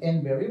in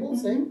n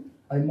variables, same.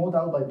 I mod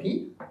out by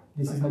P.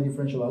 This is my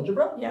differential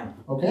algebra. Yeah,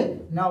 Okay.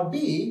 Now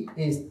B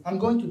is I'm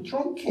going to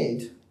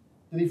truncate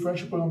the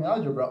differential polynomial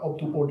algebra up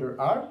to order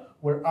R,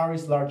 where R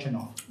is large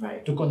enough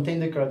right. to contain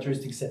the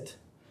characteristic set.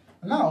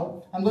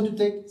 Now I'm going to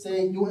take,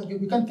 say, you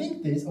can think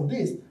of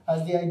this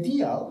as the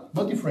ideal,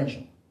 not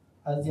differential,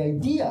 as the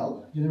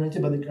ideal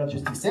generated by the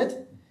characteristic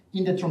set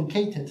in the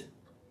truncated,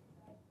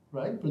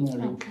 right? Polynomial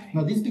ring. Okay.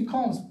 Now this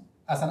becomes,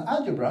 as an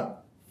algebra,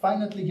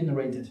 finitely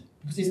generated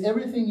because it's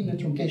everything in the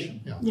truncation.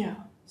 Yeah,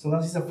 So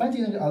this is a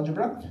finite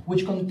algebra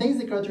which contains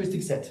the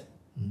characteristic set.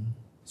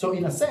 So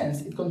in a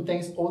sense, it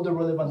contains all the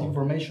relevant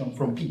information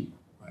from P.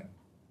 Right.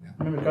 Yeah.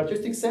 Remember,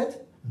 characteristic set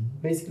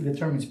basically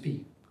determines P.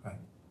 Right.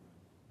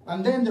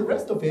 And then the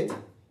rest of it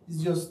is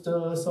just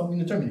some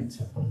indeterminates.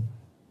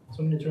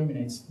 Some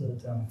indeterminates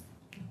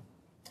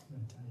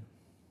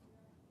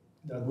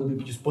that will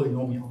be just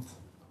polynomials.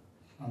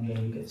 And then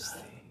you get.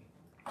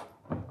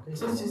 Okay,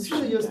 so it's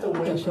really just a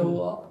way Yeah,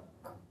 to.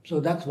 so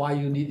that's why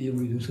you need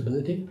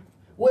irreducibility.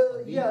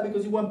 Well, yeah,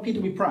 because you want P to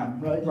be prime,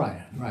 right?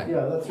 Right. Right.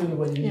 Yeah, that's really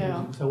what you need.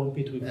 Yeah. Because I want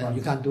P to be prime. And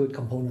you can't do it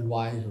component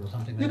wise or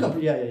something You like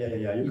can, that.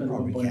 yeah. You You can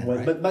probably component can,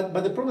 wise. right?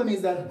 But the problem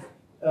is that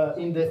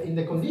in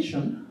the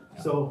condition,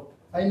 so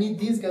I need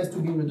these guys to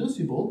be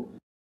reducible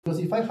because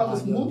if I have a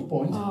smooth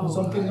point Oh, or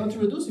something right. not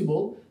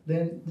reducible,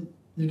 then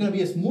there's going to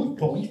be a smooth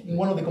point in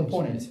one of the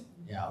components,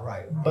 Yeah.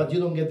 Right. but you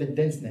don't get the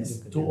denseness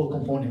You get to the all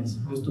denseness. components,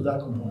 just to that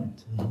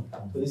component.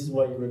 So this is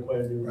why you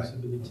require the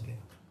reducibility.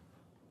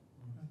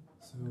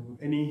 So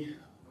any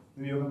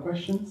other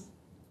questions?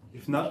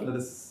 If not, let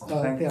us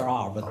thank There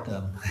are, but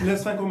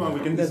let's thank Omar. We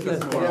can Let's-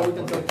 discuss let's- more. Yeah, we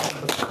can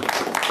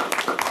talk.